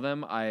getting to know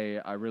them,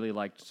 I really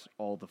liked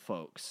all the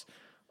folks.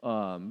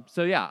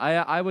 So yeah,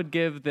 I would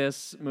give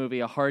this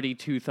movie a hearty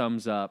 2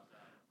 thumbs up.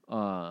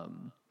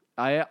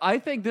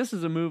 I think this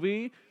is a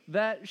movie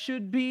that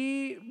should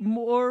be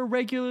more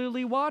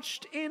regularly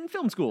watched in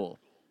film school.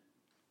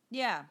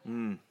 Yeah.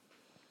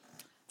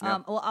 Yeah.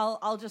 Well,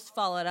 I'll just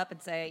follow it up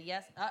and say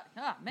yes.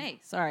 May.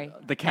 Sorry,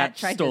 The cat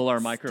tried stole to our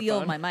Steal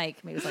microphone. my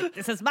mic. May was like,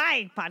 "This is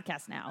my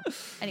podcast now."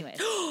 Anyways,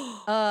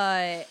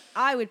 I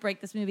would break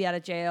this movie out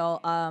of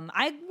jail.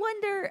 I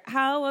wonder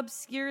how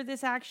obscure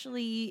this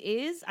actually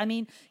is. I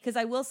mean, because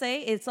I will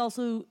say it's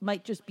also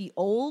might just be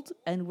old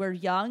and we're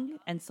young,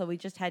 and so we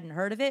just hadn't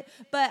heard of it.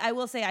 But I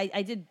will say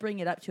I did bring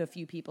it up to a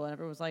few people, and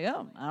everyone was like,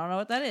 "Oh, I don't know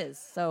what that is."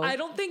 So I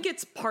don't think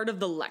it's part of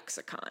the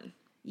lexicon.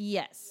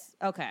 yes.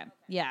 Okay.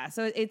 Yeah.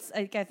 So it's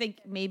like I think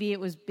maybe it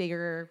was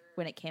bigger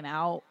when it came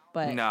out,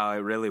 but No,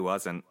 it really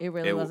wasn't. It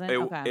really wasn't?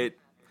 Okay.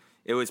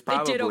 It was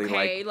probably It did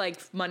okay, like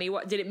money.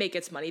 Did it make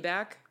its money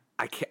back?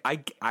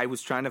 I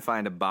was trying to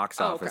find a box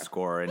office okay.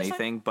 score or That's fine.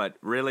 anything, but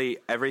really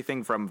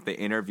everything from the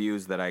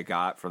interviews that I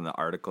got from the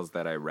articles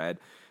that I read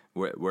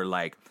were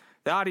like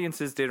the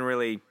audiences didn't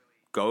really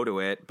go to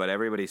it, but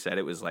everybody said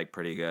it was like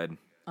pretty good.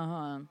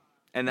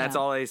 And that's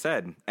all they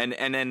said. And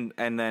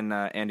then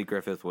Andy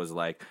Griffith was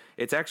like,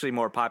 it's actually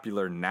more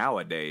popular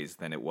nowadays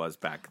than it was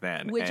back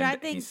then. which And I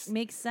think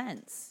makes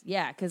sense.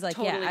 Yeah, because like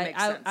Totally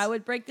makes sense. I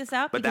would break this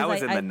out. but that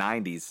because was in I, the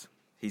 90s.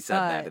 He said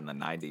that in the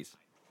 90s.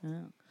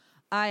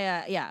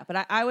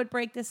 But I would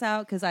break this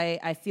out because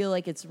I feel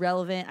like it's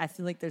relevant. I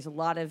feel like there's a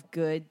lot of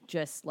good,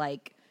 just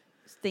like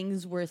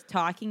things worth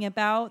talking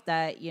about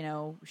that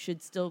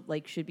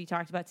should be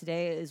talked about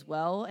today as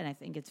well. And I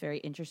think it's very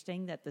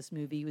interesting that this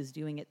movie was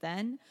doing it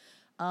then.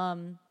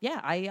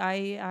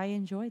 I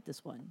enjoyed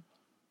this one.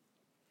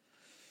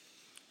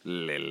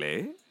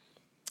 Lily?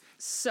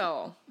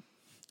 So,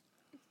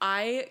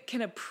 I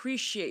can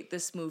appreciate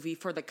this movie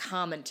for the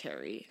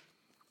commentary,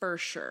 for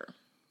sure.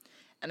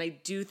 And I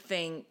do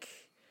think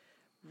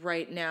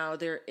right now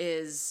there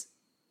is,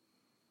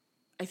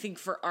 I think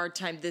for our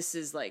time, this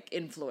is like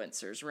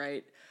influencers,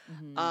 right?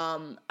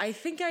 I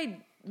think I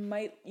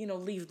might,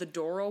 leave the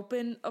door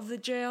open of the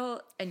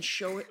jail and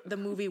show the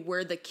movie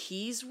where the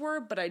keys were,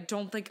 but I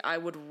don't think I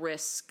would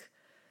risk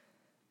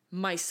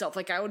myself.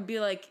 Like I would be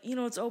like,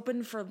 it's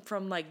open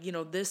from like,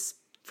 this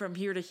from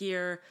here to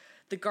here.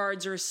 The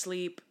guards are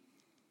asleep.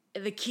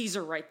 The keys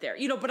are right there,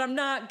 but I'm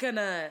not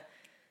gonna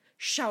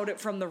shout it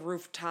from the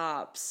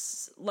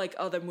rooftops like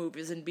other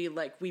movies and be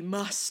like, we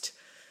must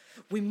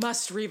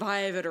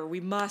revive it or we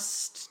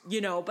must,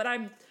 but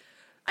I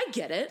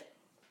get it.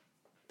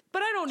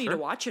 But I don't need to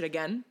watch it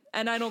again,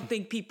 and I don't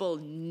think people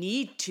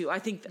need to. I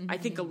think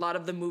a lot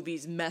of the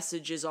movie's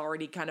message is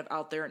already kind of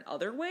out there in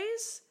other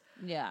ways.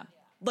 Yeah.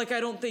 Like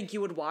I don't think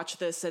you would watch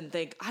this and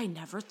think, I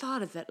never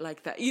thought of it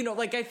like that.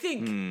 Like I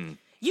think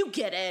you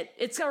get it.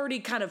 It's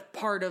already kind of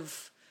part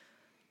of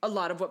a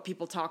lot of what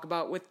people talk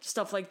about with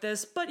stuff like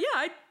this. But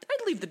yeah,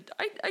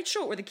 I'd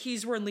show it where the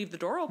keys were and leave the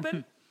door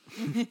open.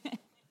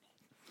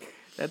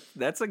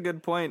 That's a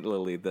good point,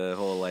 Lily. The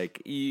whole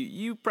like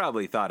you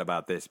probably thought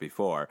about this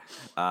before,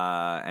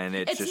 and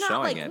it's just not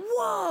showing like, it.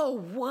 Whoa,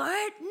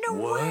 what? No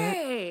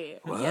way.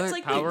 What? Yeah, it's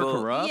like Power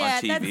people corrupt? on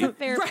Yeah, TV. that's a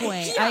fair Right,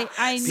 point. yeah.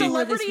 I knew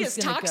Celebrity where this was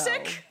is gonna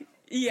toxic. go.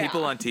 Yeah.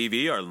 People on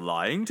TV are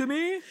lying to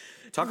me.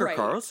 Tucker Right.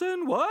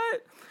 Carlson?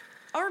 What?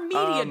 Our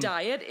media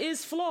diet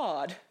is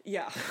flawed.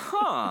 Yeah.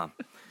 Huh.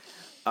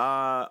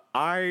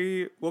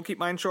 I will keep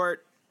mine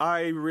short.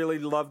 I really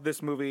love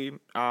this movie.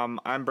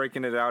 I'm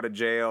breaking it out of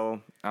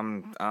jail.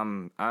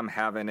 I'm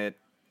having it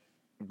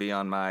be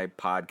on my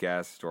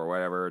podcast or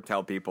whatever.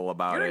 Tell people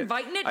about You're it.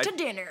 inviting it to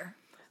dinner.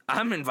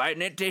 I'm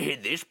inviting it to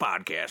this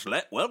podcast.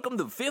 Welcome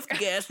to fifth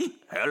guest.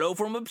 Hello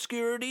from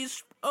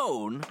Obscurity's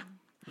own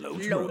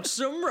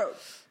Lonesome Road.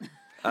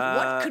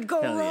 What could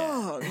go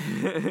wrong?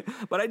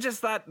 But I just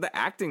thought the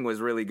acting was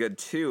really good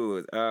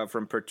too,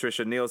 from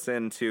Patricia Neal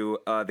to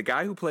the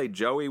guy who played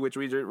Joey, which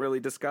we didn't really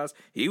discuss.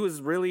 He was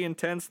really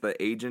intense. The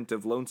agent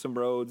of Lonesome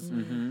Rhodes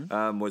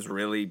was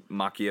really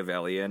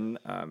Machiavellian,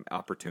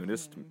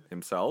 opportunist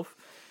himself.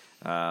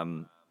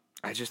 I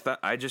just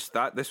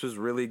thought this was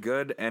really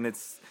good, and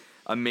it's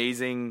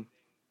amazing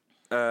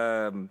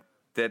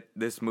that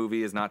this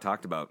movie is not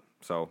talked about.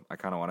 So I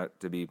kind of want it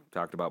to be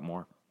talked about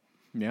more.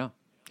 Yeah.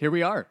 Here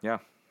we are. Yeah.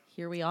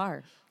 Here we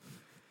are.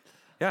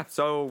 Yeah,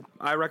 so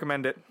I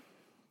recommend it.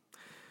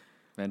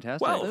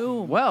 Fantastic.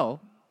 Well,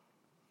 Well,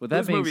 with that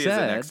whose being movie is it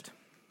said, next?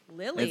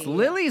 Lily. it's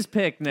Lily's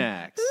pick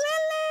next.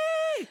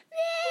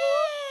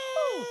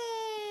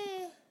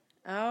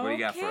 What do you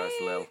got for us,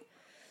 Lil?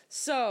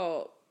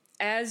 So,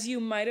 as you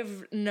might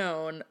have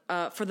known,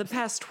 for the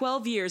past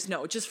 12 years,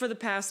 no, just for the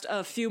past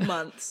few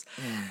months,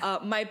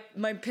 my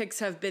picks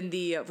have been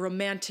the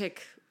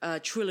romantic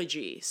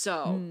trilogy.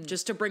 So,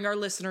 just to bring our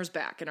listeners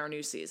back in our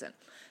new season.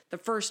 The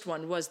first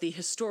one was the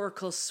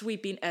historical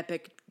sweeping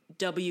epic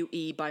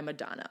W.E. by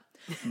Madonna.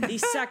 The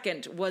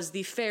second was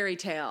the fairy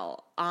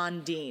tale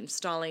Ondine,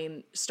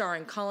 starring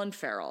Colin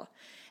Farrell.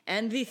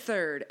 And the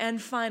third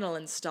and final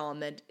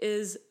installment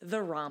is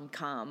the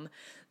rom-com.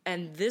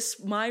 And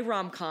my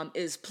rom-com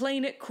is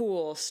Plain It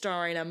Cool,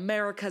 starring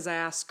America's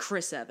ass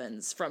Chris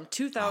Evans from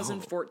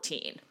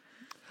 2014.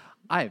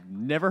 I've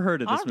never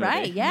heard of this movie. All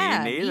right,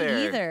 yeah. Me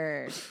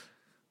neither.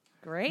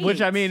 Great.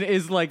 Which, I mean,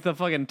 is like the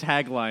fucking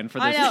tagline for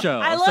I this know.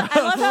 show. I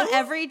love how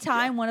every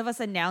time one of us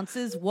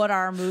announces what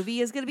our movie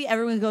is going to be,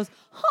 everyone goes,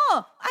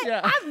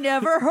 I've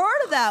never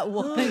heard of that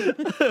one.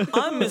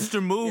 I'm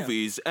Mr.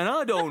 Movies, and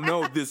I don't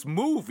know this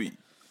movie.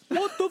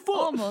 What the fuck?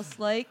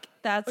 Almost like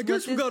that's I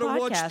guess we gotta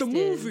watch the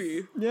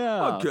movie.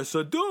 Yeah. I guess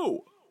I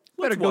do.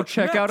 Better go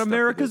check out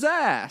America's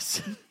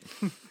ass.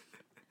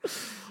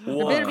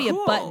 There better be a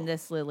button,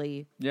 this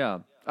Lily. Yeah.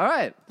 All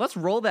right, let's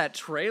roll that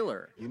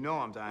trailer. You know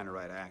I'm dying to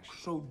write action.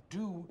 So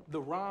do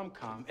the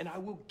rom-com, and I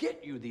will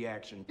get you the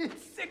action.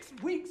 It's 6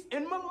 weeks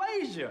in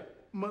Malaysia.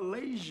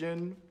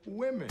 Malaysian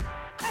women.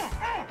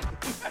 I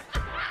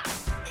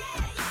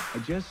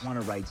just want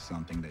to write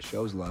something that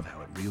shows love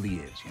how it really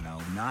is, you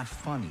know? Not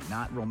funny,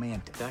 not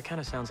romantic. That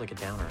kind of sounds like a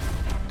downer.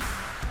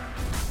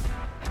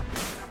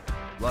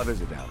 Love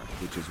is a downer,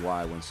 which is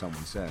why when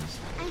someone says,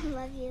 I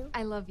love you.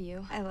 I love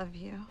you. I love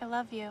you. I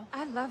love you.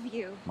 I love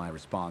you. my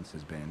response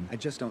has been, I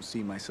just don't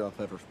see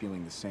myself ever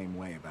feeling the same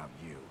way about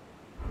you.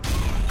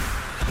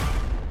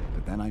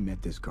 But then I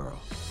met this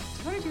girl.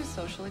 Do you want to do a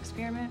social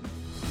experiment?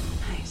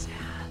 Nice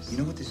ass. You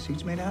know what this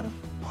suit's made out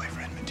of?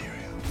 Boyfriend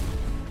material.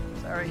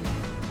 Sorry.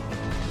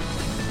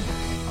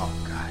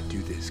 Oh, God,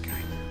 do this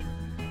guy.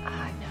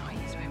 No,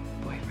 he's my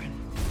boyfriend.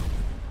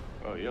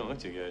 Oh, you don't look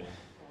too good.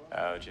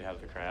 Did you have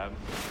the crab?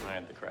 I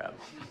had the crab.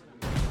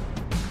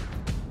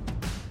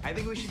 I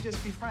think we should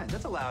just be friends.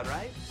 That's allowed,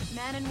 right?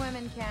 Men and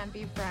women can't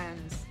be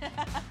friends.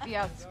 Be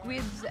out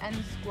squids and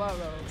squirrels.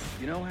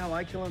 You know how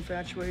I kill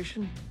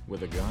infatuation?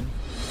 With a gun?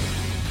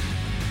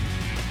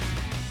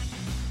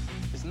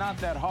 It's not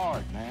that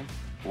hard, man.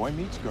 Boy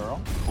meets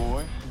girl,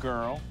 boy,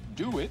 girl,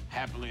 do it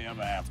happily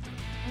ever after.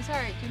 I'm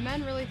sorry, do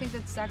men really think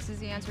that sex is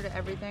the answer to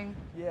everything?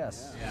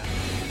 Yes.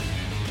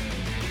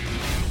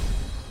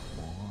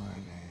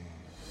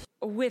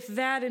 With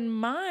that in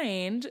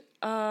mind,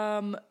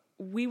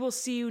 we will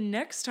see you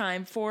next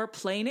time for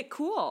Playing It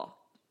Cool.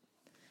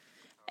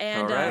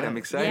 And, All right, I'm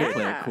excited. Yeah,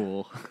 Play it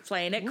cool.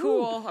 Playing it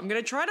cool. I'm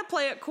going to try to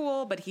play it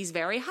cool, but he's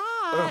very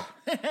hot.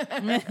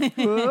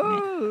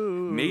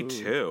 Me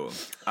too.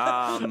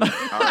 All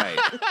right.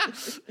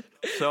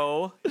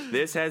 So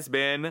this has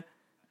been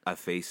A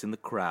Face in the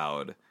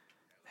Crowd.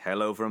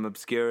 Hello from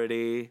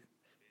Obscurity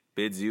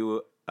bids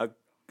you a...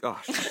 Oh,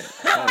 shit.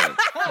 What am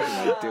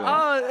I doing?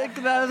 Oh,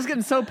 that was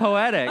getting so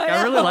poetic.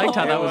 I really liked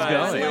how that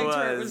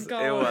was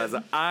going. It was.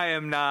 I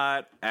am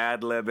not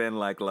ad-libbing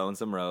like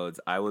Lonesome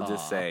Rhodes. I will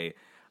just say,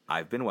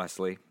 I've been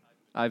Wesley.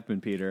 I've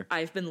been Peter.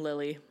 I've been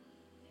Lily.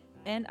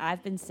 And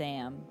I've been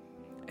Sam.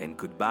 And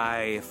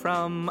goodbye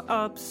from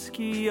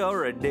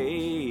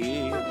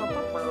Obscurity.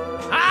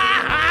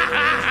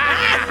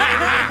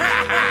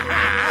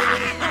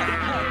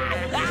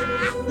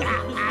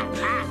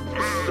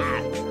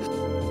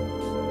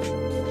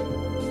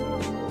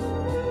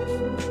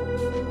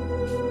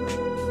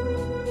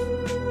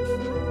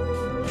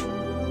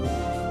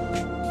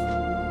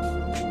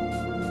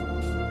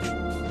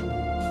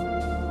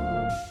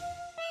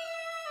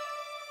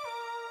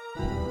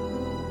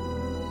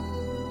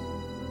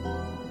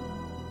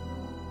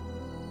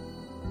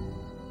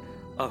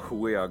 Oh,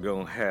 we are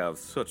going to have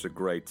such a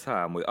great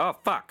time with... Oh,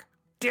 fuck.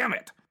 Damn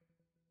it.